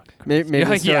 Jesus fucking Christ. Maybe Yeah,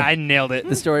 the story, I nailed it.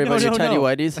 the story No, about your no, tiny no.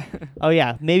 whiteys. Oh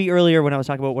yeah, maybe earlier when I was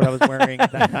talking about what I was wearing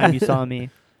that time you saw me.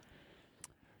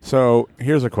 So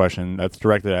here's a question that's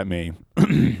directed at me,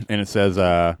 and it says,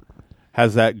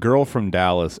 "Has that girl from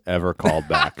Dallas ever called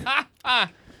back?"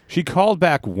 She called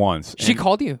back once. She and-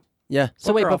 called you. Yeah.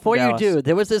 So wait, girl before from you Dallas? do,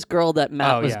 there was this girl that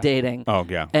Matt Oh, was yeah. dating, Oh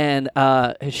yeah, and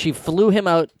she flew him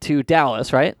out to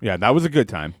Dallas, right? yeah. That was a good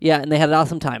time. Yeah, and they had an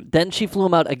awesome time. Then she flew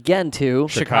him out again to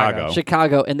Chicago.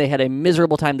 Chicago, and they had a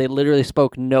miserable time. They literally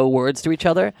spoke no words to each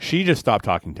other. She just stopped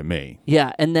talking to me.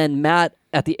 Yeah, and then Matt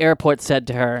at the airport said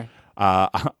to her,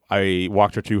 I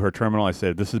walked her to her terminal. I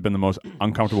said, "This has been the most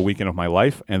uncomfortable weekend of my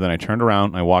life." And then I turned around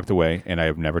and I walked away, and I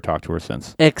have never talked to her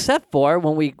since. except for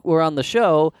when we were on the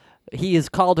show, he has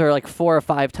called her like 4 or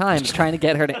 5 times trying to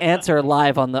get her to answer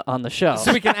live on the show.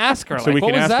 So we can ask her. So like, we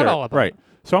what can was ask that her. all about? Right.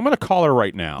 So I'm going to call her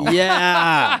right now.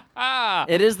 Yeah.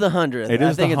 It is the 100th. It I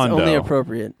is the think it's only hundo.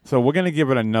 appropriate. So we're going to give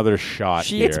it another shot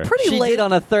She- here. it's pretty She late did-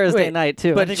 on a Thursday Wait, night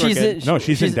too. But I think we're she's good. in, No,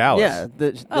 she's in Dallas. Yeah,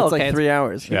 that's Oh, like okay. 3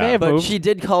 hours. Yeah. may have But moved. she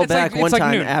did call It's like- back one it's like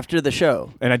time noon. after the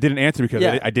show And I didn't answer because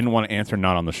Yeah. I didn't want to answer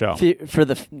not on the show. for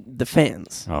the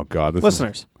fans. Oh God, this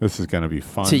Listeners. this is going to be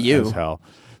fun To you. as hell.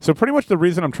 So pretty much the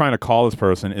reason I'm trying to call this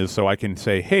person is so I can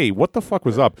say, "Hey, what the fuck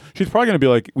was up?" She's probably going to be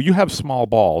like, well, "You have small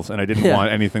balls," and I didn't Yeah.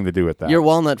 want anything to do with that. Your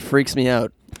walnut freaks me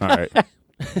out. All right.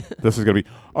 This is going to be.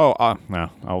 Oh, no.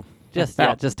 I'll. just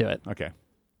do it. Okay.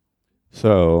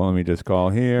 So let me just call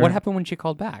here. What happened when she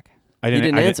called back? I didn't,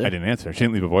 didn't I answer. I didn't answer. She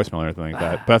didn't leave a voicemail or anything like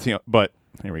that. But but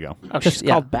here we go. Oh, she's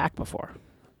yeah. called back before.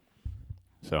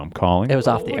 So I'm calling. It was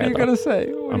off the What air. are you though. gonna say?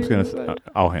 What I'm are just you gonna. say?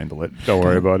 I'll handle it. Don't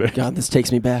worry about it. God, this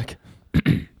takes me back.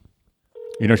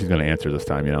 You know she's gonna answer this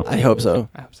time. You know. I hope so.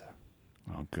 I hope so.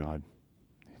 Oh God.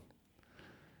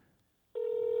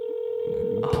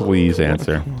 Please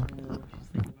answer.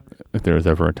 If there was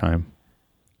ever a time.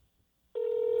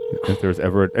 If there's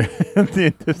ever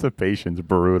the anticipation's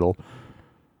brutal.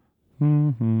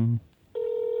 Mm-hmm.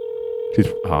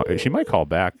 She might call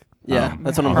back. Yeah,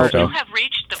 that's what I'm on the hoping. show. have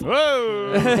reached the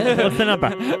Whoa! What's the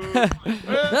number?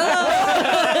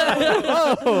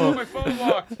 Oh, my phone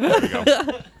locked. There we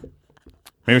go.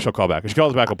 Maybe she'll call back. If she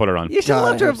calls back, I'll put her on. You should God,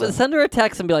 left I her, hope so. send her a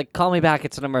text and be like, "Call me back.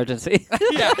 It's an emergency."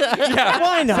 Yeah.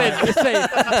 Why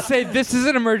not? Say this is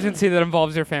an emergency that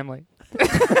involves your family.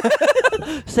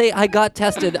 Say, "I got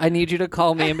tested. I need you to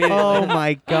call me immediately." Oh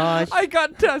my gosh. I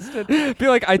got tested. Be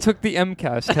like, I took the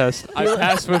MCAS test. I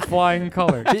passed with flying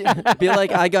colors. Be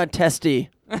like, I got testy.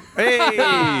 Hey,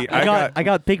 I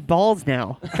got big balls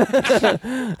now.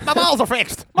 my balls are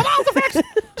fixed. My balls are fixed.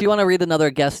 Do you want to read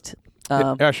another guest?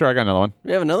 Yeah, sure. I got another one.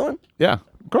 We have another one? Yeah,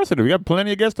 of course I do. We got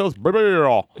plenty of guest hosts. Do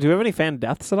we have any fan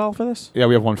deaths at all for this? Yeah,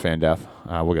 we have one fan death.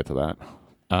 We'll get to that.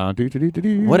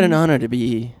 What an honor to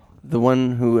be the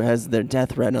one who has their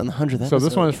death read on the 100th episode. So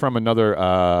this one is from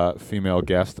another female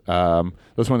guest.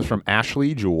 This one is from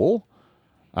Ashley Jewell.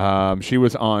 She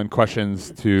was on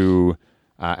Questions to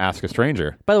Ask a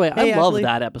Stranger. By the way, Hey, I love Ashley.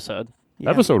 that episode. Yeah.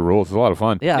 Episode rules. It's a lot of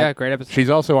fun. Yeah, Yeah, great episode. She's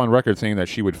also on record saying that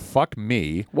she would fuck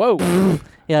me. Whoa.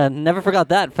 yeah. Never forgot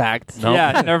that fact. No.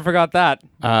 Yeah, never forgot that.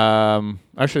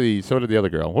 Actually, so did the other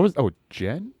girl. What was? Oh,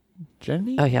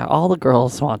 Jenny? Oh yeah, all the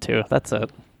girls want to. That's it.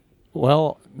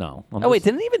 Well, no. Oh wait,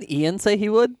 didn't even Ian say he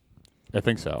would? I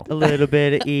think so. A little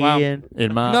bit of Wow. Ian.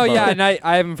 In my No, yeah, book. and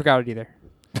I haven't forgot it either.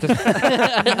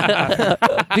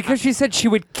 Because she said she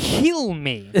would kill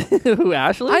me. Who,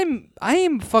 Ashley? I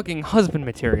am fucking husband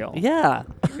material. Yeah.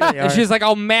 And she's like,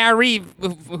 I'll marry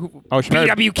Oh, she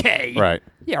married- BWK. Right.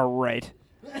 Yeah, right.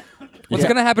 What's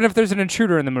gonna happen if there's an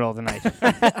intruder in the middle of the night?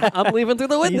 I'm leaving through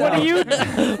the window. What are you-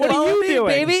 What are you doing?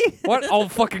 baby? What? I'll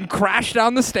fucking crash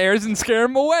down the stairs and scare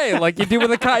him away like you do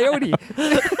with a coyote.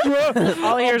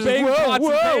 All I hear is Bang whoa, pots and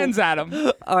whoa. pans at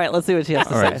him. All right, let's see what she has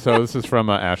to All say. right. So this is from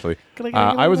Ashley. Can I get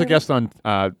a I was a little guest on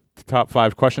Top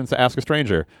 5 Questions to Ask a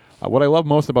Stranger. What I love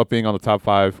most about being on the top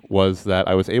 5 was that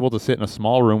I was able to sit in a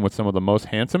small room with some of the most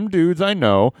handsome dudes I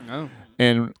know. Oh.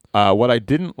 And what I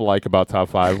didn't like about top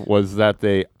 5 was that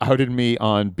they outed me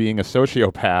on being a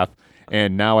sociopath,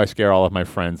 and now I scare all of my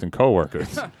friends and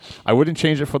coworkers. I wouldn't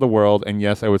change it for the world, and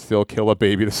yes, I would still kill a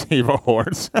baby to save a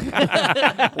horse.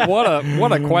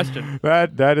 What a question.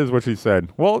 That is what she said.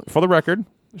 Well, for the record,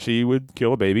 she would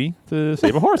kill a baby to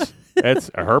save a horse. It's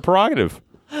her prerogative.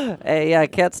 Hey, yeah,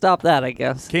 can't stop that, I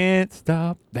guess. Can't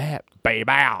stop that,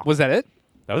 baby. Was that it?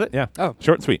 That was it? Yeah. Oh.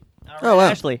 Short and sweet. Oh, wow.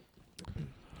 Ashley.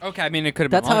 Okay, I mean it could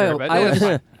have That's been how longer, but I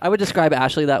yeah, would I would describe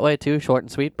Ashley that way too, short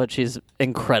and sweet, but she's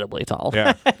incredibly tall.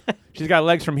 Yeah. She's got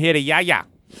legs from here to yeah.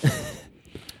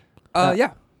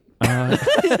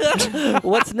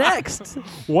 What's next?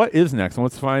 What is next?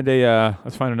 Let's find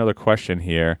another question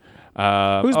here.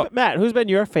 Matt, who's been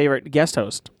your favorite guest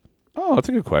host? Oh, that's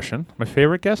a good question. My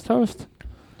favorite guest host?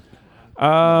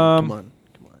 Come on.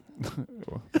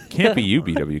 Can't be you,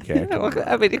 BWK.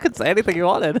 I mean, you could say anything you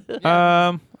wanted.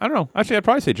 I don't know. Actually, I'd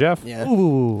probably say Jeff. Yeah.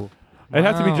 Ooh. It'd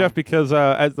have to be Wow. Jeff because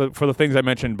for the things I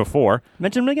mentioned before,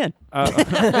 Mention him again.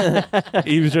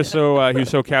 he was just he was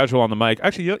so casual on the mic.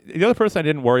 Actually, the other person I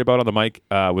didn't worry about on the mic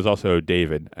was also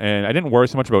David, and I didn't worry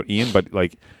so much about Ian, but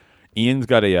like Ian's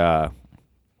got a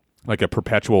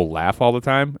perpetual laugh all the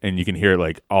time, and you can hear it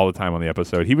like all the time on the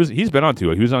episode. He's been on two.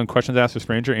 He was on Questions Asked a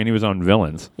Stranger, and he was on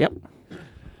Villains. Yep.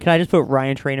 Can I just put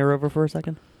Ryan Trainer over for a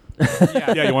second?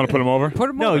 Yeah, you want to put him over? Put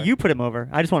him No, over. you put him over.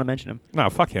 I just want to mention him. No,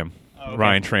 fuck him. okay.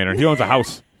 Ryan Trainer. He owns a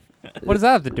house. What does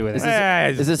that have to do with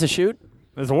it? Is this a shoot?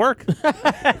 There's work.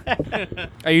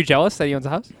 Are you jealous that he owns a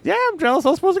house? Yeah, I'm jealous. I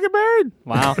was supposed to get married.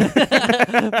 Wow.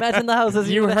 Imagine the houses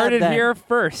You would heard have it then. here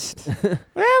first. Yeah, I'm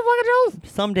fucking jealous.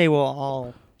 Someday we'll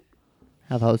all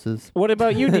have houses. What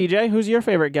about you, DJ? Who's your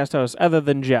favorite guest host other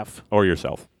than Jeff? Or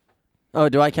yourself. Oh,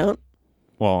 do I count?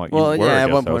 Well, Well, you were yeah, a at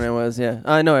guest one point host. I was,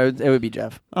 yeah. No, it would be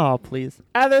Jeff. Oh, please.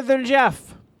 Other than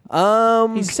Jeff.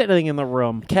 He's sitting in the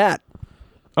room. Cat.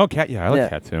 Oh, Cat. Yeah, I like Yeah.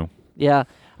 Cat too. Yeah,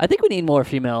 I think we need more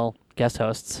female guest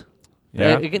hosts.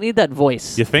 Yeah. We need that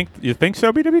voice. You think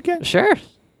so, BWK? Sure.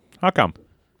 How come?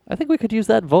 I think we could use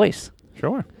that voice.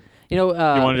 Sure. You know,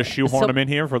 You want to just shoehorn him in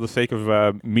here for the sake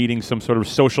of meeting some sort of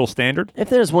social standard?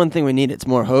 If there's one thing we need, it's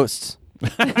more hosts.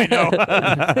 I know.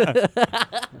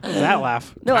 That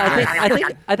laugh. No,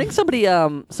 I think somebody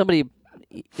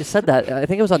said that. I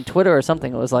think it was on Twitter or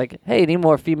something. It was like, "Hey, need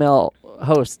more female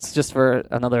hosts just for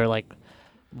another like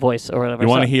voice or whatever." You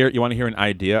want So- to hear an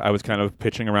idea? I was kind of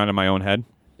pitching around in my own head.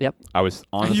 Yep. I was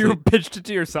honestly. You pitched it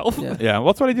to yourself? Yeah. Yeah, well,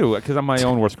 that's what I do because I'm my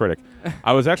own worst critic.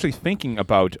 I was actually thinking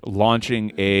about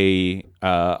launching a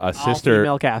sister,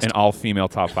 All-female cast. an all-female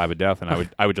top 5 of death, and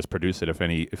I would just produce it if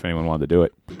anyone wanted to do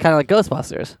it, Kind of like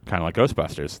Ghostbusters. kind of like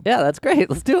Ghostbusters. Yeah, that's great.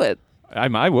 Let's do it.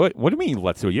 I would. What do you mean?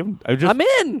 Let's do it. I just, I'm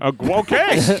in.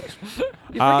 Okay.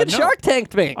 You freaking no. Shark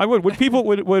Tanked me. I would. Would people?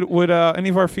 Would any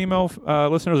of our female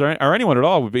listeners or anyone at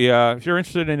all would be? If you're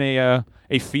interested in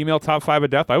a female top 5 of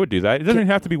death, I would do that. It doesn't even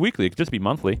have to be weekly. It could just be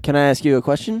monthly. Can I ask you a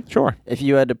question? Sure. If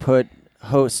you had to put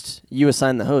host, you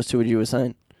assign the host, who would you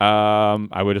assign?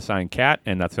 I would assign Cat,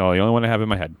 and that's the only one I have in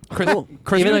my head. Cool.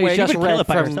 Even though you Wade, just would kill read it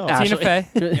by from herself. Tina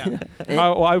Ashley. Fey.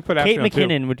 Well, I would put Kate Ashley on too.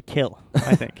 McKinnon would kill,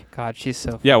 I think. God, she's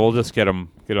so. Yeah, we'll just get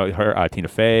her Tina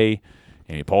Fey,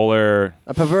 Amy Poehler.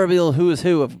 A proverbial who's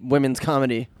who of women's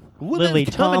comedy. Lily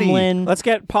Tomlin. Let's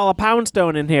get Paula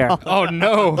Poundstone in here. Oh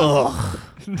no!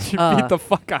 She beat the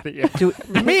fuck out of you.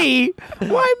 Me?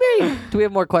 Why me? Do we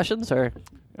have more questions or?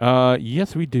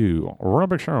 Yes, we do. Run a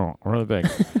big show. Run a big.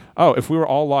 Oh, if we were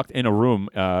all locked in a room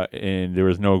and there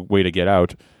was no way to get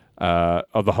out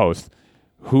of the host,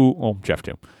 who? Well, Jeff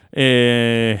too.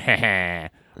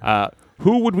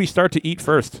 Who would we start to eat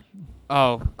first?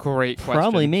 Oh, great question.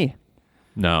 Probably me.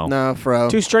 No, No, Fro.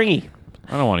 Too stringy.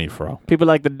 I don't want to eat Fro. People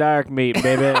like the dark meat,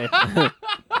 baby.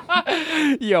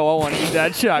 Yo, I want to eat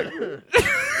that Chuck.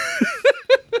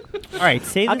 All right,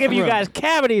 save I'll this give you room. guys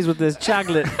cavities with this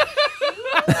chocolate.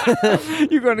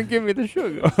 You're gonna give me the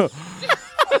sugar.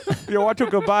 Yo, I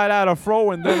took a bite out of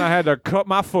Fro and then I had to cut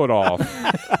my foot off.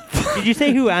 Did you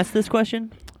say who asked this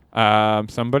question?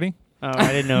 Somebody? Oh,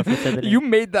 I didn't know if you said the name. You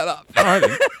made that up. No, I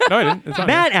didn't. No, I didn't. It's on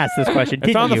Matt asked this question, It's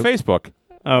didn't on you? the Facebook.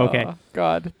 Oh, okay. Oh,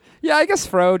 God. Yeah, I guess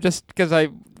Fro, just because I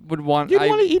would want. You'd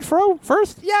want to eat Fro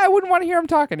first? Yeah, I wouldn't want to hear him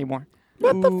talk anymore.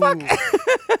 What the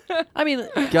fuck? I mean,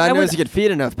 God knows you could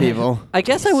feed enough people. I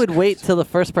guess I would wait till the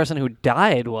first person who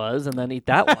died was, and then eat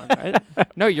that one. Right?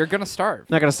 No, you're gonna starve.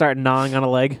 Not gonna start gnawing on a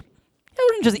leg. I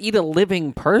wouldn't just eat a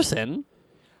living person.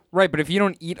 Right, but if you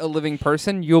don't eat a living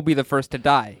person, you'll be the first to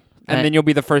die, and Right. then you'll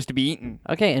be the first to be eaten.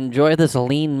 Okay, enjoy this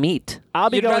lean meat. I'll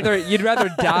be You'd going. rather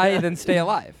die than stay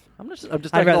alive. I'm just not I'd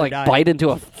gonna rather like die. bite into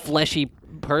a fleshy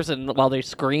person while they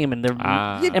scream and and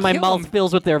my kill mouth 'em.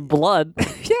 fills with their blood.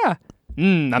 Yeah.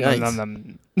 Nom, nom, Yikes. nom,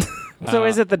 nom. So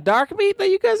is it the dark meat that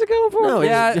you guys are going for? No,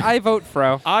 Yeah, I vote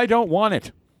Fro. I don't want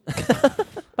it.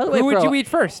 By the way, Who would Fro, you eat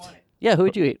first? Yeah, who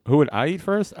would you eat? Who would I eat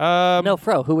first? No,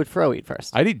 Fro. Who would Fro eat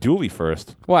first? I'd eat Dooley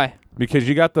first Why? because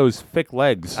you got those thick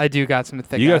legs. I do got some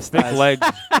thick you got ass thick thighs. legs.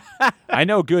 I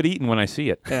know good eating when I see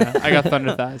it. Yeah, I got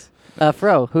thunder thighs.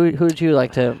 Fro, who would you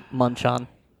like to munch on?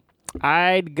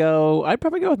 I'd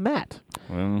probably go with Matt.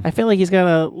 Well, I feel like he's got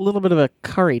a little bit of a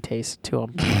curry taste to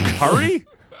him. curry?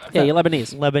 Yeah, you're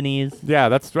Lebanese. Lebanese. Yeah,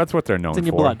 that's what they're known It's in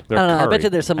your for. blood. They're I don't know. I bet curry. you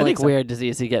there's some I like think so. weird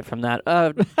disease you get from that.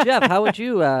 Jeff, how would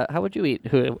you eat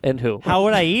who and who? How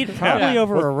would I eat? Probably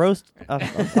over a roast,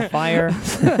 a fire.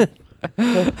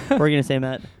 What were you gonna say,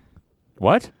 Matt?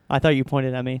 What? I thought you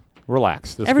pointed at me.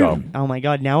 Relax. Let's go. Oh my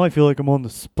god! Now I feel like I'm on the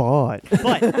spot.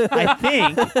 But I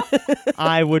think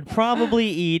I would probably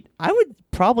eat. I would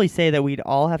probably say that we'd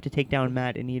all have to take down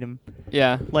Matt and eat him.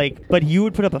 Yeah. Like, but you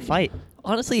would put up a fight.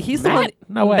 Honestly, he's the Matt? one.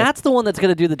 No way. Matt's the one that's going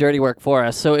to do the dirty work for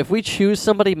us. So if we choose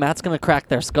somebody, Matt's going to crack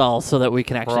their skull so that we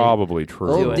can actually. Probably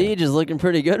true. Old it. Deej is looking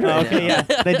pretty good right Okay, now.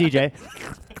 yeah. Then DJ.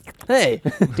 Hey,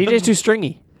 DJ's too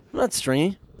stringy. I'm not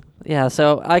stringy. Yeah,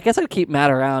 so I guess I'd keep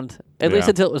Matt around at least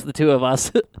Yeah. until it was the two of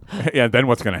us. Yeah. Then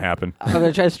what's gonna happen? I'm going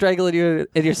to try strangling you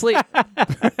in your sleep.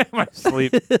 My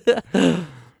sleep.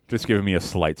 Just giving me a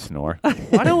slight snore.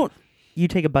 Why don't you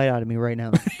take a bite out of me right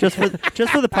now, just for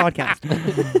the podcast?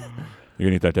 You're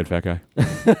gonna eat that dead fat guy.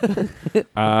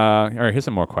 All right. Here's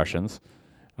some more questions.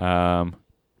 I'm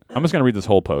just gonna read this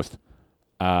whole post.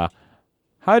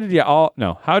 How did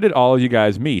all of you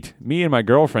guys meet? Me and my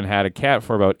girlfriend had a cat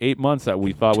for about 8 months that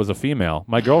we thought was a female.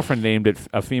 My girlfriend named it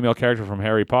a female character from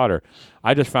Harry Potter.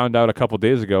 I just found out a couple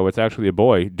days ago it's actually a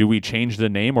boy. Do we change the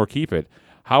name or keep it?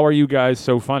 How are you guys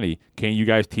so funny? Can you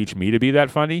guys teach me to be that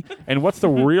funny? And what's the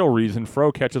real reason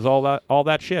Fro catches all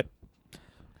that shit?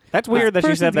 That's weird that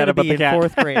she said that about the cat.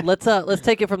 Fourth grade. Let's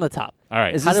take it from the top. All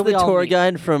right. Is How this did we the all tour meet?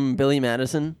 guide from Billy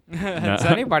Madison? Is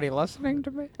anybody listening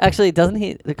to me? Actually, doesn't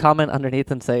he comment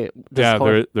underneath and say? This Yeah,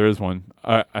 whole- there is one.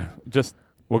 Just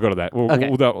we'll go to that. We'll Okay.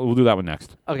 we'll do that one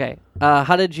next. Okay.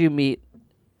 How did you meet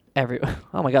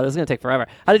Oh my god, this is gonna take forever.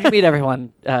 How did you meet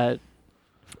everyone?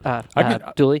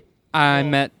 Dooley. I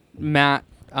met Matt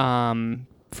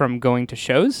from going to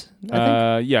shows.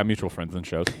 I think. Yeah, mutual friends and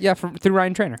shows Yeah, through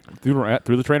Ryan Trainer.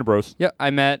 through the Trainer Bros. Yep, I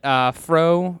met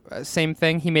Fro. Same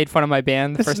thing. He made fun of my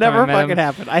band the This first never time I met fucking him.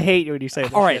 happened. I hate when you say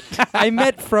this. All right, I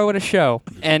met Fro at a show,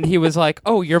 and he was like,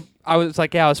 "Oh, I was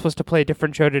like, "Yeah, I was supposed to play a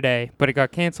different show today, but it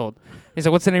got canceled." He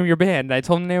said, "What's the name of your band?" And I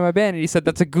told him the name of my band, and he said,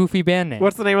 "That's a goofy band name."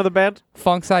 What's the name of the band?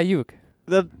 Funk Sayuk.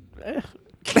 The.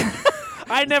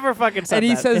 I never fucking said And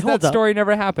he that. says hold that up. story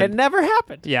never It happened. never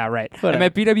happened. Yeah, right. Whatever. I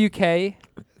met BWK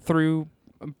through.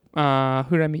 Who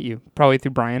did I meet you? Probably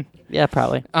through Brian. Yeah,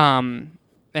 probably. And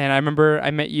I remember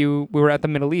I met you. We were at the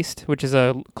Middle East, which is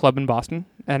a club in Boston,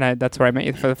 and that's where I met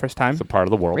you for the first time. It's a part of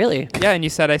the world. Really? Yeah, and you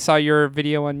said I saw your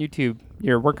video on YouTube,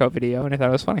 your workout video, and I thought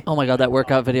it was funny. Oh my god, that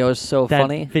workout video is so That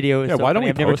funny. video is Yeah, so why don't funny. we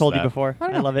I've never post told you that? before. I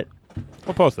don't I know. love it.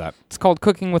 We'll post that. It's called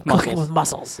Cooking with Muscles. Cooking with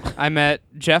muscles. I met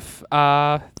Jeff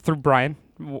through Brian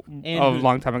a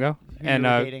long time ago,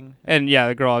 and yeah,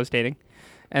 the girl I was dating,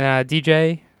 and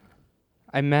DJ,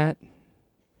 I met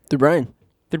Through Brian.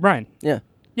 through Brian. Yeah.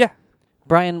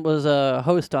 Brian was a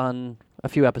host on a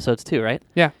few episodes too, right?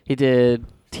 Yeah. He did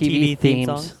TV, theme themes.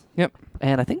 songs. Yep.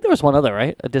 And I think there was one other,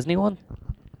 right? A Disney one?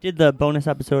 Did the bonus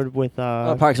episode with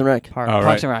Parks and Rec. Park. Oh, right.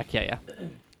 Parks and Rec, yeah.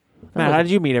 Matt, how did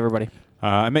you meet everybody?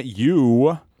 I met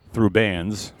you through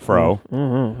bands, Fro.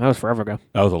 Mm-hmm. That was forever ago.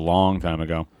 That was a long time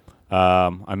ago.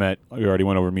 I met. We already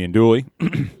went over me and Dooley.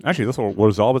 Actually, this will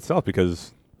resolve itself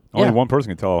because only Yeah. one person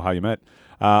can tell how you met.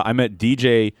 I met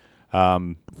DJ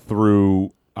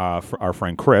through our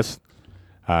friend Chris.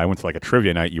 I went to like a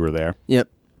trivia night. You were there. Yep.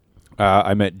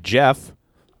 I met Jeff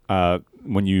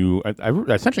when you. I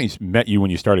essentially met you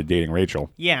when you started dating Rachel.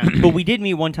 Yeah, but we did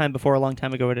meet one time before a long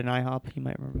time ago at an IHOP. You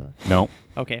might remember that. No.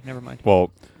 Okay, never mind.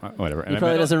 Well, whatever. He And I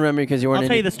probably met- doesn't remember because you weren't I'll in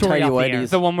tell you the story tidy off the air. whities.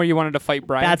 The one where you wanted to fight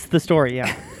Brian. That's the story,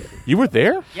 yeah. you were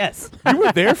there. Yes. You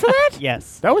were there for that.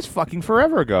 Yes. That was fucking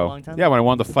forever ago. A long time Yeah, ago. when I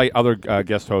wanted to fight other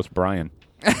guest host Brian.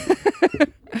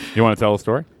 You want to tell the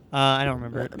story? I don't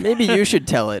remember it. Maybe you should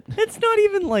tell it. It's not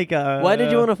even like Why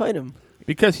did you want to fight him?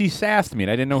 Because he sassed me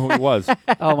and I didn't know who he was.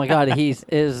 Oh my god, he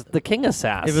is the king of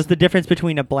sass. It was the difference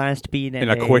between a blast beat and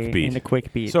a quick beat. And a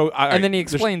quick beat. So And then he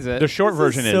explains it. The short This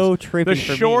version is so is trippy the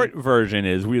for me. short version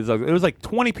is it was like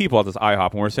 20 people at this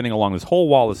IHOP and we're sitting along this whole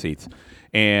wall of seats,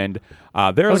 and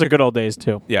there Those was are good old days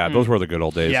too. yeah, those were the good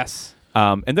old days. Yes.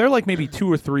 And they're like maybe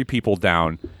 2 or 3 people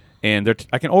down, and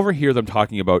I can overhear them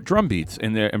talking about drum beats,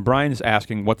 and Brian's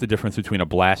asking what the difference between a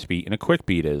blast beat and a quick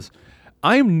beat is.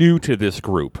 I'm new to this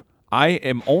group.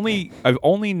 I've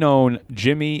only known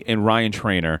Jimmy and Ryan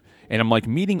Trainer, and I'm like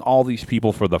meeting all these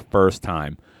people for the first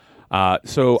time.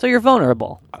 So you're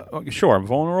vulnerable. Sure, I'm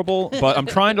vulnerable, but I'm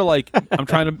trying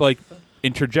to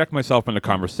interject myself in the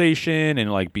conversation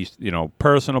and like be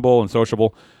personable and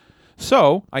sociable.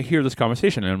 So I hear this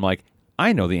conversation and I'm like,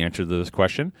 I know the answer to this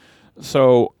question.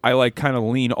 So I like kind of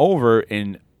lean over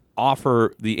and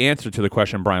offer the answer to the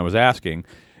question Brian was asking.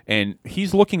 And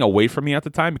he's looking away from me at the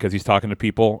time because he's talking to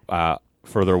people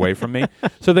further away from me.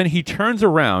 So then he turns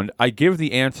around, I give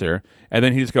the answer, and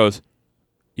then he just goes,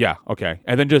 yeah, okay.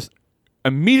 And then just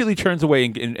immediately turns away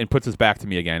and puts his back to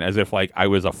me again as if like I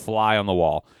was a fly on the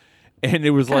wall. And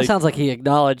it was Kinda like... sounds like he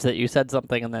acknowledged that you said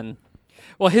something and then...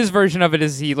 Well, his version of it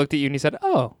is he looked at you and he said,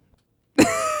 oh.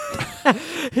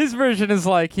 His version is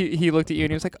like he looked at you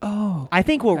and he was like, oh. I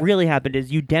think what really happened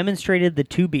is you demonstrated the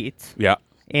 2 beats, Yeah.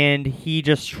 and he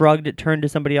just shrugged, turned to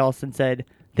somebody else, and said,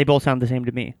 "They both sound the same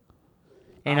to me."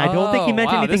 And I don't think he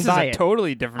meant anything this by is a it.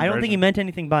 totally different I don't think he version. meant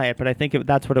anything by it, but I think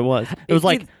that's what it was. It was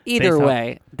like either they sound-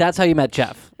 way, that's how you met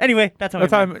Jeff. Anyway, that's how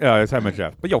That's I how I met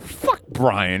Jeff. But yo, fuck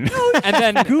Brian. And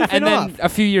then off. a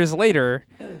few years later,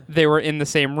 they were in the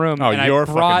same room. Oh, and you're I a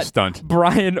fucking brought stunt.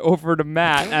 Brian over to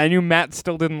Matt. And I knew Matt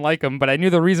still didn't like him, but I knew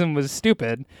the reason was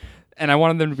stupid, and I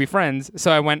wanted them to be friends.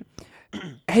 So I went,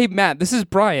 "Hey Matt, this is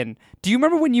Brian. Do you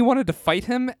remember when you wanted to fight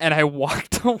him?" And I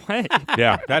walked away.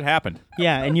 Yeah, that happened.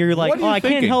 Yeah, and you're like, What are you I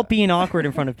can't thinking? help being awkward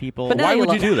in front of people. But now Why would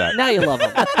love you do that? Now you love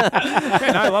him.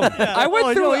 Okay, now I love him. I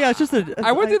went through. yeah, it's just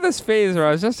I went through this phase where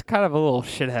I was just kind of a little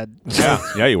shithead.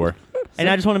 Yeah, you were. And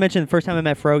I just want to mention the first time I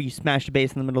met Fro, you smashed a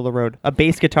bass in the middle of the road. A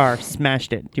bass guitar,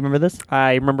 smashed it. Do you remember this?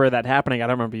 I remember that happening. I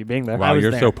don't remember you being there. Wow, I was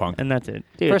you're there, so punked. and that's it.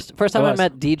 Dude, First time I was.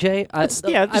 met DJ, I Just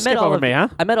met skip all over of me, huh?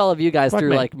 I met all of you guys Fuck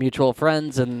through me. like mutual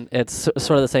friends, and it's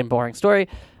sort of the same boring story.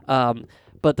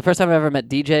 But the first time I ever met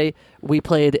DJ, we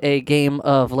played a game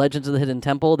of Legends of the Hidden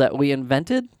Temple that we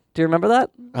invented. Do you remember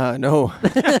that? No.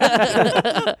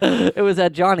 It was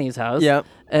at Johnny's house. Yep.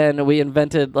 And we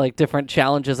invented like different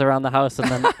challenges around the house, and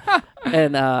then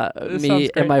sounds me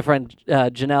great. and my friend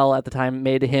Janelle at the time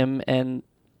made him and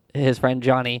his friend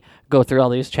Johnny go through all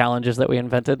these challenges that we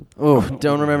invented. Oh,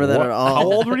 don't remember that at all. How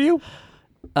old were you?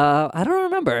 I don't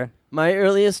remember. My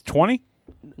earliest 20?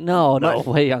 No,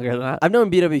 way younger than that. I've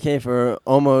known BWK for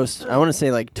almost, I want to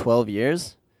say like 12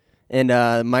 years. And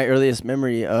my earliest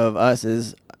memory of us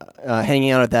is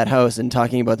hanging out at that house and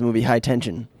talking about the movie High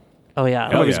Tension. Oh yeah,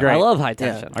 Hell yeah. I love High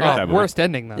Tension. I got that movie. Worst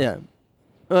ending though. Yeah.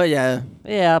 Oh, yeah.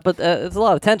 Yeah, but there's a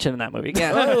lot of tension in that movie.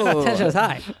 Yeah, Oh. tension is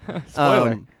high.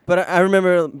 But I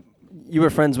remember you were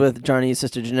friends with Johnny's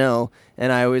sister Janelle,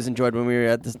 and I always enjoyed when we were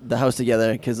at the house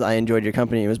together because I enjoyed your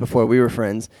company. It was before we were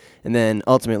friends. And then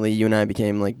ultimately you and I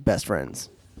became like best friends.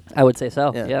 I would say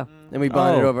so. Yeah. And we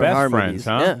bonded over best horror friends, movies.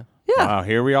 huh? Yeah. Yeah. Wow,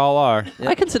 here we all are.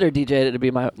 I consider DJ to be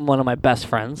one of my best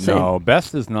friends. No,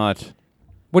 best is not.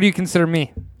 What do you consider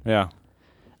me? Yeah.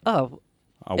 Oh,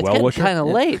 A it's well getting wisher. kind of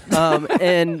late.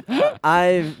 And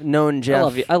I've known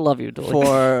Jeff I love you, Dooley.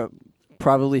 for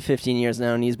probably 15 years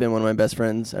now, and he's been one of my best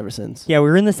friends ever since. Yeah, we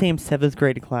were in the same 7th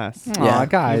grade class. Yeah.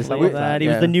 guys. I We- love that. He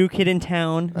yeah. was the new kid in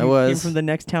town. I He was. came from the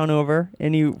next town over,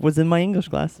 and he was in my English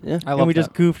class. Yeah. I and love we that.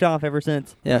 just goofed off ever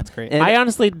since. Yeah. That's great. And I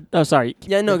honestly. Oh, sorry.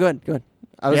 yeah, no, go ahead.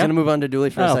 I was Yeah? going to move on to Dooley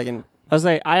for a Oh. second. I was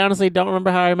like, I honestly don't remember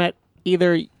how I met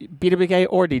either BWK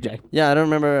or DJ. Yeah, I don't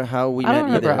remember how we I met don't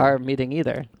remember either. our meeting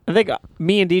either. I think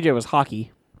me and DJ was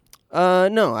hockey.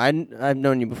 No, I've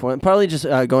known you before. Probably just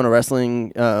going to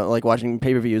wrestling, like watching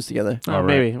pay-per-views together. All right.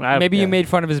 Maybe. Maybe yeah. you made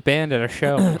fun of his band at a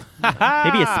show.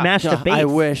 Maybe you smashed a bass. I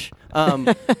wish.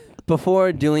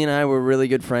 Before Dooley and I were really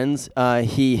good friends,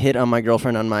 he hit on my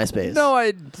girlfriend on MySpace.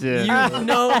 I did.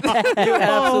 No, you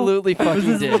absolutely It was fucking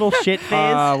his did. little shit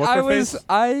phase. What's I her was. face?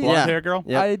 I. Blonde Yeah. hair girl?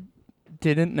 Yep. I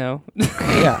didn't know.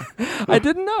 Yeah, I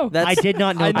didn't know. I did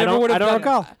not know. I never would have I don't done.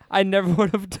 recall. I never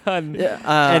would have done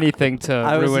Yeah, anything to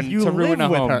I was- ruin you to ruin a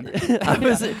live with home.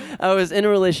 her. I was in a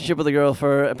relationship with a girl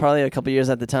for probably a couple years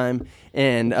at the time,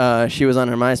 and she was on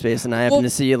her MySpace, and I happened Well- to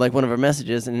see like one of her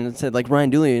messages, and it said like Ryan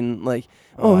Dooley, and like,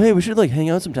 oh hey, we should like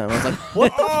hang out sometime. I was like,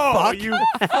 what the Oh, fuck? you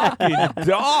fucking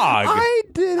dog. I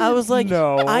didn't. I was like,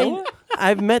 no.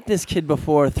 I've met this kid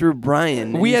before through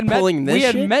Brian. and we he's had met. pulling this We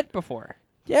had shit? met before.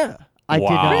 Yeah. I did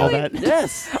not Wow. know Really? that.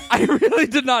 Yes. I really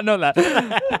did not know that.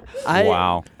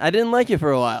 Wow. I didn't like you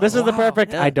for a while. This is the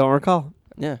perfect. Yeah. I don't recall.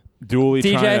 Yeah. Dooley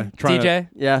DJ, trying to... DJ.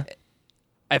 Yeah.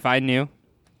 If I knew,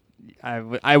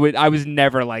 I was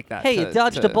never like that. Hey, you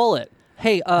dodged a bullet.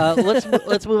 Hey,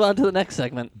 let's move on to the next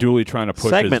segment. Dooley trying to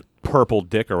push Segment. his purple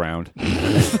dick around.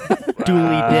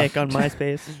 Dooley Dick on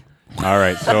MySpace. All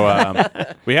right, so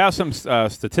we have some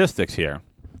statistics here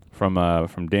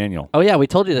from Daniel. Oh yeah, we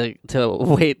told you to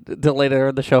wait till later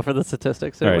in the show for the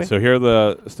statistics. All didn't right, we? so here are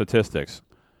the statistics.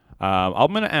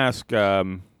 I'm going to ask: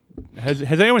 Has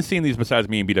anyone seen these besides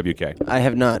me and BWK? I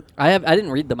have not. I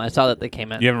didn't read them. I saw that they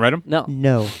came in. You haven't read them? No.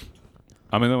 No.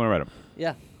 I'm going to read them.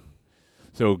 Yeah.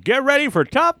 So get ready for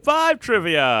top 5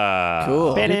 trivia.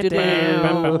 Cool.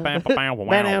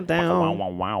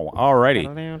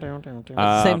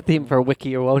 Alrighty. Same theme for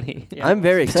Wiki or Woney. I'm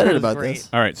very excited about great. this.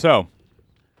 All right, so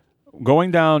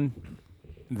going down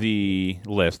the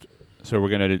list, so we're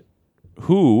gonna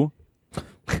who.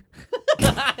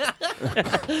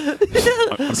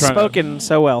 I'm Spoken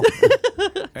so well.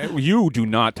 You do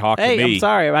not talk to Hey, me. I'm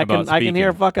sorry. I about can hear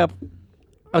a speaking. fuck up.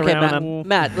 Okay, around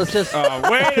Matt, let's just.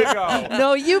 Way to go!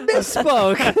 No, you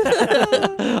misspoke.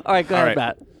 All right, go All ahead, right.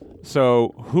 Matt.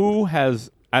 So who has,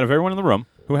 out of everyone in the room,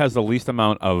 who has the least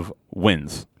amount of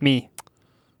wins? Me.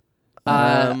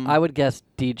 I would guess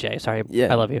DJ. Sorry,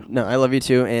 Yeah. I love you. No, I love you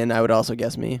too, and I would also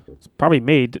guess me. Probably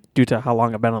me due to how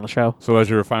long I've been on the show. So those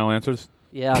are your final answers?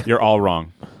 Yeah. You're all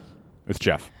wrong. It's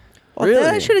Jeff. Well, Really?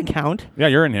 That shouldn't count. Yeah,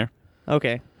 you're in here.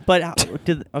 Okay. But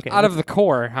okay. Out of the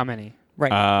core, how many?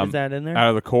 right. Is that in there? Out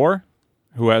of the core,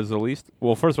 who has the least?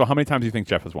 Well, first of all, how many times do you think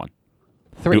Jeff has won?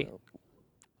 3.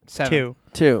 7.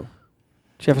 2.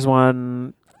 Jeff has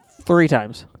won 3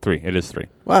 times. 3. It is 3.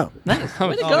 Wow. Nice.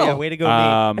 Way to Oh, go. yeah, way to go,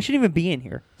 Um, me. I shouldn't even be in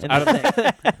here. Out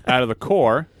of, out of the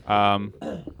core,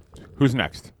 who's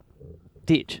next?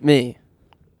 Deej. Me.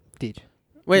 Deej.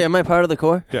 Wait, am I part of the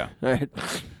core? Yeah. All right.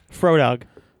 Frodog.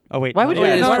 Oh, wait. Why would no, you-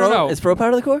 Wait, is no, Fro, no. Is Fro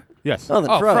part of the core? Yes. Oh,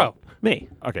 then Oh, Fro. Fro. Me.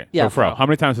 Okay. Yeah, so Fro. Fro. How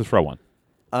many times has Fro won?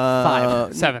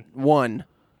 5. 7. 1.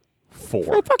 4.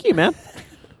 Hey, fuck you, man.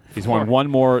 He's won 1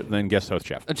 more than guest host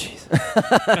Jeff. Oh, jeez.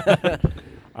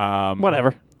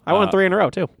 Whatever. I won 3 in a row,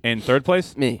 too. In third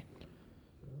place, Me.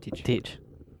 Deej.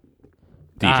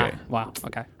 DJ. Wow.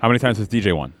 Okay. How many times has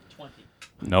DJ won? 20.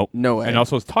 Nope. No way. And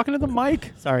also is talking to the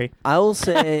mic. Sorry. I will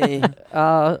say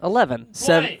 11.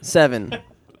 7.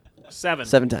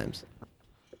 7 times.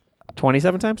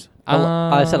 27 times?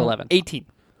 I said 11. 18.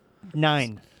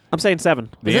 9. I'm saying 7.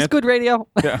 Is this good radio?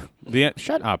 Yeah.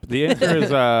 Shut up. The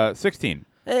answer is 16.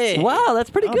 Hey. Wow, that's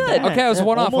pretty Not good. bad. Okay, I was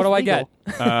one off. What do I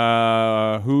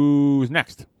Almost get? Who's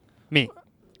next? Me.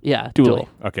 Yeah, Dooley. Dooley.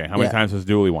 Okay. How many Yeah. times has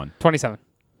Dooley won? 27.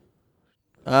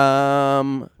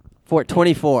 14.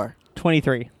 24.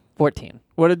 23. 14.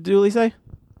 What did Dooley say?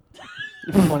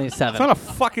 27. It's not a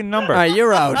fucking number. All right,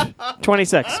 you're out.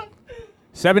 26.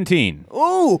 17.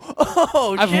 Ooh.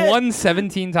 Oh, I've shit. won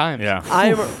 17 times. Yeah.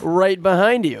 I'm right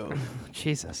behind you.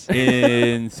 Jesus.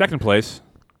 In second place,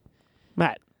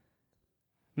 Matt.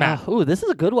 Matt. Ooh, this is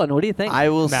a good one. What do you think? I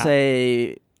will Matt.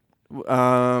 say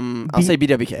I'll say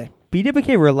BWK.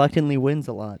 BWK reluctantly wins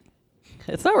a lot.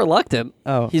 It's not reluctant.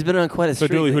 Oh. He's been on quite a so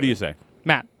streak. Dooley, who do lately. you say?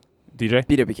 Matt. DJ?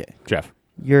 BWK. Jeff.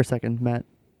 You're second, Matt.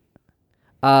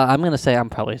 I'm going to say I'm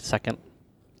probably second.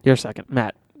 You're second.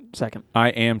 Matt. Second. I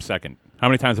am second. How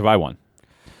many times have I won?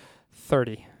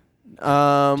 30.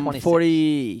 26.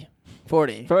 40.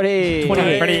 40. 40.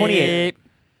 28.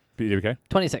 BWK?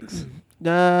 26.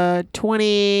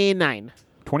 29.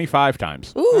 25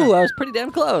 times. Ooh, I was pretty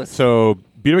damn close. So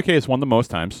BWK has won the most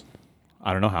times.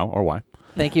 I don't know how or why.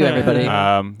 Thank you, everybody.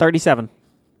 37.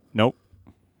 Nope.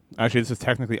 Actually, this is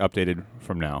technically updated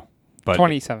from now. But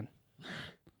 27.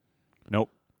 Nope.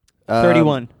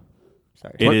 31.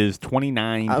 Sorry. It is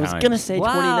 29 I was times. going to say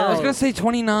Wow. 29. I was going to say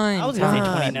 29. I was going to say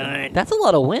God. 29. That's a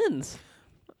lot of wins.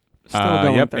 Still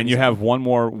going Yep, and you 37. have one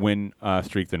more win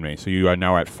streak than me. So you are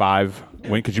now at 5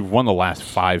 win because you've won the last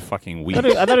 5 fucking weeks.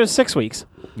 I thought it was 6 weeks.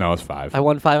 No, it's 5. I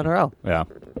won 5 in a row. Yeah.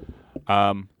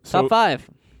 So Top 5.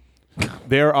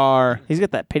 there are, He's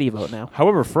got that pity vote now.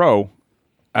 however, Fro,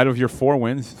 out of your 4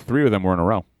 wins, 3 of them were in a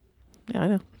row. Yeah, I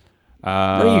know.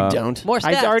 No, you don't. More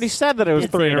stats. I already said that it was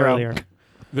Did 3 say in it a row. earlier.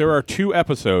 There are 2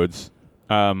 episodes.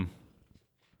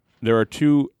 There are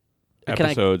 2 Can I-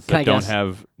 episodes can I that don't guess?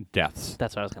 have deaths.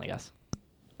 That's what I was going to guess.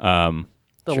 The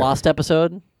The Lost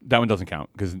episode. That one doesn't count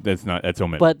because that's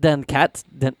omitted. But then Cat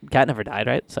never died,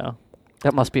 right? So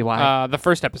that must be why. The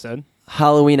first episode.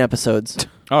 Halloween episodes.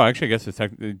 oh, actually, I guess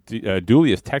it's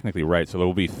Dooley is technically right, so there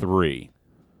will be 3.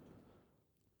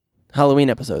 Halloween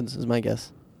episodes is my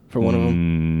guess for one of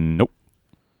them. Nope.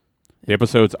 The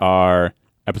episodes are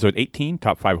episode 18,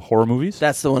 top 5 horror movies.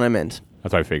 That's the one I meant.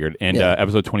 That's what I figured. And Yeah.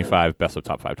 episode 25, best of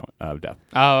top 5 death.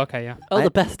 Oh, okay, yeah. oh, I-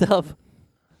 the best of.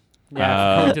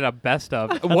 Yeah. we did a best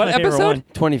of. What my favorite episode? one.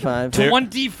 25.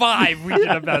 25. We did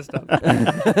a best of.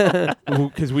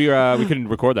 Because we couldn't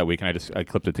record that week, and I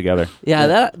clipped it together.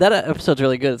 Yeah, that episode's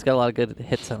really good. It's got a lot of good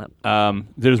hits in it.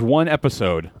 There's one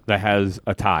episode that has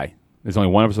a tie. There's only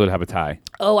one episode that have a tie.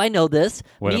 Oh, I know this.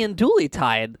 What Me up? and Dooley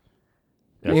tied.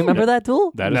 Yes. You remember that,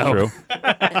 Dool? That is true.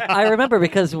 I remember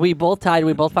because we both tied.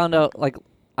 We both found out like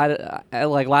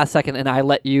like last second, and I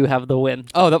let you have the win.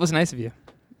 Oh, that was nice of you.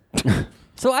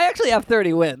 So I actually have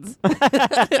 30 wins.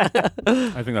 I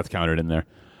think that's counted in there.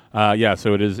 Yeah,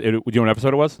 so it is. Do you know what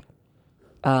episode it was?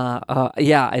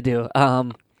 Yeah, I do.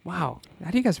 Wow.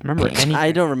 How do you guys remember anything?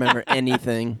 I don't remember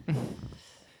anything.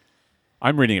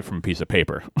 I'm reading it from a piece of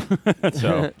paper.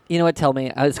 So You know what? Tell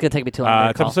me. It's gonna take me too long. to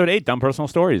it's recall. episode 8, Dumb Personal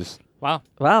Stories. Wow.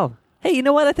 Wow. Hey, you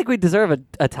know what? I think we deserve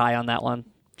a tie on that one.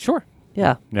 Sure.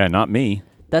 Yeah. Yeah, not me.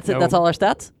 That's it. No. That's all our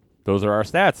stats. Those are our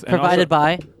stats. And Provided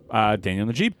by. by Daniel and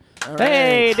the Jeep.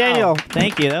 Hey, Daniel.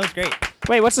 Thank you. That was great.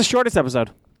 Wait, what's the shortest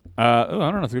episode? I don't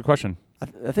know. That's a good question. I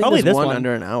think Probably there's this one.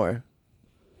 under an hour.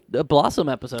 The Blossom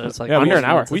episode. It's like Yeah, under we an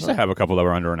hour. We used to have a couple that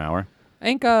were under an hour. I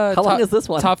think. How long is this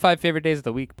one? Top 5 favorite days of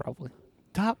the week, probably.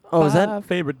 Top Oh, is that-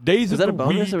 favorite days Was of that a the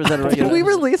bonus week? or was that a Did regular? we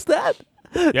release that?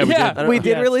 Yeah, we Yeah. did. We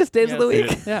did Yes. release Days of the Yes.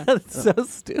 Week. Yeah. That's so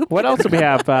stupid. What else do we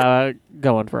have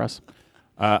going for us?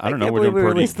 I don't know. can't We're believe doing we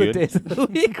pretty released the good. Days of the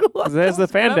Week. There's the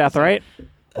fan death, right?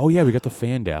 Oh yeah, we got the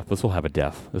fan death. This will have a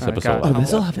death. This Oh, episode. God. will Oh, have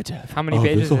this a will death. have a death. How many Oh,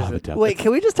 pages this will is have a it? death. Wait,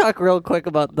 can we just talk real quick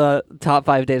about the top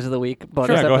 5 days of the week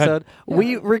bonus Sure, go ahead. episode?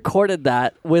 We recorded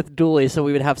that with Dooley, so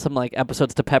we would have some like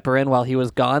episodes to pepper in while he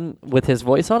was gone with his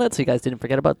voice on it, so you guys didn't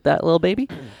forget about that little baby.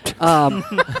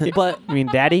 But You mean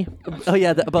Daddy? oh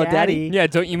yeah, about Daddy. Yeah,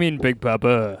 don't you mean Big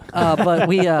Bubba?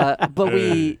 But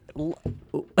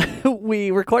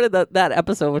we recorded that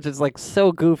episode, which is like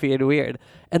so goofy and weird,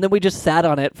 and then we just sat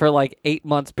on it for like 8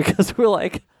 months because we're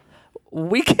like,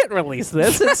 we can't release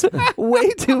this. It's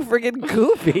way too freaking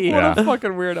goofy. Yeah. What a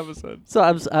fucking weird episode. So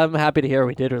I'm happy to hear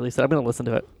we did release it. I'm gonna listen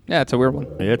to it. Yeah, it's a weird one.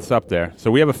 It's up there.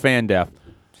 So we have a fan death.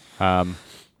 How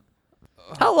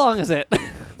long is it?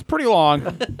 It's pretty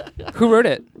long. Who wrote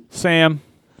it? Sam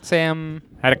Sam.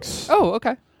 Haddix. Oh,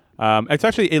 okay. It's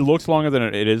actually, it looks longer than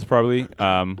it is probably.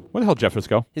 Where the hell Jeff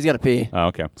go? He's got to pee. Oh,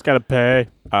 okay. It's got to pay.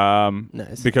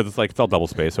 Nice. Because it's all double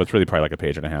spaced, so it's really probably like a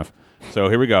page and a half. So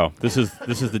here we go. This is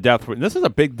the death. This is a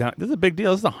big deal. This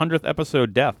is the 100th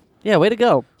episode death. Yeah, way to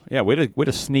go. Yeah, way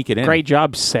to sneak it in. Great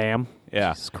job, Sam.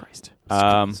 Yeah. Jesus Christ.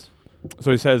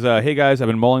 So he says, "Hey guys, I've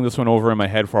been mulling this one over in my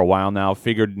head for a while now.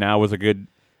 Figured now was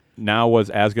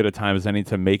as good a time as any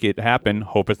to make it happen.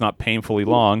 Hope it's not painfully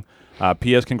long.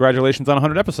 P.S. Congratulations on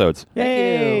 100 episodes.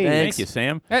 Yay. Thanks. Thank you,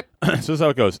 Sam. Hey. So this is how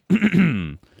it goes.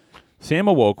 Sam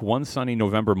awoke one sunny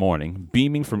November morning,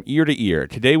 beaming from ear to ear.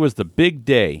 Today was the big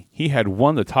day. He had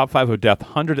won the Top 5 of Death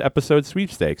 100 episode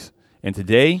sweepstakes. And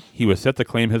today, he was set to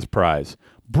claim his prize.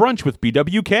 Brunch with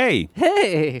BWK.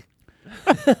 Hey.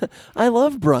 I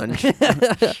love brunch.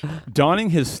 Donning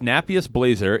his snappiest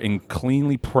blazer and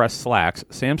cleanly pressed slacks,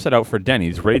 Sam set out for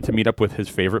Denny's, ready to meet up with his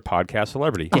favorite podcast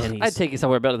celebrity. I'd take you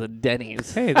somewhere better than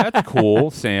Denny's. Hey, that's cool,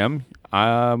 Sam.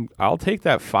 I'll take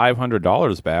that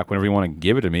 $500 back whenever you want to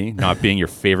give it to me, not being your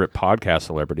favorite podcast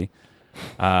celebrity.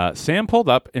 Sam pulled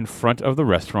up in front of the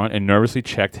restaurant and nervously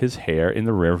checked his hair in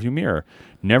the rearview mirror,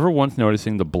 never once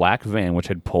noticing the black van which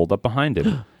had pulled up behind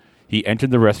him. He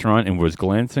entered the restaurant and was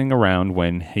glancing around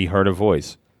when he heard a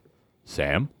voice.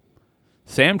 Sam?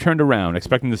 Sam turned around,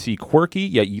 expecting to see quirky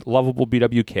yet lovable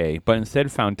BWK, but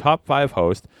instead found Top 5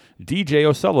 host DJ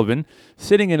O'Sullivan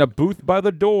sitting in a booth by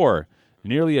the door,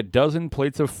 nearly a dozen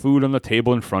plates of food on the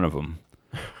table in front of him.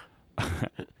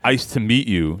 Ice to meet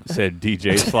you, said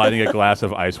DJ, sliding a glass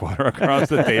of ice water across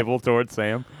the table towards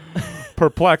Sam.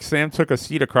 Perplexed, Sam took a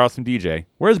seat across from DJ.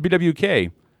 Where's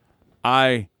BWK?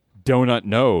 I do not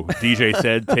know, DJ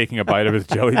said, taking a bite of his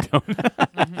jelly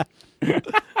donut.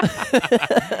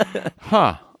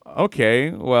 Huh.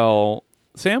 Okay, well,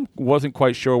 Sam wasn't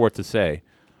quite sure what to say.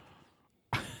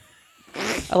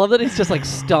 I love that he's just like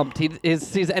stumped. He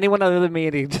sees anyone other than me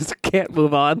and he just can't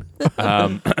move on.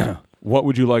 What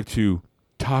would you like to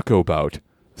taco about?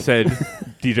 Said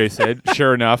DJ said.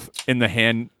 Sure enough, in the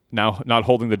hand, now not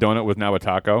holding the donut, was now a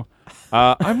taco.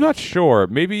 I'm not sure.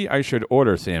 Maybe I should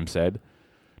order, Sam said.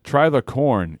 Try the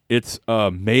corn. It's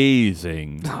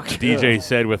amazing, DJ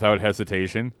said without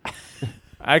hesitation.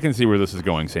 I can see where this is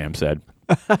going, Sam said.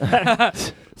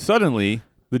 Suddenly,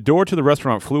 the door to the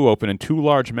restaurant flew open and 2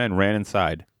 large men ran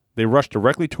inside. They rushed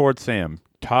directly towards Sam,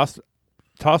 tossed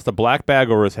a black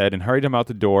bag over his head, and hurried him out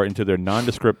the door into their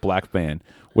nondescript black van,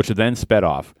 which then sped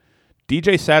off.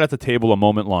 DJ sat at the table a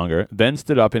moment longer, then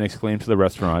stood up and exclaimed to the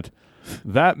restaurant,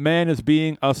 "That man is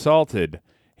being assaulted.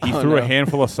 He threw a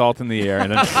handful of salt in the air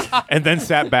and then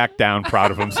sat back down,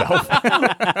 proud of himself.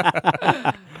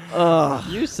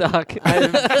 You suck.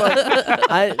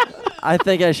 I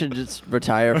think I should just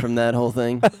retire from that whole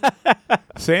thing.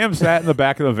 Sam sat in the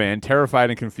back of the van, terrified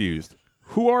and confused.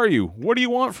 "Who are you? What do you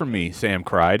want from me?" Sam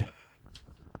cried.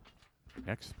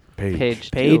 Next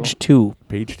page. Page 2.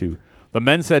 Page 2. The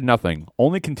men said nothing,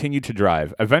 only continued to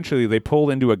drive. Eventually, they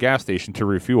pulled into a gas station to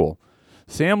refuel.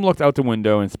 Sam looked out the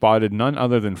window and spotted none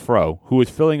other than Fro, who was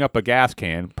filling up a gas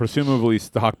can, presumably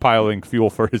stockpiling fuel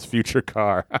for his future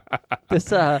car.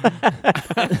 This, I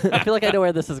feel like I know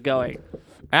where this is going.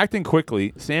 Acting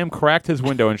quickly, Sam cracked his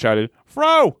window and shouted,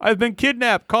 "Fro, I've been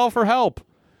kidnapped. Call for help."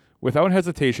 Without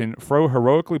hesitation, Fro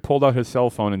heroically pulled out his cell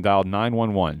phone and dialed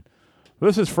 911.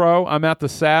 "This is Fro. I'm at the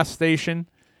SAS station,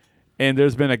 and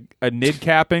there's been a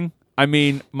nid-capping. I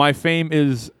mean, my fame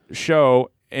is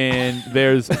show, and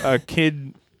there's a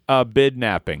kid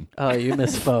bidnapping. Oh, you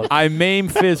misspoke. I maim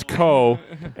Fizz Co,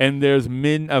 and there's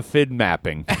min a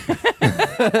fidmapping."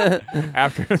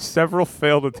 After several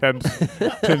failed attempts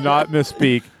to not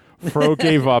misspeak, Fro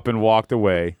gave up and walked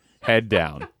away, head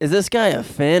down. Is this guy a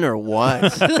fan or what?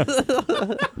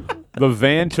 The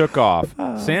van took off.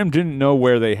 Sam didn't know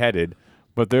where they headed,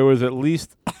 but there was at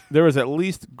least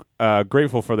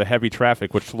grateful for the heavy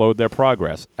traffic which slowed their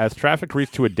progress. As traffic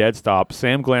reached to a dead stop,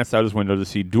 Sam glanced out his window to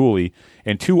see Dooley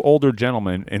and two older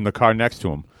gentlemen in the car next to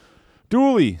him.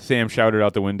 "Dooley!" Sam shouted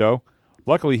out the window.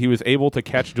 Luckily, he was able to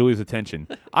catch Dooley's attention.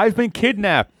 "I've been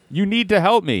kidnapped. You need to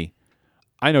help me."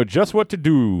 "I know just what to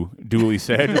do," Dooley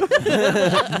said.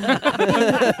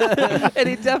 And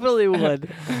he definitely would.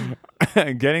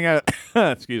 Getting out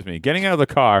of the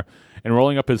car and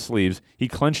rolling up his sleeves, he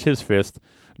clenched his fist,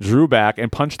 drew back,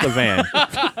 and punched the van,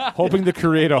 hoping to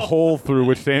create a hole through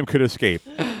which Sam could escape.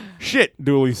 "Shit,"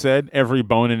 Dooley said, every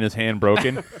bone in his hand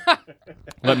broken.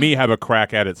 "Let me have a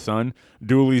crack at it, son,"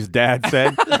 Dooley's dad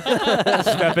said,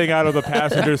 stepping out of the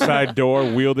passenger side door,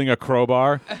 wielding a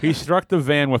crowbar. He struck the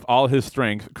van with all his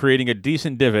strength, creating a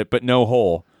decent divot but no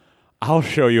hole. "I'll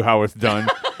show you how it's done,"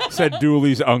 said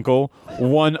Dooley's uncle,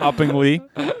 one-uppingly.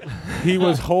 He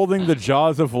was holding the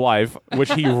jaws of life,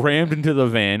 which he rammed into the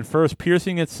van, first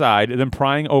piercing its side, then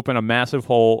prying open a massive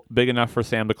hole big enough for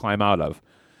Sam to climb out of.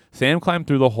 Sam climbed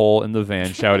through the hole in the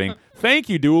van, shouting, "Thank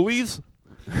you, Doolies!"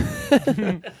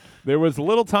 There was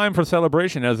little time for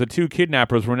celebration as the two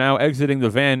kidnappers were now exiting the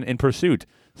van in pursuit.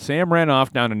 Sam ran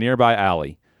off down a nearby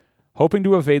alley. Hoping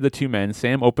to evade the two men,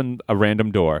 Sam opened a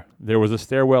random door. There was a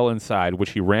stairwell inside,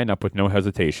 which he ran up with no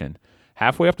hesitation.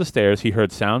 Halfway up the stairs, he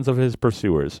heard sounds of his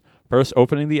pursuers, first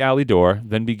opening the alley door,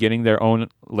 then beginning their own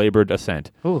labored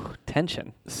ascent. Ooh,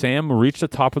 tension. Sam reached the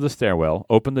top of the stairwell,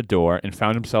 opened the door, and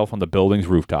found himself on the building's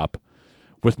rooftop.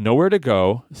 With nowhere to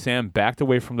go, Sam backed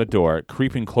away from the door,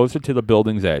 creeping closer to the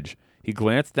building's edge. He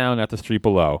glanced down at the street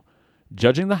below.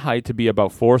 Judging the height to be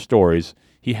about 4 stories,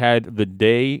 how had the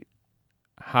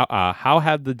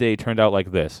day turned out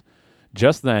like this?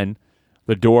 Just then,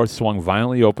 the door swung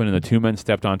violently open and the two men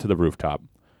stepped onto the rooftop.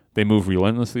 They moved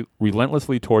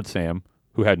relentlessly towards Sam,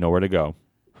 who had nowhere to go.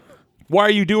 "Why are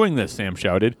you doing this?" Sam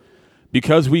shouted.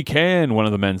 "Because we can," one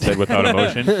of the men said without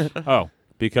emotion. "Oh.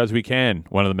 Because we can,"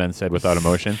 one of the men said without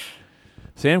emotion.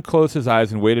 Sam closed his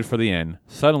eyes and waited for the end.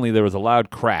 Suddenly, there was a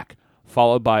loud crack,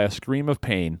 followed by a scream of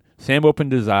pain. Sam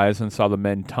opened his eyes and saw the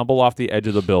men tumble off the edge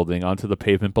of the building onto the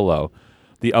pavement below.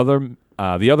 The other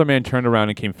man turned around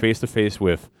and came face to face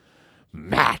with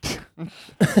Matt.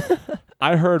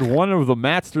 "I heard one of the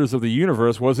Matsters of the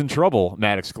universe was in trouble,"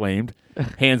 Matt exclaimed,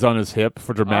 hands on his hip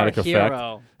for dramatic Our effect.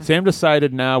 hero. Sam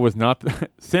decided now was not the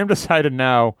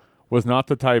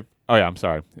type. Oh yeah, I'm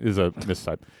sorry. This is a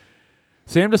mistype.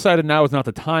 Sam decided now was not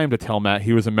the time to tell Matt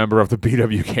he was a member of the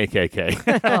BWKKK.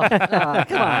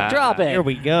 Come on, drop it. Here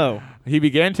we go. He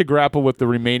began to grapple with the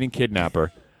remaining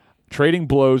kidnapper, trading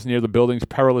blows near the building's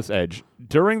perilous edge.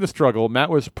 During the struggle, Matt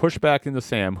was pushed back into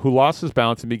Sam, who lost his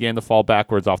balance and began to fall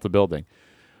backwards off the building.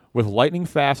 With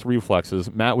lightning-fast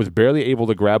reflexes, Matt was barely able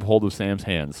to grab hold of Sam's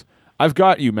hands. "I've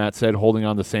got you," Matt said, holding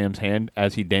on to Sam's hand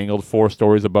as he dangled 4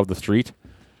 stories above the street.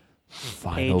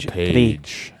 Final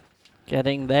page.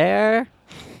 Getting there.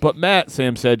 "But Matt,"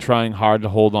 Sam said, trying hard to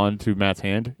hold on to Matt's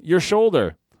hand. "Your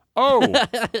shoulder." "Oh!"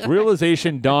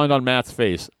 Realization dawned on Matt's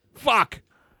face. "Fuck!"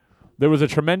 There was a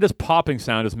tremendous popping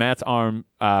sound as Matt's arm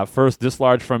first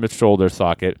dislodged from its shoulder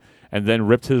socket and then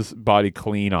ripped his body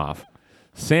clean off.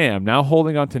 Sam, now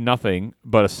holding on to nothing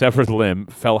but a severed limb,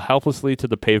 fell helplessly to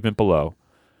the pavement below.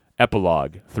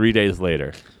 Epilogue, 3 days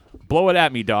later. "Blow it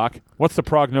at me, Doc. What's the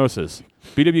prognosis?"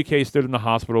 BWK stood in the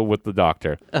hospital with the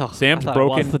doctor. Oh, Sam's I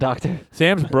thought it was the doctor.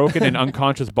 Sam's broken and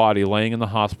unconscious body laying in the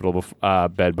hospital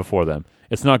bed before them.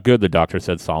 It's not good, the doctor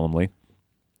said solemnly.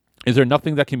 Is there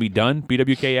nothing that can be done?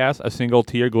 BWK asked, a single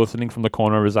tear glistening from the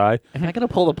corner of his eye. Am I going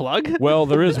to pull the plug? Well,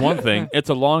 there is one thing. It's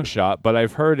a long shot, but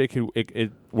I've heard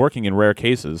it working in rare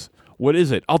cases. What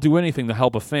is it? I'll do anything to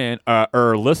help a fan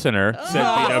or listener, said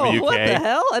BWK. What the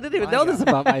hell? I didn't even know this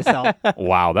about myself.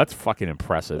 Wow, that's fucking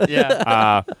impressive.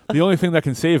 Yeah. The only thing that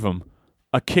can save him,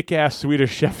 a kick-ass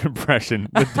Swedish chef impression,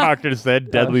 the doctor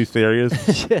said, deadly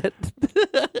serious. Shit.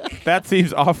 That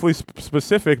seems awfully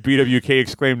specific, BWK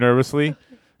exclaimed nervously.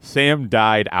 Sam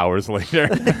died hours later.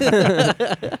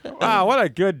 Wow, what a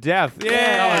good death. Yeah.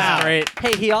 That was great.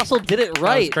 Hey, he also did it That was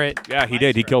right. great. Yeah, he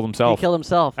did. He killed He himself. killed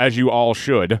himself. As you all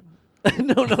should.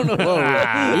 No.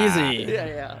 Easy.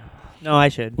 Yeah. No, I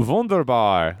should.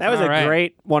 Wunderbar. That was All a right.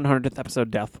 great 100th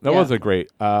episode death. That Yeah. was a great.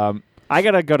 I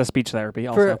gotta go to speech therapy.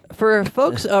 Also, For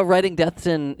folks writing deaths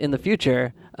in the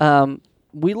future,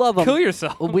 we love them. Kill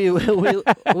yourself. We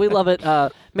love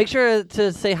it. Make sure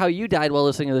to say how you died while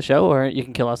listening to the show, or you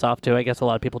can kill us off too. I guess a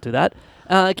lot of people do that.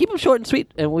 Keep them short and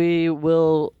sweet, and we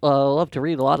will love to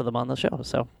read a lot of them on the show.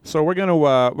 So we're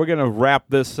gonna wrap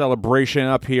this celebration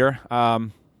up here.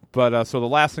 But so the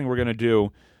last thing we're gonna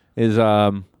do is I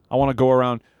want to go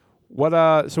around.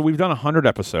 So we've done 100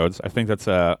 episodes. I think that's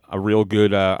a real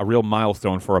good, a real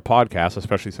milestone for a podcast,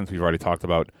 especially since we've already talked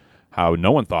about how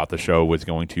no one thought the show was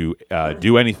going to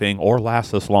do anything or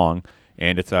last this long,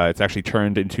 and it's actually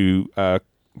turned into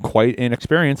quite an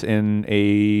experience in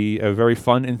a very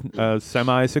fun and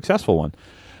semi-successful one.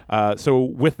 So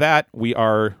with that, we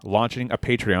are launching a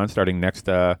Patreon starting next,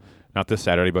 not this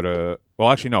Saturday, but well,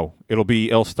 actually no,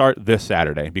 it'll start this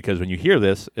Saturday, because when you hear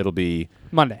this, it'll be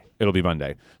Monday.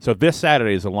 Monday. So this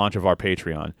Saturday is the launch of our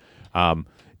Patreon,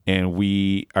 and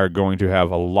we are going to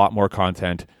have a lot more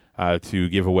content to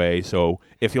give away. So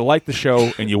if you like the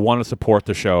show and you want to support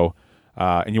the show,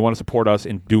 and you want to support us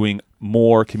in doing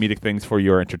more comedic things for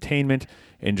your entertainment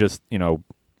and just,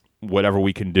 whatever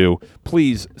we can do,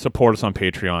 please support us on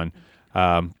Patreon.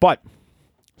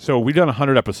 So we've done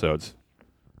 100 episodes.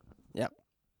 Yep.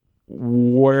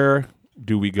 Where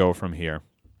do we go from here?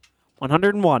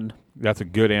 101. That's a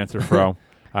good answer, Fro.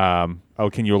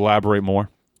 Can you elaborate more?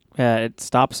 It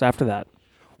stops after that.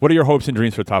 What are your hopes and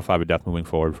dreams for Top 5 of Death moving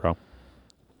forward, Fro?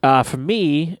 For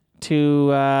me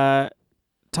to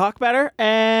talk better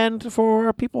and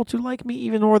for people to like me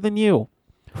even more than you.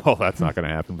 Well, that's not going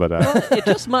to happen, but It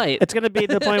just might. It's going to be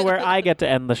to the point where I get to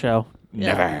end the show.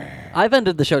 never. I've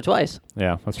ended the show twice.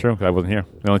 Yeah, that's true. I wasn't here.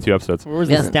 Only 2 episodes. Where was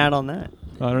Yeah. the stat on that?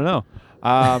 I don't know.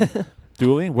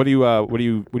 Dooley, what do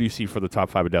you see for the Top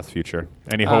 5 of Death's future?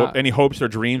 Any hopes or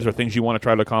dreams or things you want to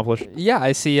try to accomplish? Yeah,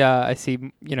 I see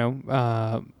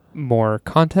more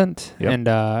content, Yep. and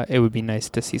it would be nice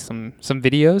to see some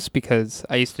videos, because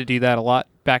I used to do that a lot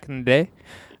back in the day.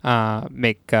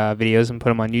 Make videos and put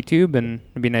them on YouTube, and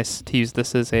it'd be nice to use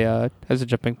this as a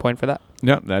jumping point for that.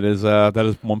 Yeah, that is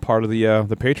one part of the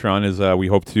Patreon is we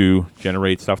hope to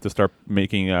generate stuff to start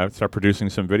producing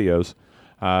some videos.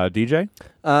 DJ?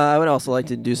 I would also like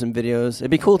to do some videos. It'd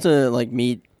be cool to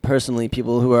meet personally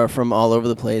people who are from all over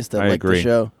the place that I like agree. the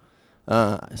show.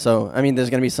 So I mean, there's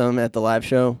gonna be some at the live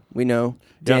show. We know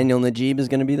Yeah. Daniel Najib is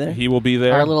gonna be there. He will be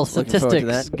there. Our little Looking forward to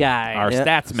statistics that. guy. Our Yeah.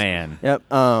 stats man. Yep.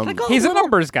 He's a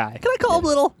numbers guy. Can I call him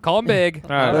little? Call him big. All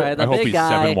right, the I hope big he's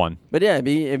guy. 7'1". But yeah,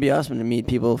 it'd be awesome to meet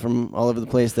people from all over the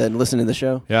place that listen to the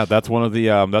show. Yeah, that's one of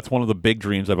the big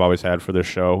dreams I've always had for this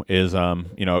show is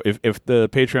if the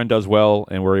Patreon does well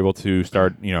and we're able to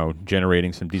start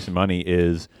generating some decent money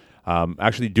is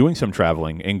actually doing some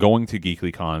traveling and going to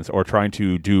Geekly Cons or trying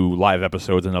to do live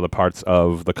episodes in other parts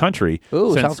of the country.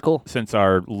 Ooh, sounds cool. Since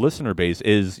our listener base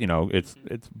is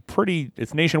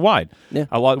it's nationwide. Yeah.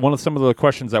 Some of the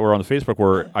questions that were on the Facebook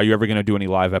were, are you ever going to do any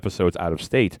live episodes out of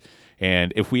state?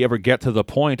 And if we ever get to the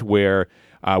point where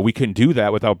we can do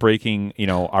that without breaking,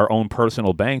 our own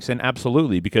personal banks, and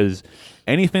absolutely, because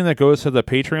anything that goes to the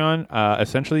Patreon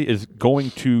essentially is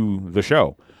going to the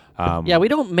show. Yeah, we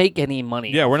don't make any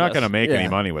money. Yeah, we're off not this. going to make any Yeah.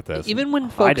 money with this. Even when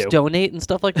folks do. donate and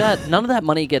stuff like that, none of that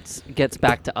money gets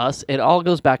back to us. It all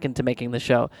goes back into making the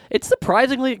show. It's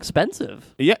surprisingly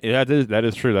expensive. Yeah, that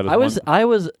is true. That is I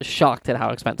was shocked at how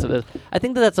expensive it is. I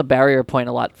think that's a barrier point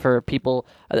a lot for people.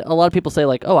 A lot of people say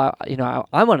like, "Oh,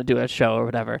 I want to do a show or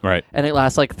whatever," Right. And it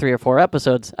lasts like 3 or 4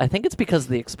 episodes. I think it's because of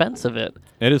the expense of it.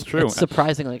 It is true. It's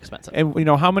surprisingly expensive. And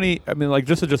how many? I mean,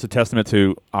 this is just a testament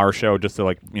to our show, just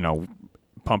to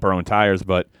pump our own tires.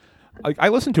 But I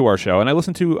listen to our show and I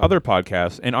listen to other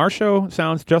podcasts, and our show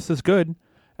sounds just as good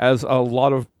as a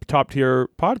lot of top tier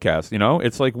podcasts.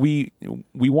 It's like we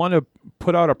want to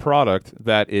put out a product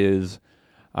that is,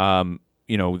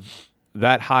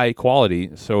 that high quality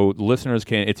so listeners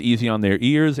can. It's easy on their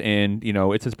ears, and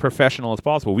it's as professional as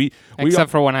possible. Except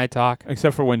for when I talk.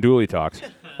 except for when Dooley talks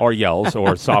or yells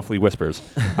or softly whispers.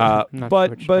 Not sure But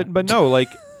which but one. but no, like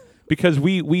because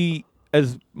we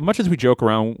as much as we joke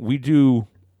around, we do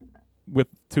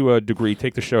to a degree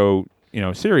take the show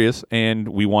serious, and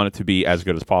we want it to be as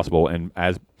good as possible. And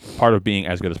as part of being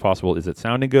as good as possible is it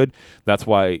sounding good. That's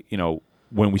why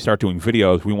when we start doing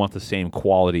videos, we want the same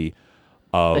quality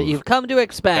of That you've come to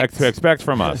expect. to expect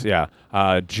from us. Yeah,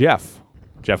 Jeff,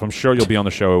 I'm sure you'll be on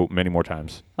the show many more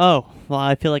times. Oh, well,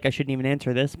 I feel like I shouldn't even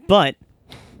answer this, but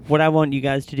what I want you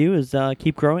guys to do is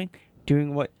keep growing,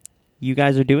 doing what you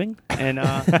guys are doing, and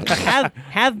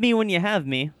have me when you have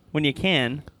me, when you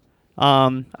can.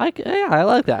 I like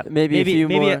that. Maybe a few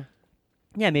more.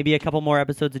 Maybe a couple more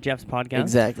episodes of Jeff's podcast.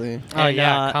 Exactly. Oh, And,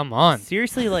 yeah, come on.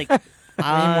 Seriously, like, Need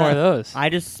more of those. I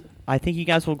think you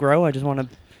guys will grow. I just want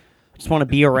to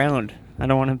be around. I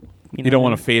don't want to. You don't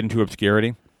want to fade into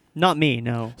obscurity. Not me,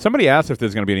 no. Somebody asked if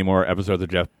there's going to be any more episodes of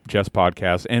Jeff's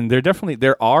podcast, and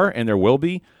there are, and there will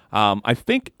be. I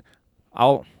think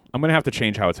I'm going to have to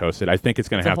change how it's hosted. I think it's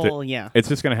going to have to. Yeah. It's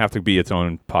just going to have to be its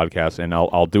own podcast, and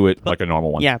I'll do it like a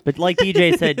normal one. Yeah, but like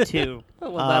DJ said too.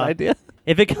 That was that idea.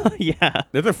 If it, yeah,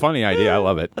 It's a funny idea. I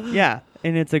love it. yeah,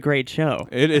 and it's a great show.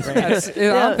 It is. I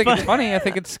don't think it's funny. I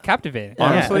think it's captivating.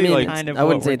 Honestly, I mean, like, kind of I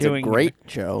wouldn't what say we're it's a doing great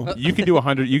show. You could do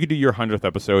 100. You could do your 100th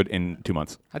episode in 2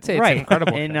 months. I'd say it's right,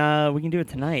 incredible. and we can do it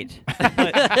tonight.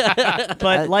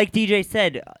 but like DJ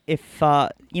said, if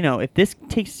if this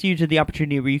takes you to the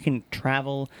opportunity where you can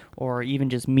travel or even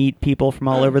just meet people from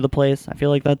all over the place, I feel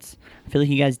like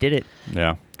you guys did it.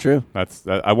 Yeah, True.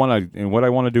 I want to. And what I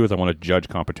want to do is I want to judge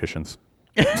competitions.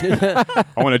 I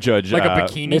want to judge like a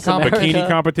bikini Miss competition. America. bikini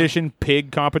competition,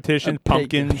 pig competition,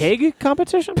 pumpkins. Pig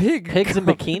competition? Pigs in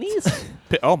bikinis?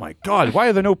 Oh my God! Why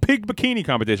are there no pig bikini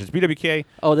competitions? BWK.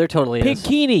 Oh, there totally is.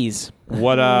 Bikinis.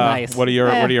 What Nice. What are your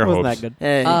Wasn't hopes? that good?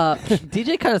 Hey.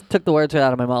 DJ kind of took the words right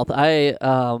out of my mouth. I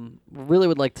really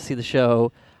would like to see the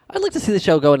show. I'd like to see the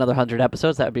show go another 100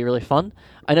 episodes. That would be really fun.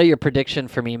 I know your prediction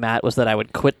for me, Matt, was that I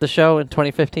would quit the show in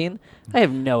 2015. I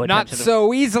have no Not intention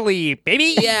so easily,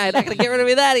 baby. Yeah, you're not going to get rid of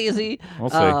me that easy. We'll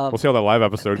see. We'll see how that live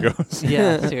episode goes.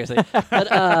 Yeah, seriously.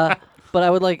 But I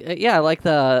would like, I'd like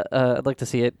to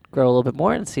see it grow a little bit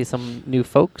more and see some new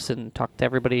folks and talk to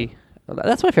everybody.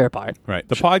 That's my favorite part. Right.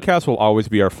 The podcast will always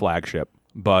be our flagship,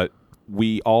 but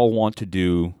we all want to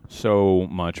do so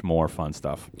much more fun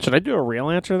stuff. Should I do a real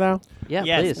answer, though? Yeah,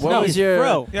 Yes. please. what was your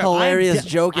bro. hilarious I'm-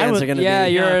 joke I was- answer going to Yeah,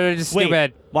 be? you're just Wait,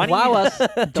 stupid. why don't Wow you us.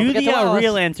 Don't do forget the to wow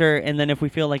real us. answer, and then if we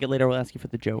feel like it later, we'll ask you for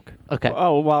the joke. Okay.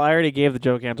 Oh, well, I already gave the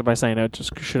joke answer by saying it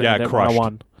just should Yeah, have ended crushed.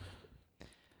 101.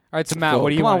 All right, so Matt, what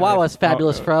do you Come on, want? wow us,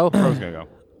 fabulous fro. Bro's gonna go.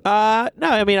 No,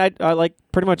 I mean, I like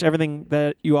pretty much everything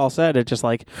that you all said. It's just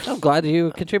like, I'm glad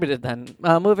you contributed then.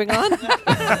 Moving on.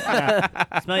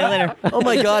 Smell you later. Oh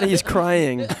my God, he's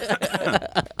crying.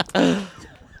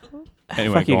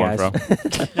 Anyway, Fuck you go on, guys.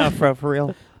 bro. No, for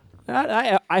real.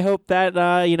 I hope that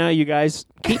you guys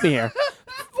keep me here.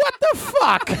 What the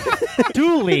fuck?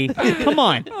 Dooley, come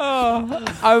on,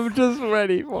 I'm just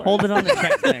ready for hold it on the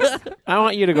chest next. I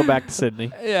want you to go back to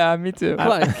Sydney. it. Yeah, me too.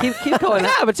 Come on, keep going.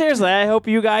 Yeah, but seriously, I hope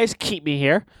you guys keep me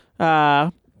here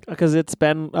because it's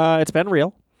been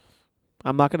real.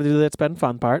 I'm not going to do the it's been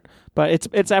fun part, but it's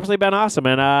absolutely been awesome,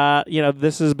 and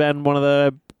this has been one of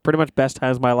the pretty much best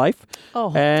times of my life,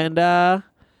 Oh, and I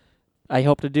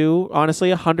hope to do honestly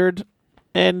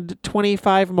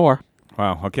 125 more.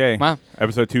 Wow. Okay. Wow.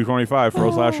 Episode 225,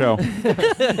 Fro's last show.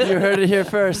 You heard it here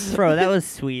first. Bro, that was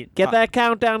sweet. Get that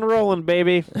countdown rolling,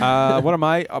 baby. What are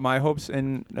my hopes?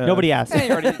 And Nobody asked. Hey,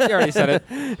 you already said it.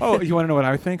 Oh, you want to know what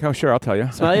I think? Oh, sure, I'll tell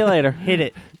you. Smell you later. Hit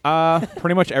it.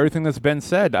 Pretty much everything that's been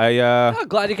said. I'm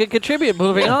glad you could contribute.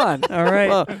 Moving on. All right.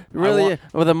 Well, really,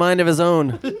 with a mind of his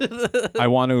own. I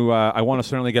want to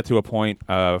certainly get to a point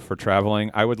for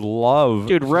traveling. I would love,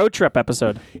 Dude, road trip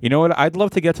episode. You know what? I'd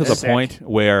love to get to the Sick. point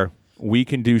where we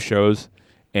can do shows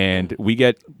and we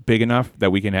get big enough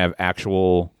that we can have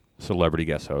actual celebrity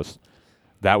guest hosts.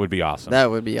 That would be awesome. That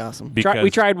would be awesome. Because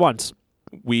We tried once.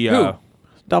 we Dolph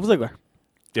Ziggler.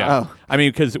 yeah. Oh. I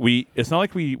mean, because it's not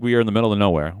like we are in the middle of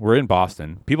nowhere. We're in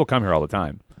Boston. People come here all the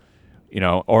time,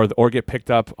 or get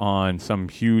picked up on some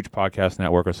huge podcast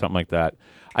network or something like that.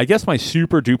 I guess my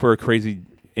super duper crazy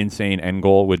insane end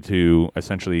goal would to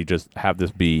essentially just have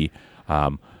this be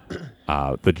my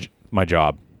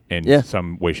job in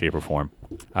some way, shape, or form.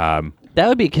 That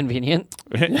would be convenient.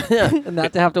 And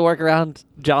not to have to work around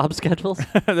job schedules.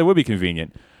 That would be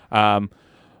convenient.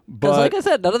 Because, But like I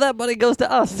said, none of that money goes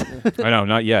to us. I know,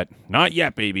 not yet,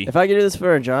 baby. If I could do this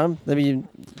for a job, that'd be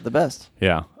the best.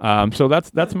 Yeah. So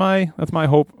that's my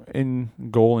hope and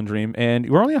goal and dream. And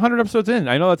we're only 100 episodes in.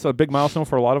 I know that's a big milestone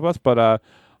for a lot of us, but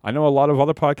I know a lot of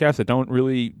other podcasts that don't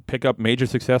really pick up major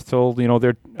success till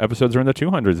their episodes are in the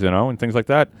 200s, and things like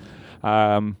that.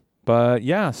 But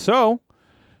yeah, so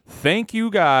thank you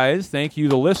guys, thank you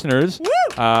the listeners,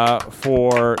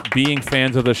 for being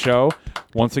fans of the show.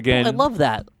 Once again, I love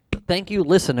that. Thank you,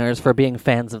 listeners, for being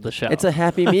fans of the show. It's a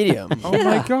happy medium. oh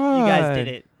my god, You guys did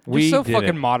it. We You're so did fucking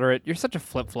it. moderate. You're such a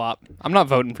flip flop. I'm not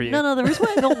voting for you. No, the reason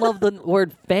why I don't love the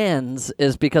word fans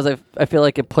is because I feel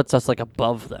like it puts us like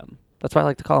above them. That's why I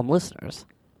like to call them listeners.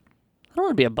 I don't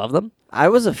want to be above them. I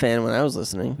was a fan when I was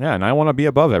listening. Yeah, and I want to be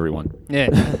above everyone.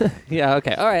 Yeah. Yeah,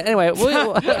 okay. All right. Anyway,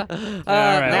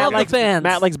 Matt likes fans.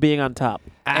 Matt likes being on top.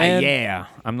 And yeah,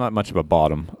 I'm not much of a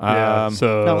bottom.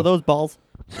 so No, those balls.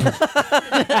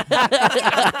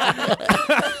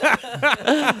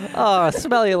 Oh,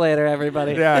 smell you later,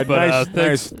 everybody. yeah, But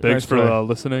nice, thanks for try.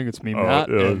 listening. It's me, Matt.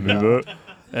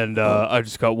 And I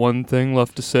just got one thing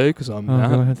left to say because I'm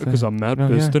Matt. Because I'm Matt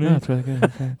Pistony.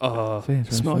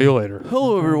 Smell you later.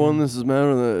 Hello, everyone. This is Matt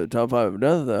on the Top 5 of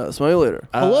Death. Smell you later.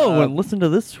 Hello, and listen to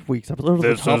this week's episode of the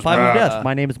this Top is 5 of Matt. Death.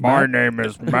 My name is Matt. name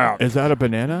is Matt. Is that a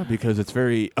banana? Because it's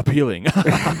very appealing.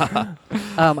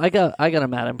 I got a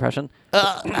Matt impression.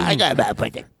 I got a Matt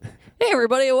impression. Hey,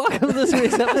 everybody, welcome to this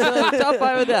week's episode of Top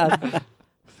 5 of Death.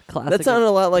 Classic. That sounded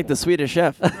a lot like the Swedish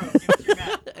Chef.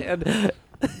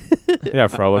 yeah,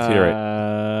 Fro, let's hear it.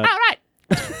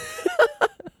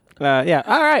 Yeah.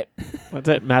 All right. That's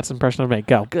it. Matt's impression of me.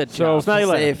 Go. Good So job. Smell you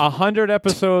later. Safe. 100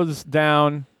 episodes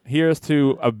down. Here's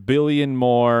to a billion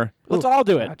more. Let's all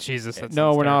do Oh, it. Jesus. that No,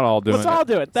 sounds we're not terrible. all doing Let's all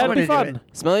do it. That'd be Somebody do fun.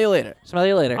 Smell you later. Smell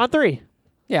you later. On 3.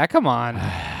 Yeah, come on.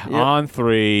 On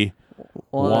 3.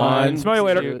 One. Smell you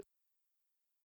later. Two.